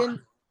figure kind of out.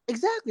 in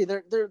exactly.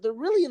 They're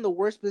really in the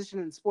worst position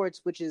in sports,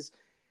 which is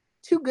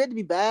too good to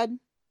be bad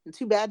and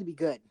too bad to be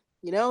good.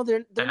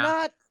 They're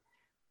Yeah.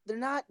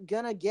 not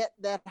gonna get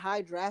that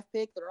high draft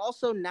pick. They're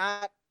also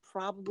not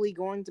probably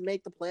going to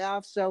make the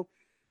playoffs. So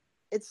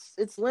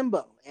it's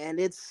limbo, and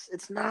it's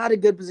not a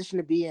good position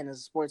to be in as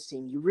a sports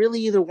team. You really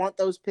either want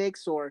those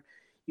picks or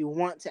you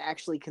want to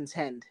actually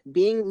contend.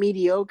 Being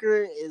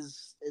mediocre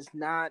is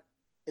not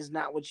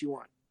what you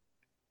want.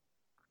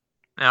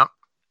 Yeah.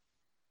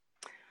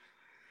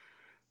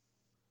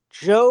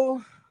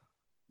 Joe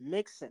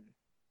Mixon.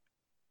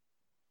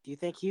 Do you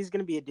think he's going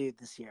to be a dude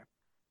this year?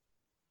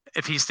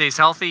 If he stays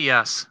healthy,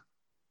 yes.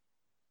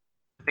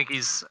 I think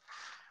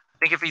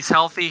if he's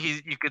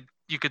healthy,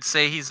 you could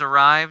say he's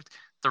arrived.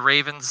 The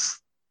Ravens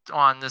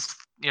on this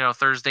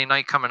Thursday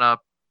night coming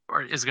up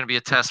is going to be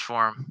a test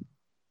for him.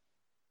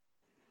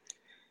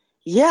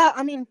 Yeah,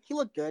 I mean, he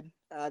looked good.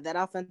 That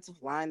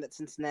offensive line, that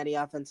Cincinnati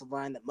offensive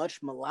line, that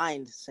much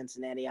maligned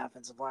Cincinnati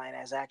offensive line,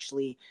 has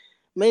actually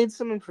made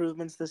some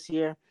improvements this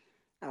year.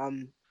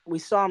 We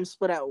saw him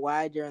split out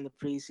wide during the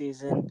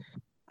preseason.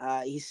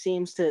 He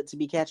seems to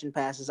be catching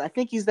passes. I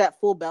think he's that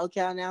full bell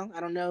cow now.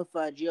 I don't know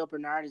if Gio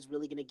Bernard is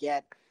really going to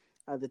get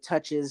the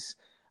touches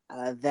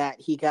that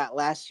he got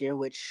last year,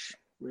 which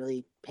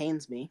really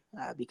pains me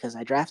because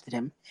I drafted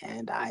him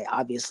and I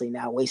obviously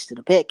now wasted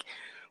a pick.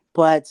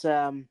 But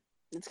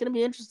it's going to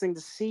be interesting to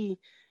see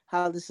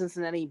how the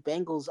Cincinnati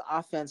Bengals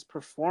offense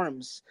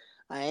performs.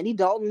 Andy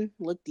Dalton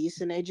looked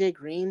decent. AJ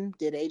Green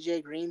did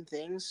AJ Green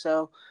things.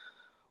 So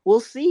we'll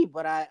see.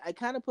 But I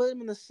kind of put him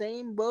in the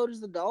same boat as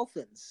the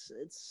Dolphins.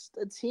 It's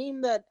a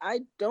team that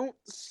I don't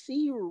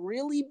see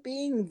really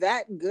being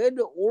that good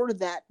or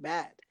that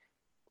bad.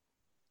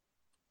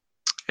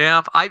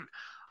 Yeah,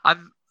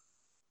 I'm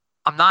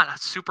not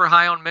super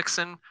high on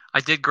Mixon. I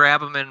did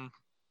grab him in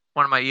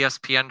one of my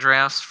ESPN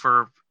drafts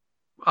for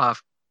uh,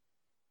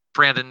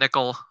 Brandon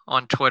Nickel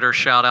on Twitter.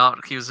 Shout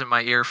out. He was in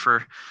my ear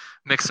for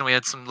Mixon. We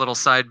had some little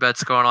side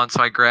bets going on,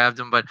 so I grabbed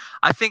him. But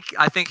I think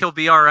he'll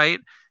be all right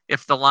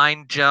if the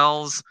line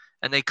gels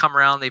and they come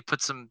around. They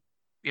put some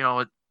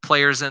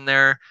players in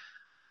there,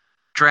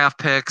 draft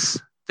picks.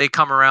 They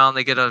come around.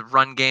 They get a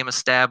run game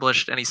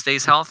established, and he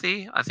stays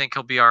healthy. I think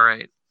he'll be all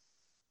right.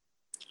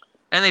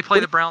 And they play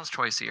the Browns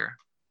twice a year.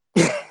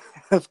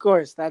 Of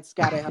course, that's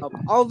got to help.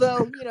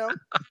 Although,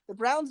 the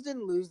Browns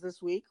didn't lose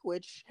this week,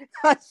 which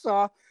I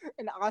saw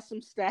an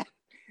awesome stat.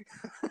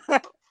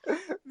 The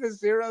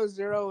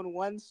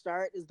 0-0-1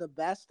 start is the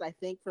best, I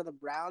think, for the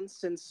Browns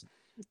since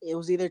it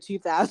was either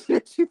 2000 or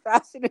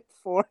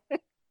 2004.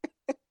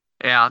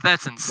 Yeah,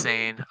 that's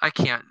insane. I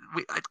can't.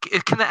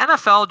 Can the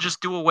NFL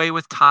just do away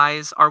with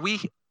ties? Aren't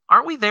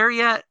we there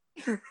yet?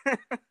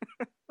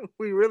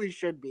 We really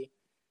should be.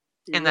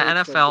 In the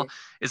NFL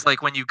is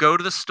like when you go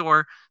to the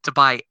store to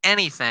buy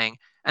anything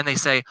and they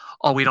say,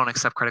 "Oh, we don't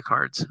accept credit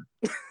cards."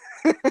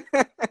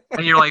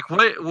 And you're like,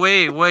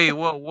 wait,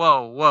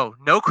 whoa.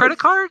 No credit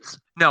cards?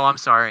 No, I'm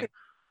sorry.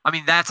 I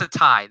mean, that's a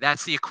tie.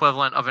 That's the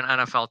equivalent of an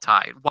NFL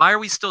tie. Why are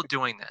we still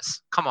doing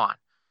this? Come on.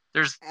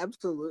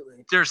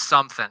 Absolutely. There's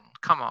something.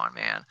 Come on,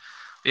 man.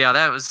 Yeah,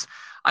 that was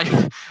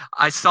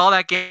I saw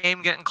that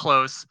game getting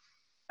close,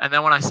 and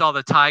then when I saw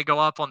the tie go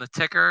up on the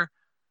ticker,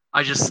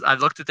 I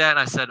looked at that and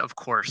I said, of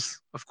course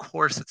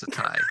it's a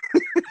tie.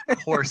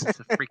 Of course it's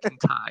a freaking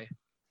tie.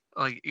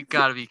 Like, you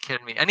got to be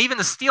kidding me. And even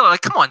the Steelers,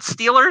 like, come on,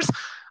 Steelers.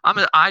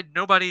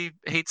 Nobody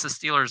hates the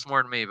Steelers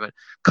more than me, but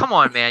come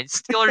on, man,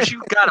 Steelers,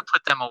 you got to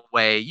put them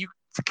away. You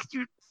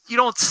you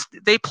don't.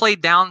 They play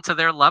down to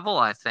their level,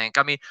 I think.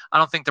 I mean, I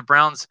don't think the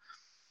Browns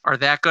are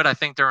that good. I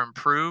think they're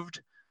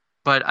improved,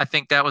 but I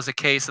think that was a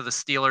case of the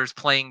Steelers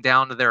playing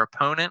down to their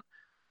opponent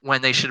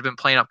when they should have been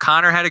playing up.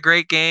 Connor had a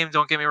great game.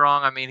 Don't get me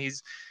wrong. I mean,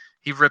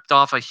 he ripped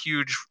off a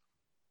huge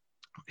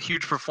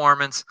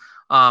performance.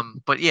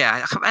 But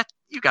yeah,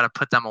 you got to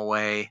put them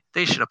away.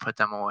 They should have put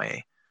them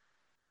away.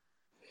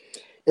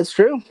 It's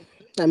true.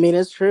 I mean,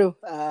 it's true.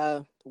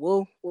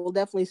 We'll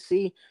definitely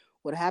see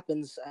what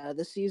happens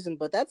this season,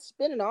 but that's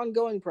been an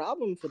ongoing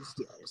problem for the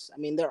Steelers. I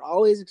mean, they're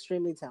always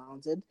extremely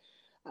talented.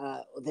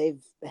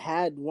 They've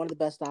had one of the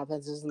best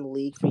offenses in the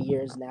league for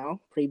years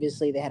now.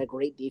 Previously, they had a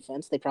great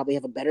defense. They probably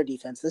have a better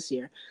defense this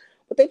year,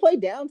 but they play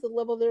down to the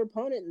level of their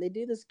opponent, and they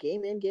do this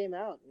game in, game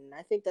out. And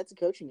I think that's a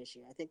coaching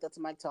issue. I think that's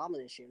a Mike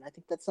Tomlin issue, and I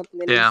think that's something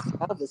that he Yeah. needs to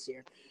solve this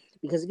year,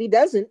 because if he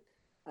doesn't,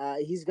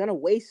 he's gonna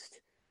waste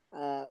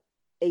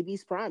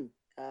AB's prime.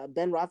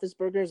 Ben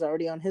Roethlisberger is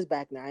already on his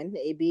back nine.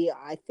 AB,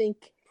 I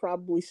think,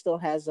 probably still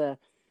has a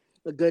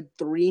good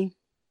 3,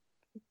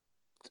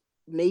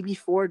 maybe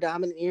 4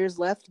 dominant years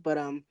left, but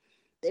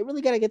they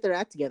really got to get their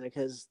act together,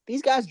 because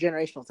these guys are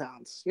generational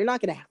talents. You're not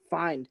going to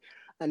find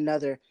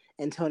another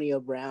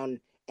Antonio Brown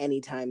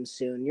anytime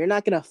soon. You're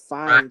not going to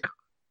find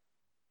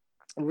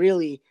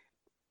really,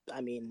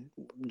 I mean,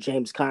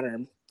 James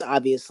Conner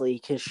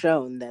obviously has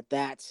shown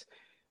that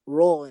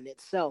role in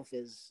itself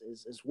is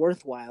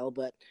worthwhile,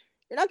 but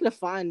you're not going to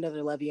find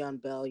another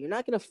Le'Veon Bell. You're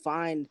not going to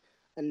find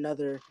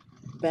another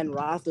Ben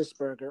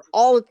Roethlisberger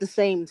all at the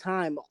same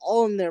time,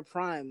 all in their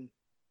prime,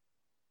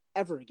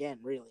 ever again,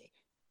 really.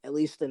 At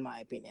least in my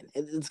opinion,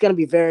 it's going to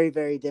be very,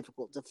 very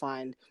difficult to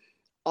find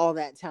all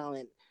that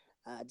talent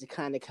to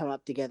kind of come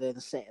up together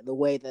the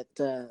way that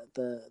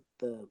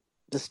the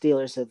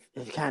Steelers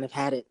have kind of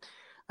had it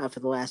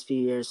for the last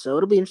few years. So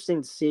it'll be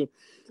interesting to see.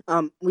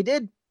 We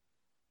did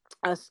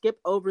skip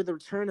over the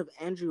return of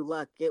Andrew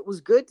Luck. It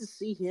was good to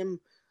see him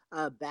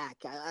back.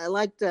 I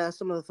liked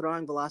some of the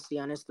throwing velocity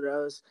on his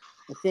throws.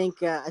 I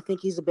think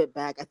he's a bit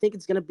back. I think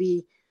it's going to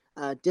be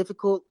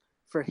difficult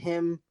for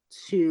him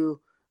to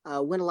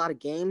win a lot of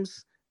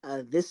games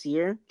this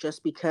year,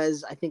 just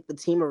because I think the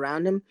team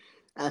around him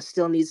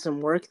still needs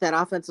some work. That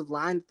offensive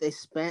line that they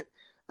spent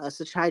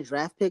such high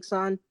draft picks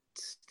on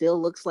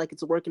still looks like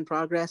it's a work in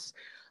progress.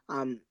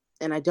 And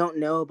I don't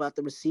know about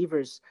the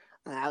receivers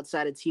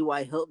outside of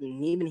T.Y.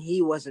 Hilton. Even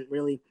he wasn't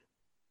really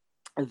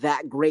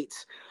that great.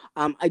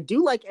 I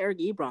do like Eric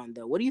Ebron,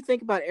 though. What do you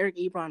think about Eric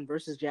Ebron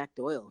versus Jack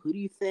Doyle? Who do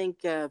you think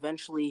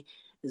eventually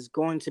is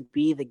going to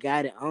be the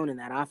guy to own in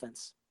that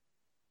offense?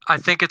 I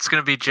think it's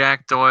going to be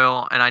Jack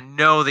Doyle, and I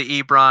know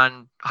the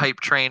Ebron hype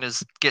train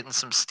is getting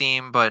some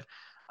steam, but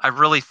I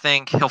really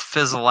think he'll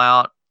fizzle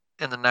out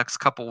in the next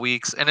couple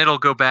weeks, and it'll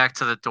go back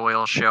to the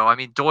Doyle show. I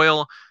mean,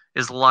 Doyle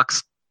is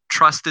Luck's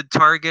trusted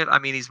target. I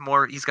mean, he's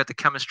got the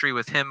chemistry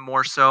with him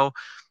more so.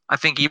 I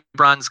think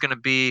Ebron's going to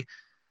be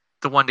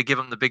the one to give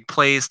him the big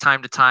plays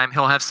time to time.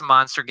 He'll have some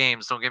monster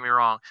games, don't get me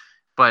wrong,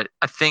 but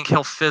I think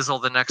he'll fizzle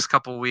the next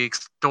couple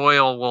weeks.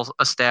 Doyle will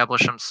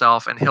establish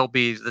himself, and he'll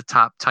be the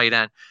top tight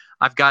end.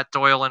 I've got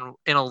Doyle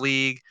in a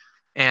league,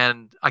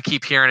 and I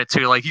keep hearing it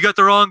too. Like, you got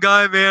the wrong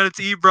guy, man. It's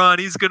Ebron.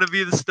 He's going to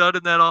be the stud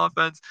in that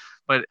offense.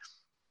 But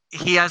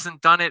he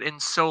hasn't done it in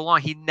so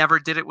long. He never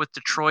did it with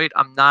Detroit.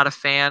 I'm not a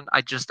fan.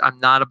 I'm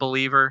not a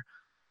believer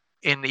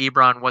in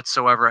Ebron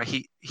whatsoever.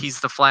 He's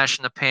the flash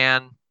in the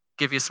pan,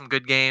 give you some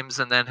good games,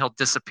 and then he'll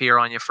disappear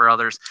on you for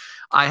others.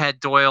 I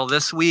had Doyle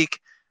this week,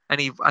 and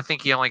I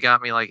think he only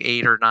got me like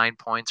 8 or 9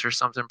 points or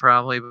something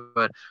probably,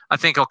 but I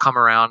think he'll come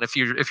around. If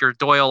you're a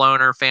Doyle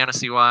owner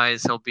fantasy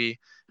wise, he'll be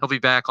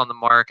back on the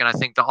mark, and I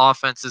think the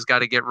offense has got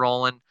to get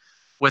rolling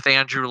with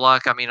Andrew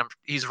Luck. I mean,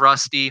 he's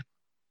rusty.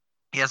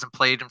 He hasn't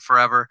played in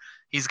forever.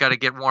 He's got to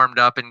get warmed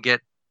up and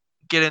get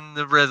in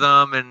the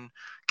rhythm and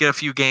get a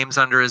few games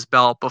under his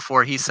belt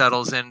before he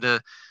settles into,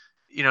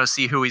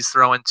 see who he's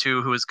throwing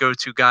to, who his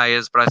go-to guy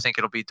is. But I think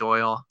it'll be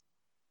Doyle.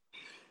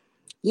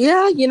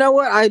 Yeah, you know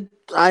what?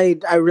 I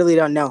really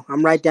don't know.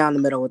 I'm right down the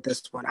middle with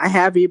this one. I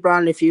have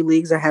Ebron in a few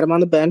leagues. I had him on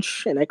the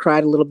bench, and I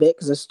cried a little bit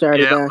because I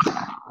started. Yeah.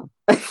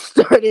 I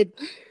started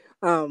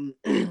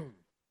Evan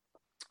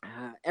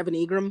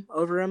Ingram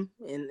over him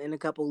in a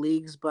couple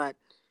leagues, but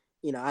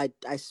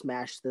I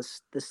smashed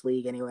this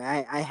league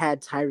anyway. I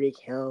had Tyreek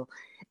Hill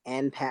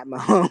and Pat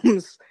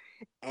Mahomes,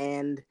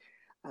 and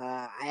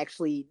I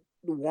actually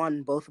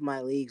won both of my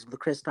leagues with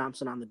Chris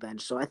Thompson on the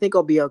bench, so I think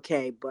I'll be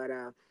okay. But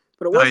it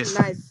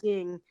wasn't nice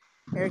seeing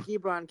Eric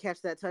Ebron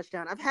catch that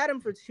touchdown. I've had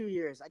him for 2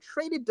 years. I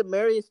traded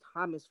Demaryius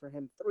Thomas for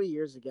him 3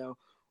 years ago,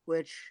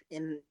 which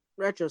in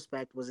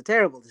retrospect was a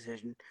terrible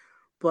decision.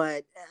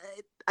 But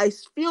I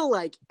feel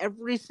like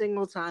every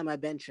single time I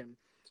bench him,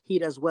 he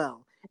does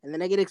well. And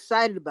then I get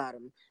excited about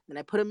him. And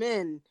I put him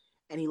in,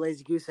 and he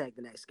lays a goose egg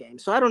the next game.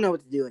 So I don't know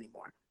what to do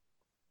anymore.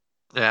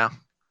 Yeah.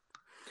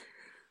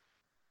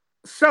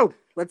 So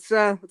let's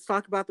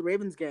talk about the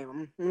Ravens game.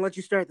 I'm gonna let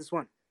you start this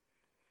one.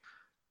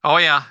 Oh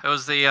yeah, it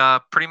was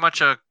the pretty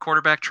much a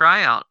quarterback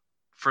tryout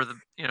for the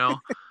you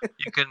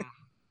can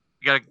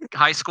you got a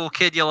high school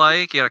kid you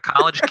like, you got a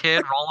college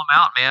kid, roll him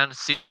out, man,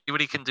 see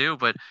what he can do.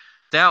 But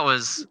that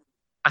was,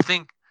 I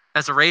think,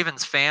 as a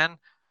Ravens fan,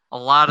 a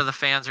lot of the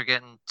fans are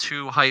getting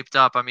too hyped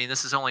up. I mean,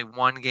 this is only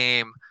one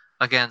game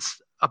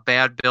against a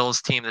bad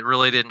Bills team that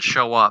really didn't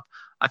show up.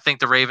 I think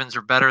the Ravens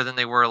are better than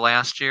they were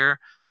last year,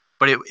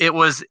 but it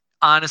was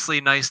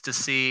honestly nice to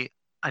see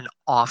an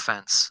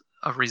offense,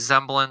 a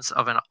resemblance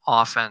of an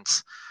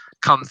offense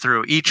come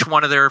through. Each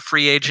one of their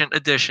free agent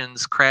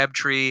additions,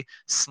 Crabtree,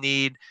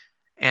 Snead,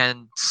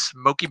 and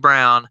Smokey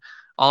Brown,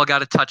 all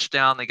got a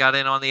touchdown. They got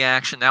in on the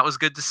action. That was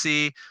good to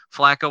see.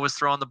 Flacco was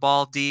throwing the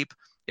ball deep.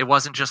 It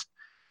wasn't just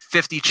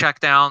 50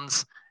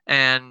 checkdowns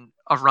and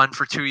a run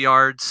for 2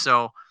 yards.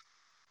 So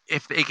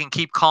if they can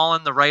keep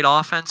calling the right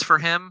offense for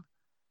him,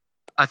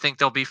 I think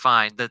they'll be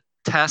fine. The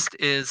test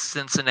is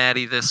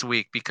Cincinnati this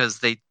week because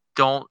they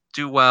don't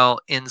do well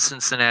in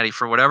Cincinnati.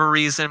 For whatever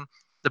reason,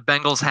 the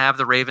Bengals have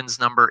the Ravens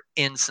number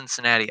in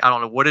Cincinnati. I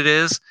don't know what it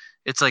is.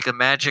 It's like a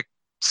magic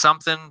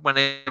something when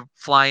they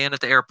fly in at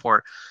the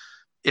airport.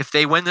 If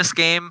they win this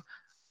game,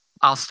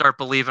 I'll start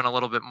believing a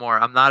little bit more.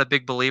 I'm not a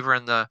big believer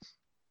in the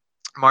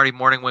Marty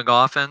Morningwig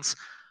offense,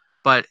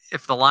 but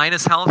if the line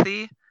is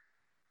healthy,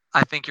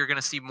 I think you're going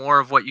to see more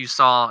of what you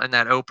saw in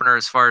that opener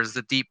as far as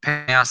the deep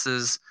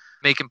passes,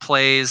 making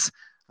plays,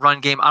 run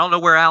game. I don't know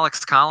where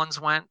Alex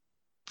Collins went.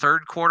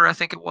 Third quarter, I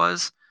think it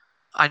was.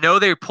 I know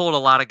they pulled a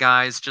lot of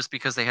guys just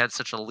because they had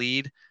such a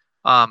lead.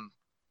 Um,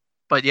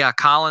 but yeah,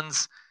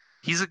 Collins,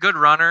 he's a good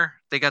runner.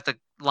 They got the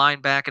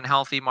line back and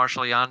healthy.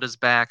 Marshall Yanda's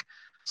back.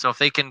 So if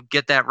they can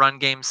get that run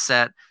game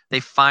set, they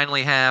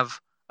finally have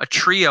a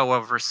trio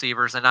of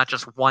receivers and not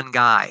just one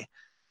guy,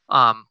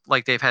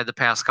 like they've had the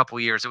past couple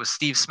of years. It was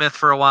Steve Smith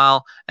for a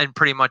while and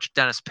pretty much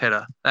Dennis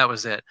Pitta. That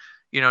was it.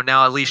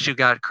 Now at least you've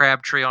got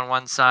Crabtree on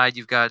one side.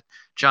 You've got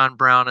John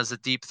Brown as a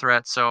deep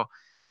threat. So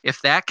if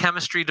that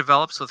chemistry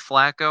develops with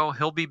Flacco,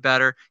 he'll be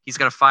better. He's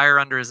got a fire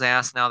under his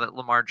ass now that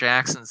Lamar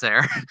Jackson's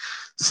there.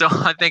 So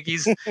I think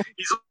he's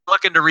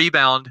looking to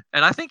rebound,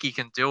 and I think he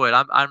can do it.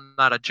 I'm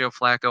not a Joe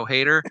Flacco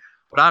hater,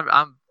 but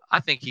I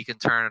think he can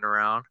turn it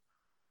around.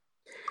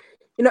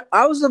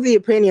 I was of the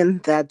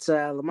opinion that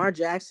Lamar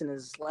Jackson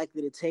is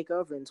likely to take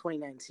over in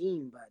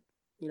 2019, but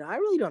I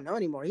really don't know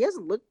anymore. He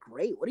hasn't looked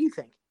great. What do you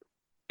think?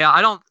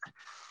 Yeah,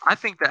 I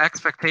think the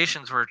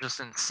expectations were just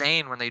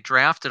insane when they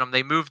drafted him.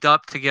 They moved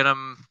up to get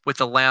him with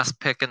the last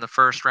pick in the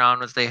first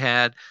round as they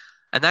had,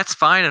 and that's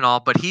fine and all,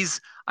 but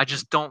I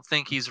just don't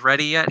think he's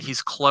ready yet.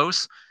 He's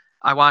close.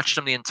 I watched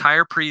him the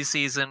entire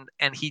preseason,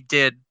 and he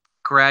did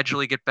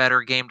gradually get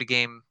better game to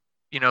game,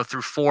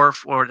 through four,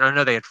 or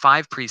no, they had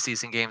 5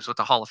 preseason games with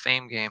the Hall of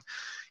Fame game.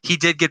 He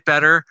did get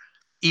better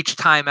each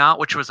time out,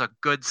 which was a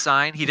good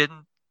sign. He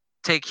didn't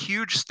take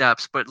huge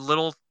steps, but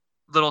little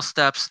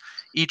steps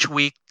each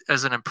week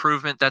as an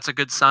improvement. That's a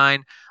good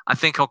sign. I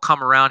think he'll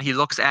come around. He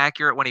looks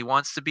accurate when he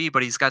wants to be,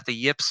 but he's got the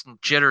yips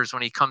and jitters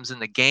when he comes in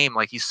the game.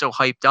 Like, he's so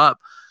hyped up.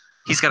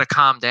 He's got to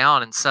calm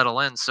down and settle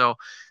in. So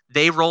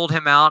they rolled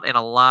him out in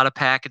a lot of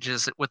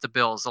packages with the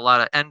Bills, a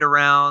lot of end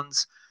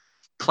arounds,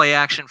 play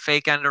action,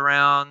 fake end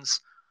arounds,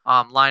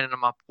 lining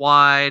him up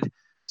wide.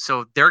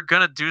 So they're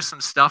going to do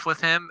some stuff with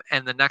him,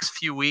 and the next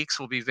few weeks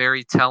will be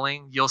very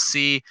telling. You'll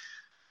see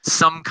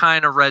some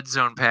kind of red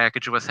zone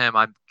package with him.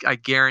 I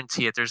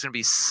guarantee it. There's going to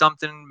be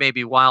something,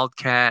 maybe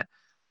Wildcat,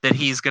 that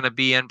he's going to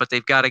be in, but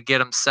they've got to get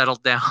him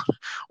settled down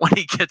when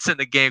he gets in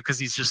the game because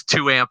he's just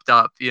too amped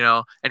up,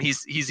 and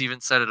he's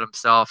even said it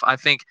himself. I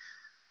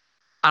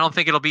don't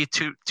think it'll be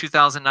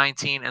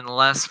 2019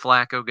 unless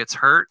Flacco gets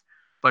hurt,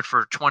 but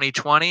for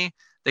 2020,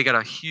 they got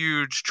a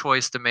huge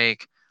choice to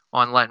make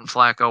on letting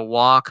Flacco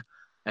walk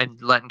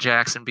and letting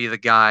Jackson be the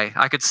guy.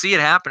 I could see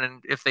it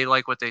happening if they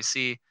like what they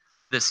see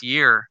this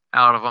year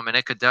out of him, and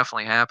it could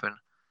definitely happen.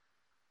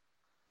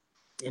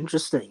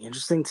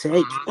 Interesting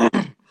take.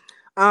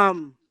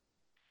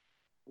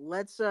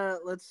 Let's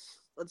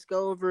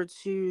go over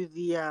to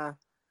the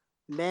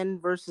men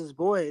versus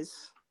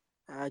boys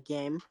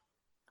game,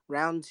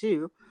 round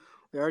 2.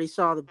 We already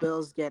saw the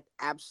Bills get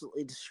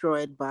absolutely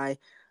destroyed by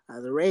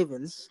the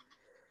Ravens.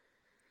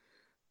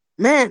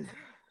 Man,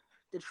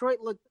 Detroit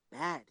looked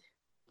bad.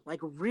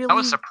 Like, really, that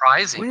was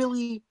surprising.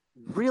 Really,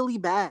 really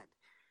bad.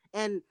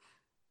 And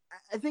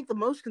I think the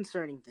most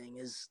concerning thing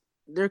is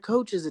their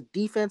coach is a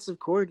defensive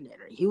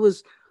coordinator. He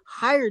was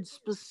hired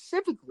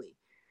specifically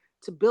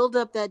to build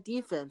up that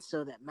defense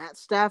so that Matt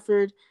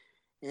Stafford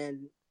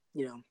and,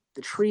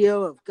 the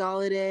trio of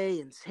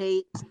Golladay and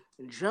Tate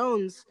and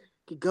Jones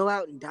could go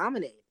out and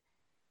dominate.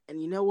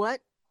 And you know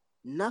what?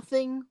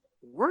 Nothing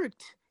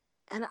worked.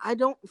 And I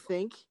don't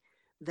think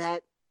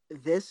that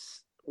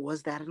this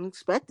was that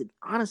unexpected,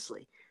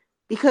 honestly.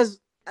 Because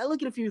I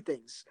look at a few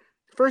things.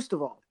 First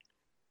of all,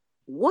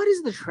 what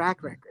is the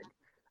track record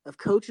of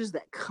coaches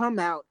that come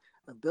out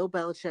of Bill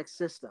Belichick's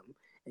system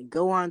and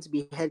go on to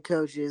be head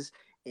coaches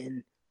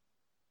in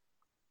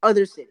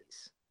other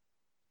cities?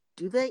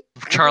 Do they?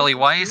 Charlie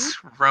Weiss,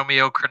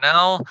 Romeo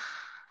Crennel,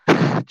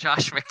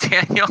 Josh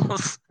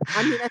McDaniels.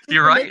 I mean, I think You're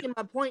you're right. making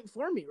my point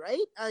for me, right?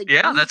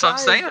 Yeah, These that's what I'm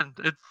guys, saying.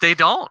 They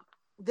don't.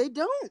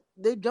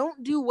 they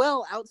don't do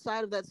well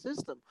outside of that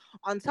system.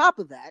 On top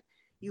of that,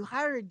 you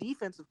hire a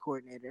defensive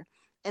coordinator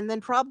and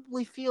then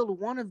probably field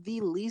one of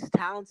the least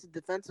talented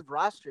defensive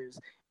rosters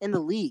in the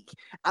league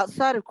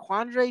outside of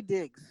Quandre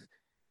Diggs,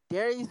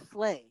 Darius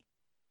Slay,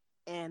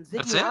 and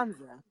That's Ziggy it.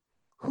 Ansah.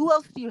 Who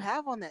else do you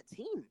have on that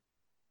team?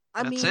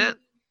 I That's it. mean,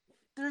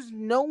 there's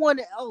no one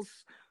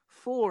else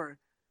for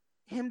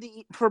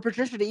for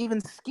Patricia to even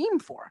scheme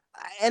for.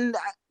 And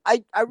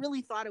I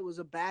really thought it was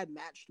a bad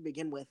match to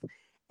begin with.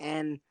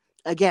 And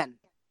again,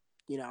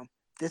 you know,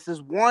 this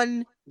is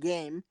one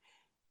game,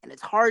 and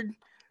it's hard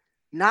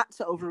not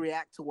to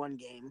overreact to one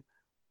game.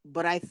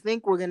 But I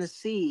think we're gonna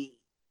see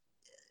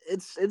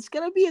it's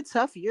gonna be a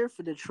tough year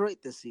for Detroit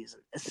this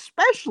season,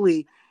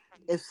 especially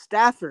if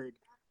Stafford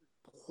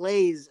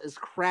plays as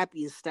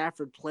crappy as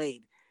Stafford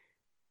played.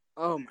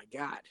 Oh my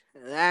god,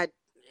 that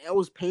it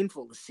was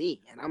painful to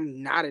see, and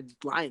I'm not a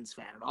Lions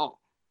fan at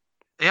all.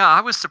 Yeah, I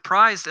was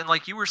surprised, and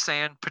like you were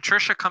saying,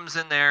 Patricia comes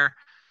in there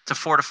to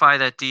fortify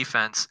that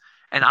defense,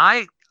 and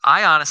I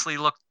honestly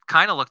looked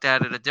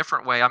at it a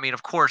different way. I mean,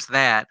 of course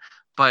that,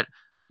 but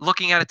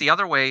looking at it the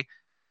other way,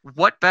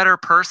 what better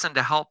person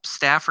to help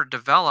Stafford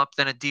develop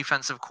than a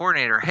defensive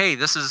coordinator? Hey,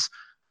 this is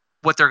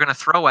what they're going to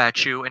throw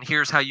at you, and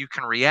here's how you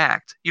can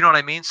react. You know what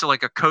I mean? So,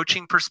 like a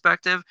coaching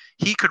perspective,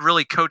 he could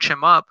really coach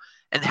him up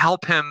and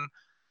help him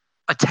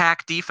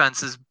attack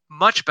defenses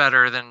much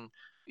better than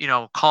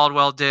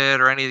Caldwell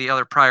did or any of the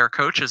other prior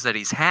coaches that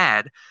he's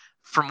had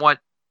from what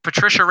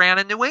Patricia ran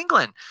in New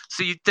England.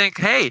 So you'd think,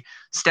 hey,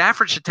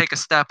 Stafford should take a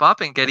step up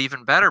and get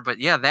even better. But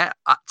yeah, that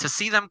to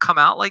see them come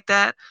out like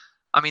that,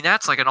 I mean,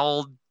 that's like an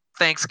old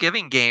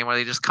Thanksgiving game where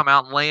they just come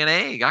out and lay an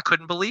egg. I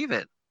couldn't believe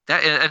it.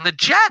 That and the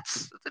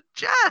Jets.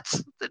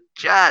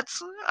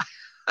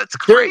 That's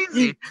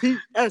crazy.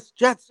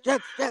 Jets, Jets.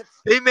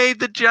 They made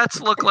the Jets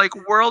look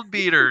like world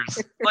beaters.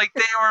 Like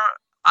they were.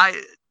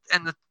 I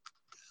and the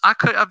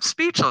I'm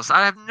speechless.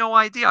 I have no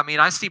idea. I mean,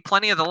 I see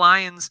plenty of the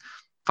Lions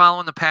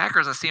following the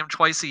Packers. I see them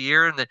twice a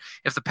year, and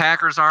if the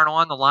Packers aren't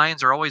on, the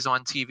Lions are always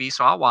on TV,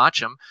 so I'll watch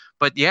them.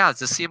 But yeah,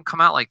 to see them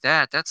come out like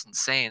that, that's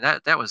insane.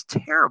 That was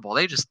terrible.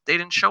 They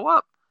didn't show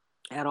up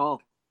At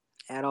all,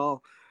 at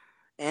all.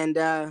 And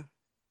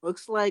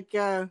looks like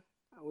we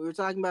were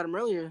talking about him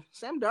earlier.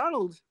 Sam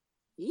Darnold,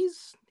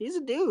 he's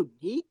a dude.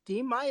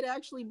 He might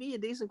actually be a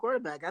decent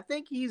quarterback. I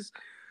think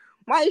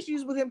my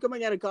issues with him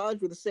coming out of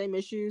college were the same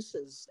issues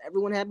as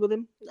everyone had with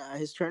him.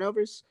 His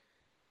turnovers,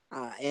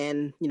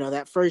 and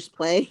that first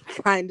play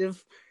kind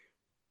of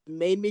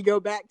made me go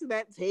back to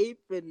that tape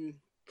and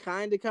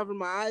kind of cover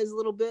my eyes a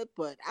little bit.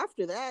 But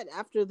after that,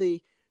 after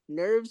the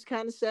nerves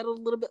kind of settled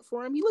a little bit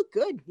for him, he looked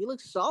good. He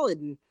looked solid.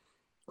 And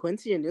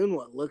Quincy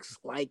Enunwa looks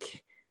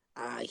like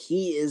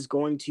he is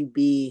going to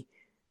be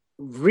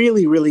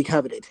really, really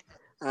coveted.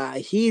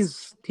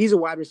 He's a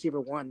wide receiver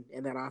one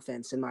in that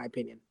offense, in my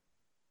opinion.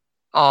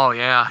 Oh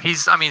yeah,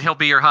 he'll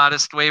be your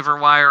hottest waiver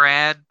wire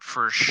ad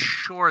for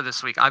sure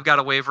this week. I've got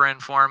a waiver in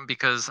for him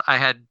because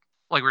like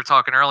we were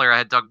talking earlier, I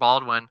had Doug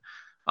Baldwin.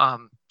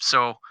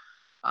 So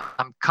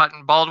I'm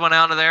cutting Baldwin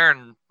out of there,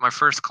 and my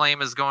first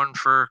claim is going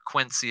for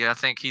Quincy. I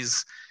think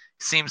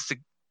seems to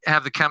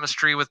have the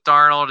chemistry with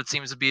Darnold. It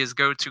seems to be his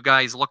go-to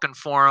guy. He's looking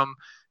for him,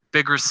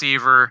 big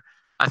receiver.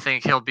 I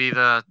think he'll be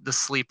the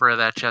sleeper of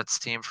that Jets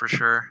team for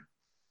sure.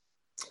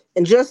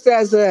 And just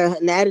as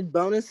an added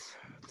bonus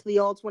to the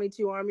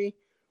All-22 Army,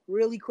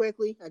 really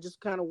quickly, I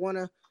just kind of want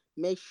to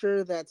make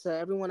sure that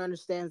everyone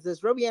understands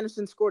this. Robbie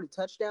Anderson scored a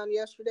touchdown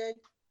yesterday.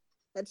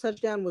 That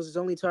touchdown was his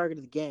only target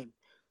of the game.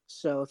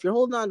 So if you're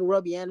holding on to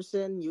Robbie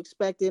Anderson, you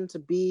expect him to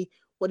be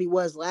what he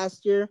was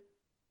last year.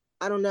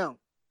 I don't know.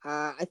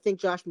 I think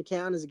Josh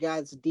McCown is a guy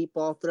that's a deep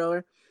ball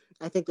thrower.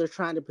 I think they're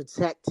trying to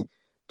protect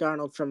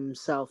Darnold from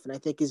himself, and I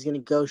think he's going to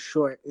go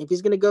short. And if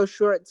he's going to go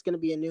short, it's going to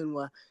be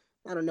Enunwa.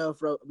 I don't know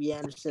if Robbie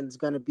Anderson is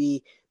going to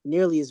be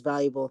nearly as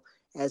valuable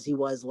as he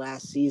was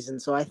last season.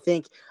 So I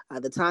think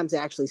the time to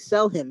actually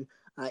sell him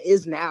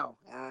is now,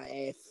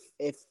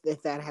 if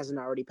that hasn't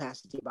already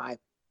passed you by.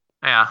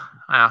 Yeah.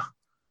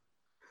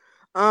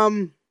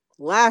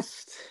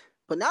 Last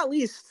but not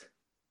least,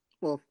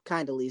 well,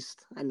 kind of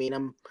least. I mean,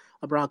 I'm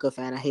a Bronco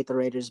fan. I hate the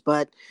Raiders,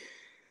 but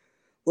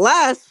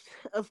last,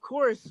 of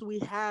course, we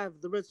have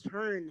the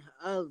return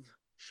of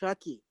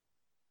Chucky.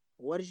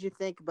 What did you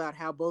think about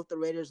how both the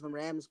Raiders and the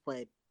Rams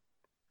played?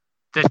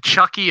 The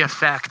Chucky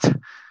effect.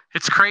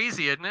 It's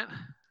crazy, isn't it?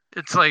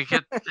 It's like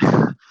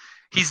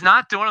he's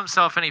not doing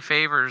himself any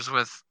favors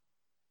with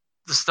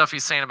the stuff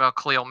he's saying about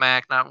Khalil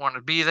Mack not wanting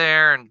to be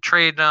there and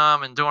trading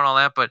him and doing all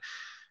that. But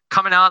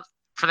coming out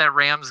for that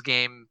Rams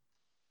game,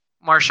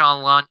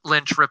 Marshawn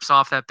Lynch rips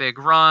off that big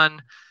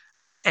run.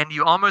 And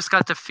you almost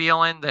got the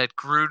feeling that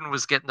Gruden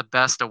was getting the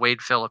best of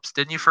Wade Phillips,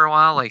 didn't you, for a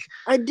while? Like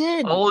I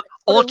did. Old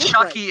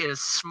Chucky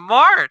is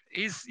smart.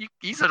 He's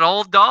an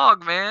old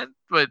dog, man.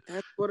 But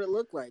that's what it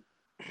looked like.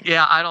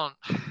 Yeah,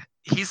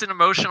 he's an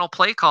emotional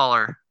play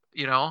caller,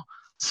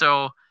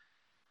 So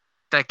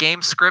that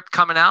game script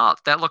coming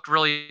out, that looked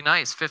really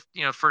nice.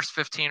 First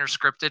 15 are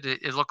scripted.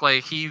 It looked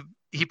like he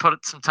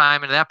put some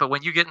time into that. But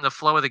when you get in the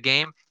flow of the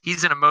game,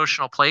 he's an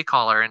emotional play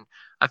caller, and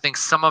I think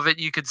some of it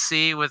you could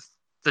see with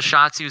the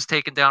shots he was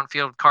taking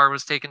downfield, Carr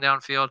was taking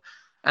downfield,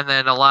 and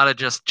then a lot of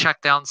just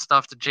check down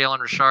stuff to Jalen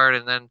Richard,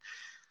 and then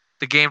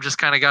the game just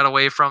kind of got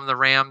away from the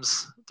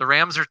Rams. The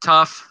Rams are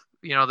tough.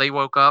 They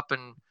woke up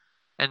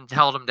and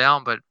held them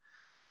down, but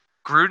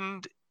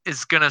Gruden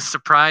is going to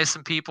surprise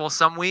some people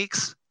some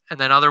weeks, and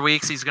then other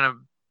weeks he's going to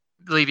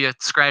leave you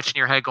scratching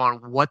your head going,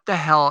 what the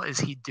hell is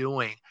he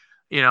doing?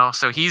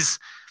 So he's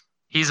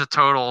a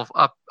total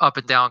up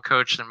and down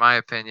coach in my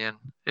opinion.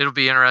 It'll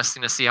be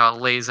interesting to see how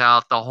it lays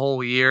out the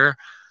whole year.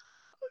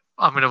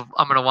 I'm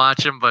gonna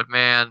watch him, but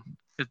man,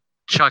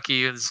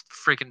 Chucky, his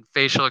freaking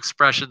facial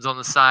expressions on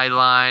the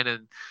sideline,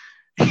 and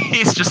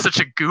he's just such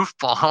a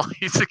goofball.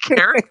 He's a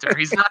character.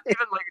 He's not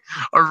even like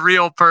a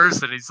real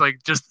person. He's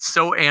like just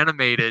so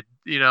animated.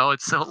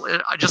 It's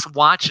just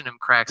watching him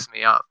cracks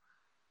me up.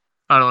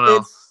 I don't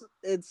know.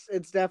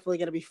 It's definitely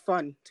gonna be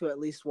fun to at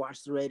least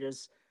watch the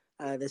Raiders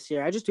this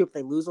year. I just hope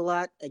they lose a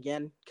lot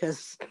again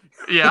because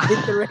I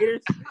hate the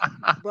Raiders.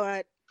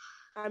 But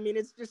I mean,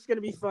 it's just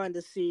gonna be fun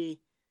to see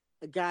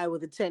a guy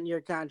with a 10-year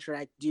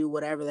contract do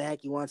whatever the heck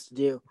he wants to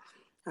do.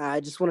 I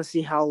just want to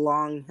see how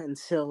long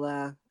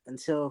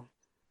until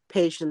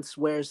patience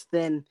wears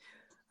thin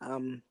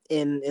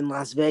in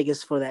Las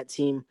Vegas for that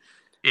team.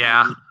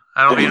 Yeah,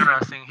 that'll be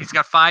interesting. He's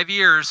got 5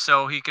 years,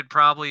 so he could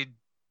probably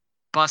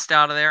bust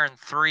out of there in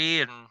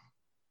 3 and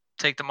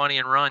take the money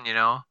and run.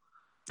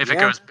 If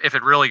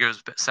it really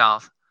goes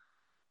south.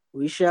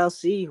 We shall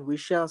see. We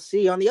shall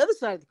see. On the other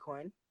side of the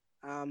coin,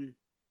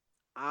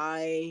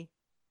 I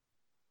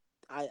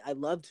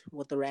loved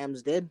what the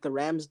Rams did. The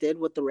Rams did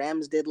what the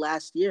Rams did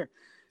last year.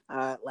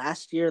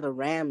 Last year, the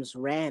Rams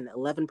ran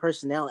 11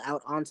 personnel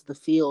out onto the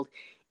field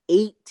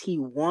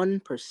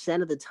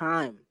 81% of the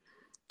time,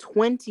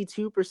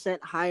 22%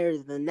 higher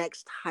than the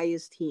next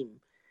highest team.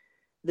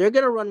 They're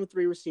going to run with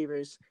 3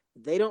 receivers.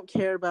 They don't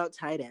care about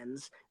tight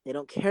ends. They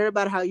don't care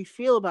about how you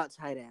feel about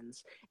tight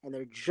ends. And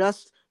they're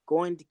just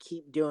going to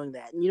keep doing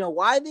that. And you know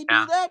why they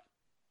do that?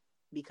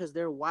 Because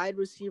their wide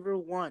receiver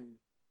 1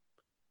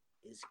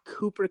 is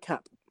Cooper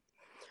Kupp.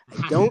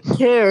 I don't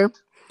care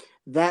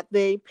that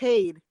they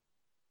paid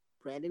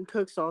Brandon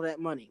Cooks all that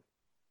money.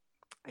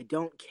 I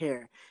don't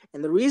care.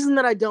 And the reason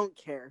that I don't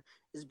care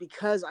is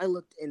because I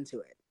looked into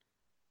it.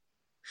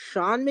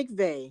 Sean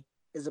McVay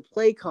is a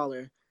play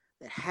caller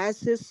that has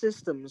his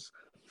systems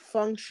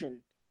function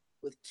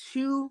with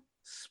 2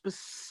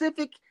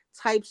 specific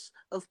types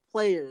of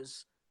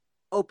players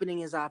opening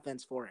his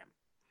offense for him.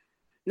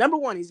 Number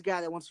 1, he's a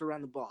guy that wants to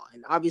run the ball.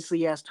 And obviously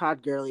he has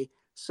Todd Gurley.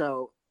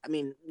 So, I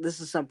mean, this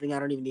is something I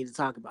don't even need to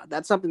talk about.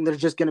 That's something they're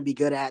just going to be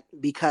good at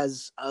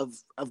because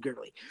of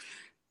Gurley.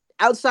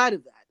 Outside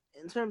of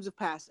that, in terms of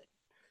passing,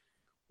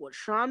 what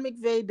Sean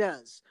McVay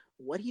does,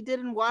 what he did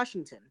in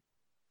Washington,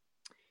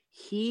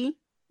 he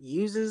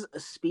uses a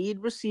speed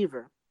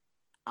receiver,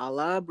 a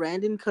la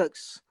Brandon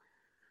Cooks,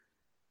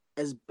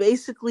 as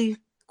basically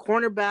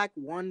cornerback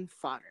 1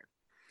 fodder.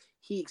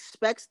 He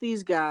expects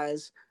these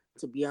guys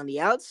to be on the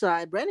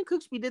outside. Brandon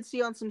Cooks we did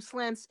see on some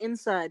slants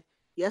inside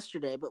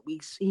yesterday, but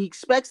he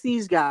expects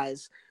these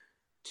guys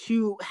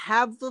to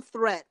have the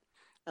threat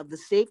of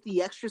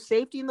the extra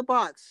safety in the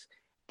box,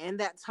 and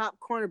that top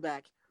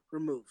cornerback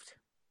removed.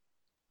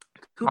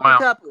 Cooper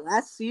Kupp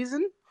last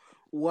season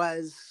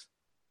was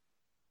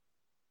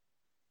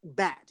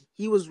bad.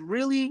 He was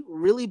really,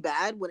 really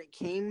bad when it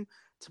came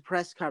to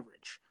press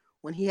coverage.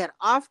 When he had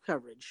off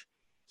coverage,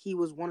 he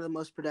was one of the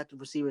most productive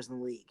receivers in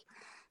the league.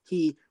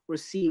 He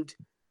received,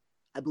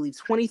 I believe,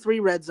 23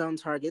 red zone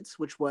targets,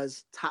 which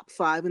was top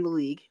 5 in the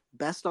league,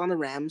 best on the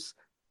Rams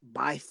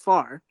by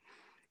far.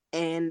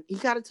 And he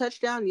got a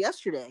touchdown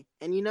yesterday.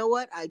 And you know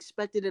what? I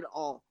expected it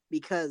all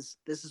because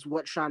this is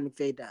what Sean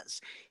McVay does.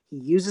 He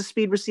uses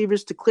speed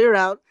receivers to clear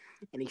out,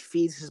 and he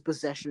feeds his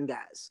possession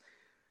guys.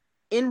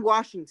 In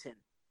Washington,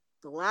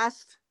 the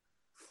last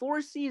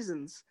 4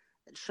 seasons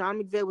that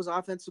Sean McVay was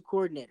offensive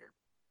coordinator,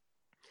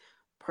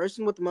 the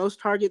person with the most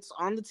targets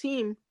on the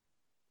team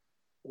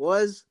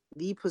was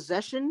the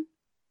possession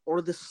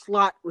or the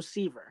slot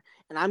receiver.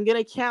 And I'm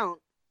going to count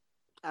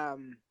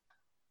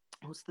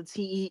what's the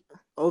TE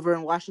over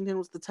in Washington?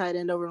 What's the tight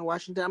end over in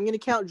Washington? I'm going to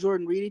count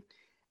Jordan Reed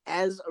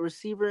as a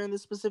receiver in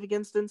this specific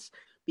instance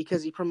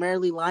because he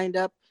primarily lined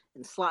up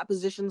in slot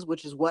positions,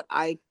 which is what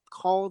I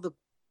call the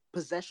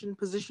possession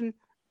position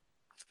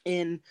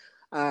in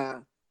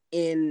Sean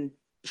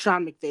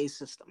McVay's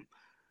system.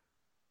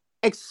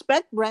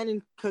 Expect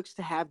Brandon Cooks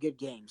to have good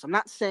games. I'm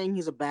not saying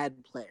he's a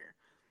bad player,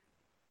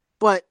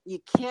 but you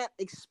can't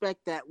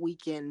expect that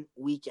week in,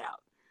 week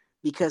out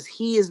because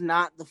he is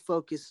not the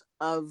focus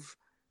of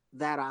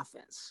that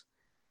offense.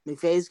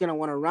 McVay's going to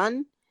want to run,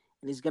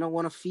 and he's going to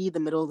want to feed the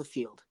middle of the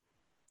field.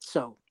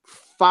 So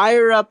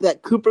fire up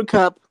that Cooper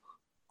Kupp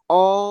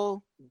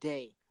all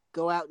day.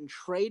 Go out and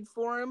trade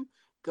for him.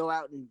 Go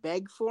out and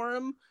beg for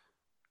him.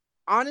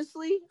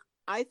 Honestly,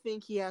 I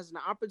think he has an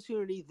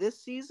opportunity this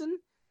season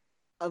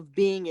of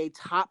being a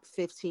top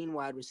 15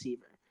 wide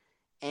receiver.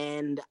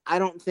 And I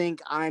don't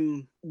think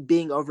I'm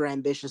being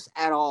overambitious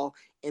at all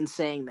in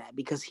saying that,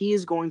 because he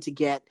is going to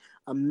get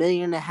 1.5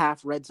 million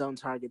red zone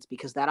targets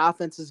because that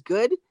offense is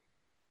good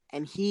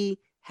and he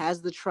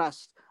has the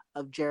trust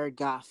of Jared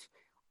Goff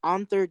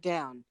on third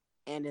down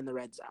and in the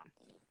red zone.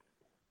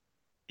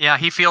 Yeah,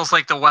 he feels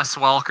like the Wes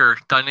Welker,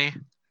 doesn't he,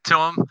 to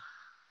him?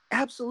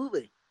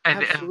 Absolutely.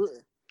 And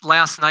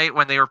last night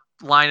when they were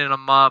lining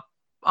him up,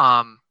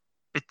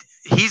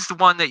 he's the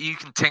one that you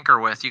can tinker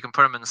with. You can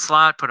put him in the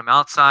slot, put him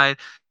outside,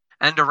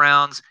 end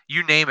arounds,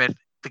 you name it.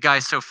 The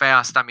guy's so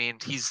fast. I mean,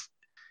 he's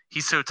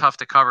so tough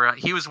to cover.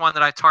 He was one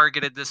that I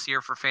targeted this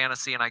year for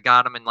fantasy, and I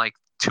got him in like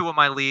 2 of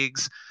my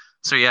leagues.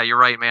 So yeah, you're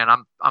right, man.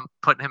 I'm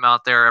putting him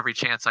out there every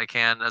chance I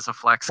can as a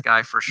flex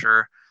guy for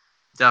sure.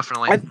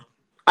 Definitely.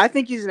 I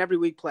think he's an every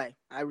week play.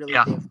 I really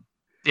do.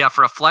 Yeah,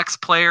 for a flex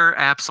player,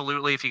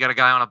 absolutely. If you got a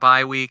guy on a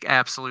bye week,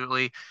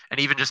 absolutely. And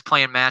even just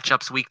playing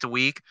matchups week to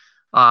week,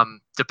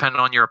 depending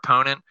on your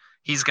opponent,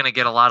 he's going to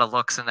get a lot of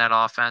looks in that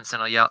offense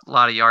and a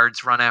lot of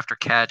yards run after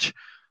catch.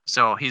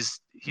 So he's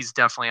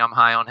definitely, I'm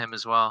high on him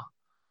as well.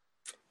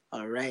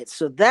 All right.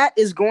 So that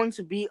is going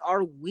to be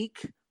our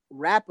week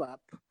wrap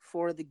up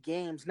for the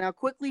games. Now,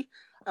 quickly,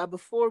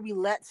 before we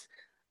let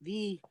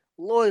the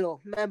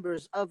loyal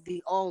members of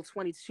the All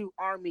 22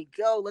 Army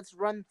go, let's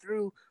run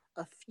through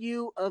a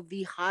few of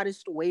the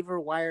hottest waiver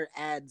wire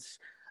ads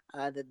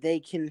that they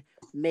can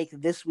make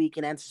this week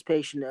in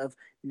anticipation of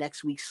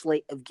next week's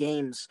slate of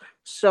games.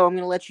 So I'm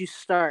going to let you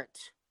start.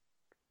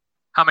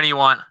 How many you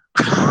want?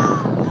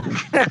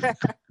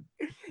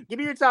 Give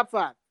me your top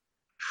 5.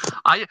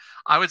 I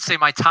would say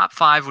my top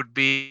 5 would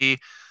be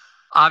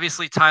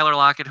obviously Tyler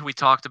Lockett, who we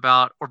talked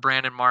about, or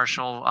Brandon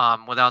Marshall.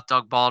 Without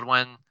Doug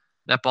Baldwin,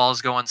 that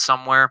ball's going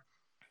somewhere.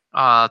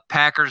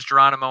 Packers,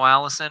 Geronimo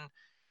Allison.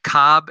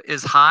 Cobb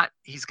is hot.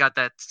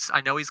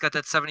 I know he's got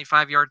that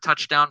 75-yard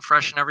touchdown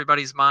fresh in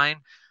everybody's mind.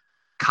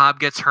 Cobb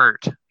gets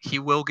hurt. He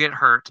will get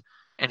hurt,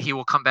 and he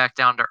will come back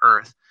down to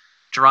earth.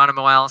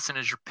 Geronimo Allison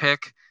is your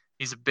pick.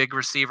 He's a big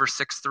receiver,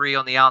 6'3"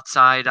 on the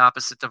outside,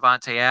 opposite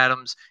Davante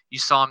Adams. You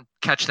saw him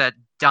catch that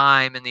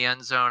dime in the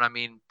end zone. I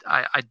mean,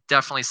 I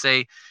definitely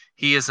say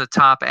he is a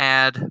top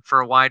ad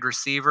for a wide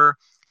receiver.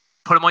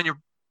 Put him on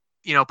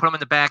put him in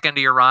the back end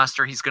of your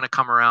roster. He's going to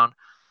come around.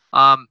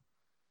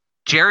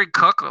 Jared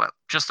Cook,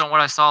 just on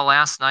what I saw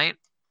last night,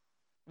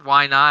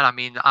 why not? I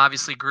mean,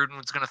 obviously Gruden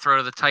was going to throw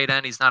to the tight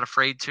end. He's not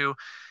afraid to.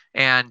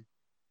 And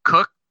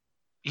Cook,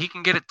 he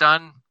can get it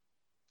done.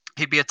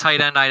 He'd be a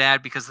tight end I'd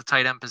add because the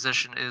tight end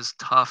position is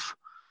tough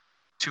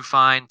to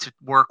find, to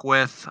work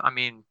with. I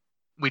mean,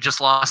 we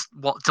just lost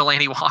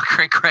Delaney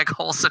Walker and Greg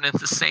Olsen in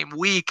the same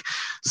week.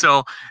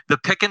 So the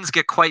pickings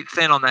get quite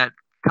thin on that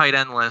tight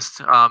end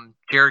list.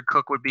 Jared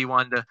Cook would be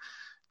one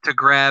to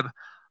grab.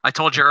 I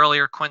told you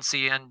earlier,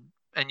 Quincy and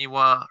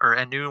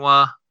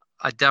Enunwa.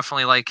 I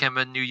definitely like him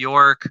in New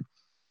York.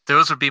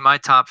 Those would be my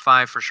top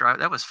 5 for sure.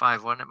 That was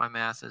 5, wasn't it? My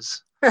math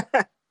is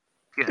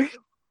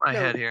my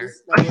head here.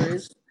 No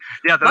worries.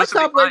 Yeah, my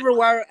top waiver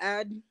wire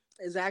ad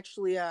is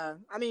actually. I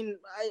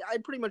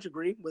pretty much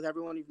agree with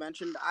everyone you've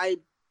mentioned.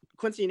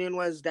 Quincy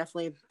Enunwa is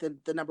definitely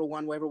the number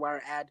one waiver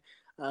wire ad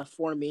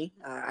for me.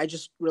 I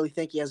just really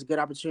think he has a good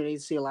opportunity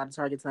to see a lot of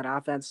targets in that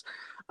offense.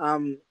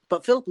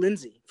 But Philip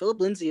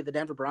Lindsay of the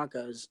Denver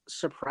Broncos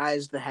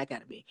surprised the heck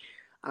out of me.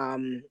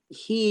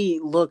 He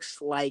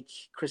looks like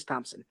Chris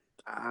Thompson.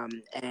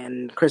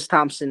 And Chris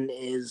Thompson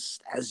is,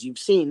 as you've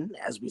seen,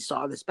 as we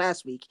saw this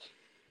past week,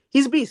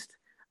 he's a beast.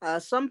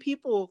 Some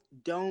people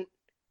don't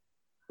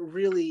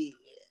really,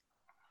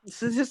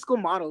 statistical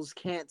models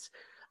can't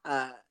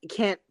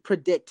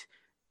predict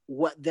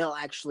what they'll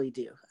actually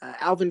do.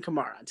 Alvin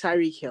Kamara,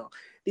 Tyreek Hill,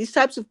 these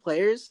types of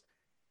players,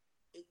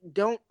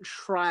 don't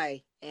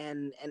try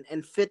and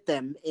fit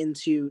them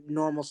into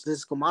normal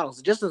statistical models.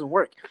 It just doesn't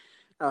work.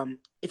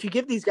 If you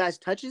give these guys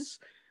touches,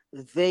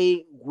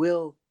 they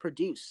will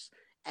produce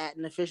at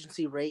an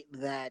efficiency rate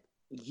that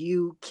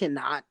you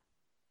cannot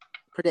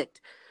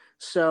predict.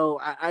 So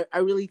I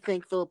really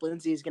think Philip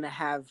Lindsay is going to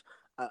have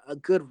a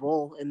good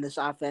role in this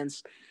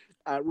offense.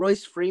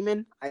 Royce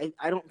Freeman,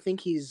 I don't think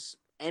he's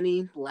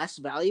any less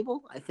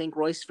valuable. I think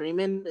Royce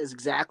Freeman is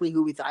exactly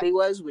who we thought he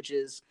was, which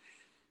is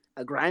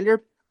a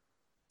grinder.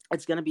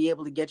 It's going to be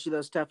able to get you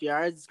those tough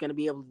yards. It's going to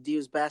be able to do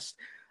his best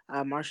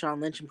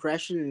Marshawn Lynch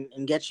impression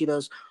and get you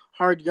those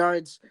hard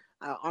yards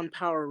on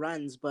power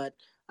runs. But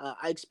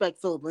I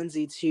expect Philip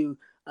Lindsay to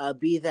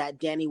be that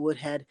Danny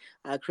Woodhead,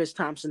 Chris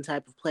Thompson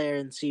type of player,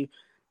 and to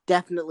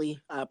definitely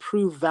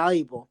prove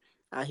valuable.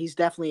 He's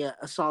definitely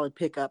a solid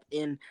pickup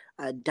in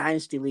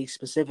Dynasty League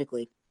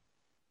specifically.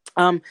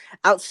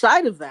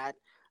 Outside of that,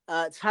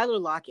 Tyler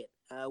Lockett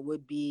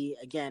would be,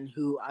 again,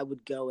 who I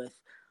would go with.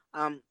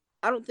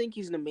 I don't think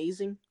he's an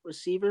amazing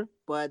receiver,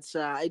 but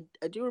I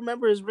do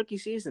remember his rookie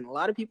season. A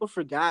lot of people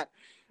forgot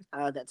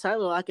that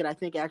Tyler Lockett, I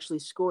think, actually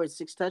scored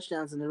 6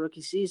 touchdowns in the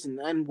rookie season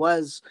and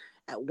was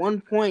at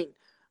one point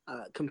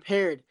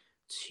compared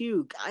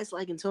to guys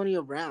like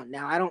Antonio Brown.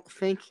 Now, I don't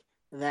think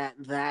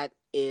that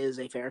is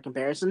a fair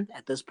comparison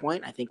at this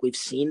point. I think we've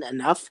seen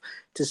enough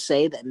to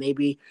say that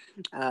maybe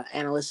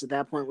analysts at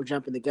that point were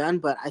jumping the gun,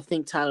 but I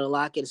think Tyler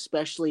Lockett,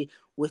 especially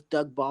with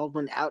Doug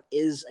Baldwin out,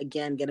 is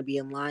again going to be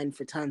in line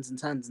for tons and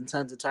tons and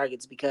tons of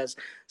targets because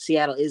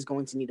Seattle is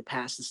going to need to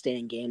pass to stay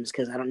in games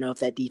because I don't know if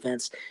that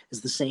defense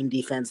is the same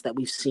defense that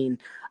we've seen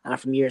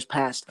from years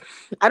past.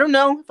 I don't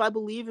know if I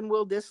believe in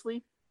Will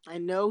Dissly. I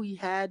know he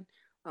had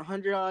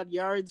 100-odd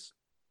yards.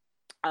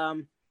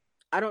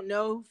 I don't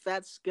know if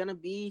that's going to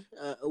be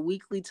a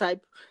weekly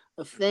type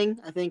of thing.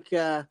 I think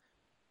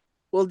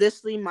Will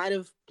Dissly might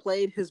have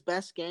played his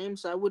best game,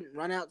 so I wouldn't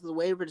run out to the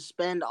waiver to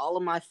spend all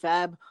of my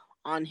fab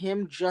on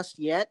him just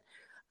yet.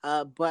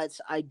 But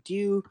I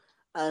do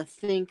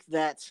think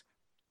that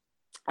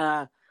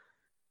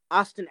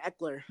Austin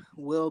Eckler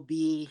will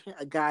be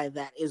a guy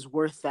that is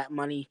worth that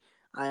money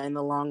in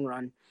the long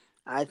run.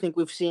 I think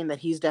we've seen that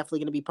he's definitely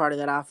going to be part of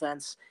that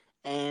offense,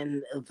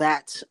 and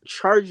that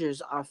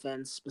Chargers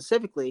offense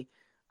specifically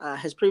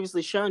has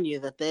previously shown you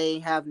that they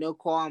have no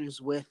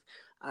qualms with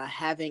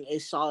having a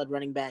solid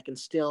running back and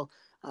still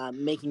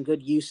making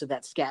good use of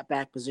that scat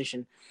back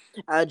position.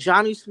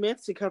 Jonnu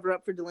Smith to cover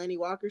up for Delanie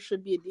Walker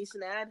should be a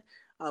decent ad.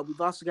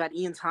 We've also got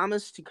Ian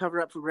Thomas to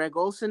cover up for Greg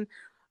Olsen.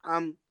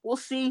 We'll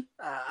see.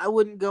 I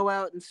wouldn't go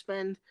out and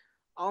spend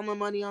all my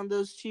money on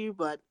those two,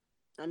 but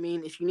I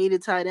mean, if you need a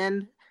tight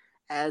end,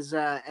 as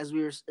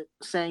we were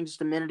saying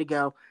just a minute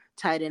ago,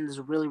 tight end is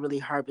a really, really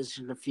hard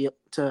position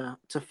to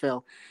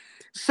fill.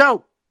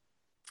 So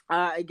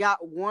I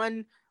got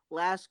one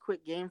last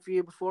quick game for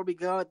you before we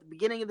go. At the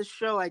beginning of the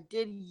show, I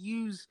did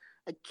use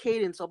a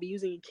cadence. I'll be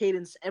using a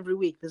cadence every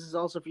week. This is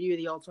also for you,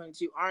 the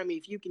All-22 Army.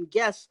 If you can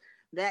guess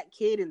that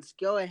cadence,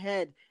 go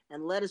ahead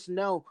and let us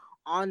know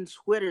on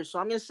Twitter. So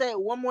I'm going to say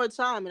it one more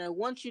time, and I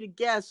want you to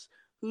guess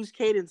whose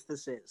cadence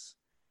this is.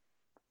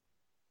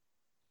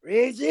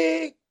 Raise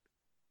it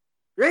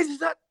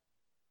up.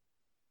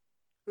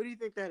 Who do you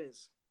think that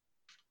is?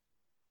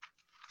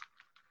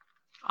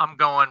 I'm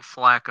going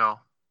Flacco.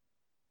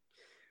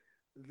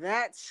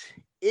 That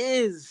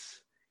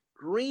is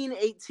Green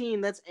 18.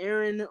 That's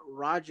Aaron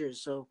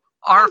Rodgers. So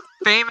our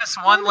famous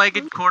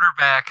one-legged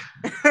quarterback.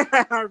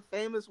 Our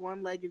famous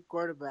one-legged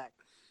quarterback.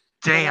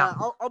 Damn.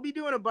 But, I'll be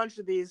doing a bunch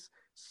of these.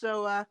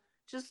 So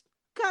just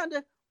kind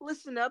of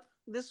listen up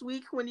this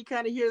week when you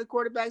kind of hear the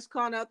quarterbacks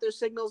calling out their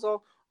signals.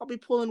 I'll be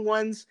pulling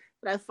ones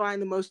that I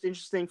find the most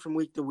interesting from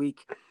week to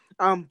week.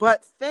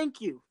 But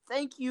thank you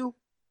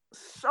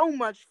so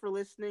much for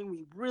listening.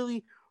 We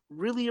really,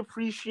 really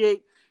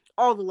appreciate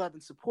all the love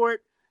and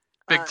support.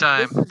 Big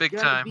time. This is Big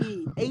gonna time.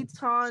 Be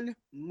Aton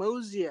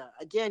Mosia.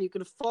 Again, you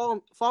can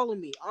follow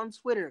me on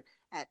Twitter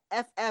at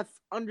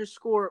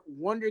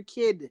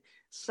FF_WonderKid.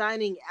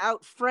 Signing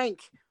out.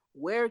 Frank,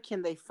 where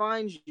can they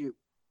find you?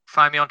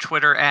 Find me on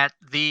Twitter at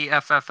the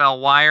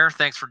FFL Wire.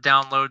 Thanks for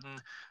downloading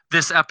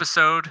this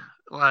episode.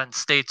 And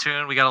stay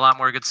tuned. We got a lot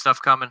more good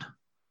stuff coming.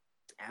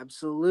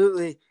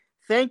 Absolutely.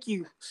 Thank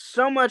you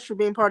so much for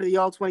being part of the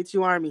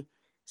All-22 Army.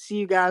 See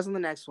you guys on the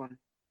next one.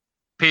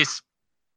 Peace.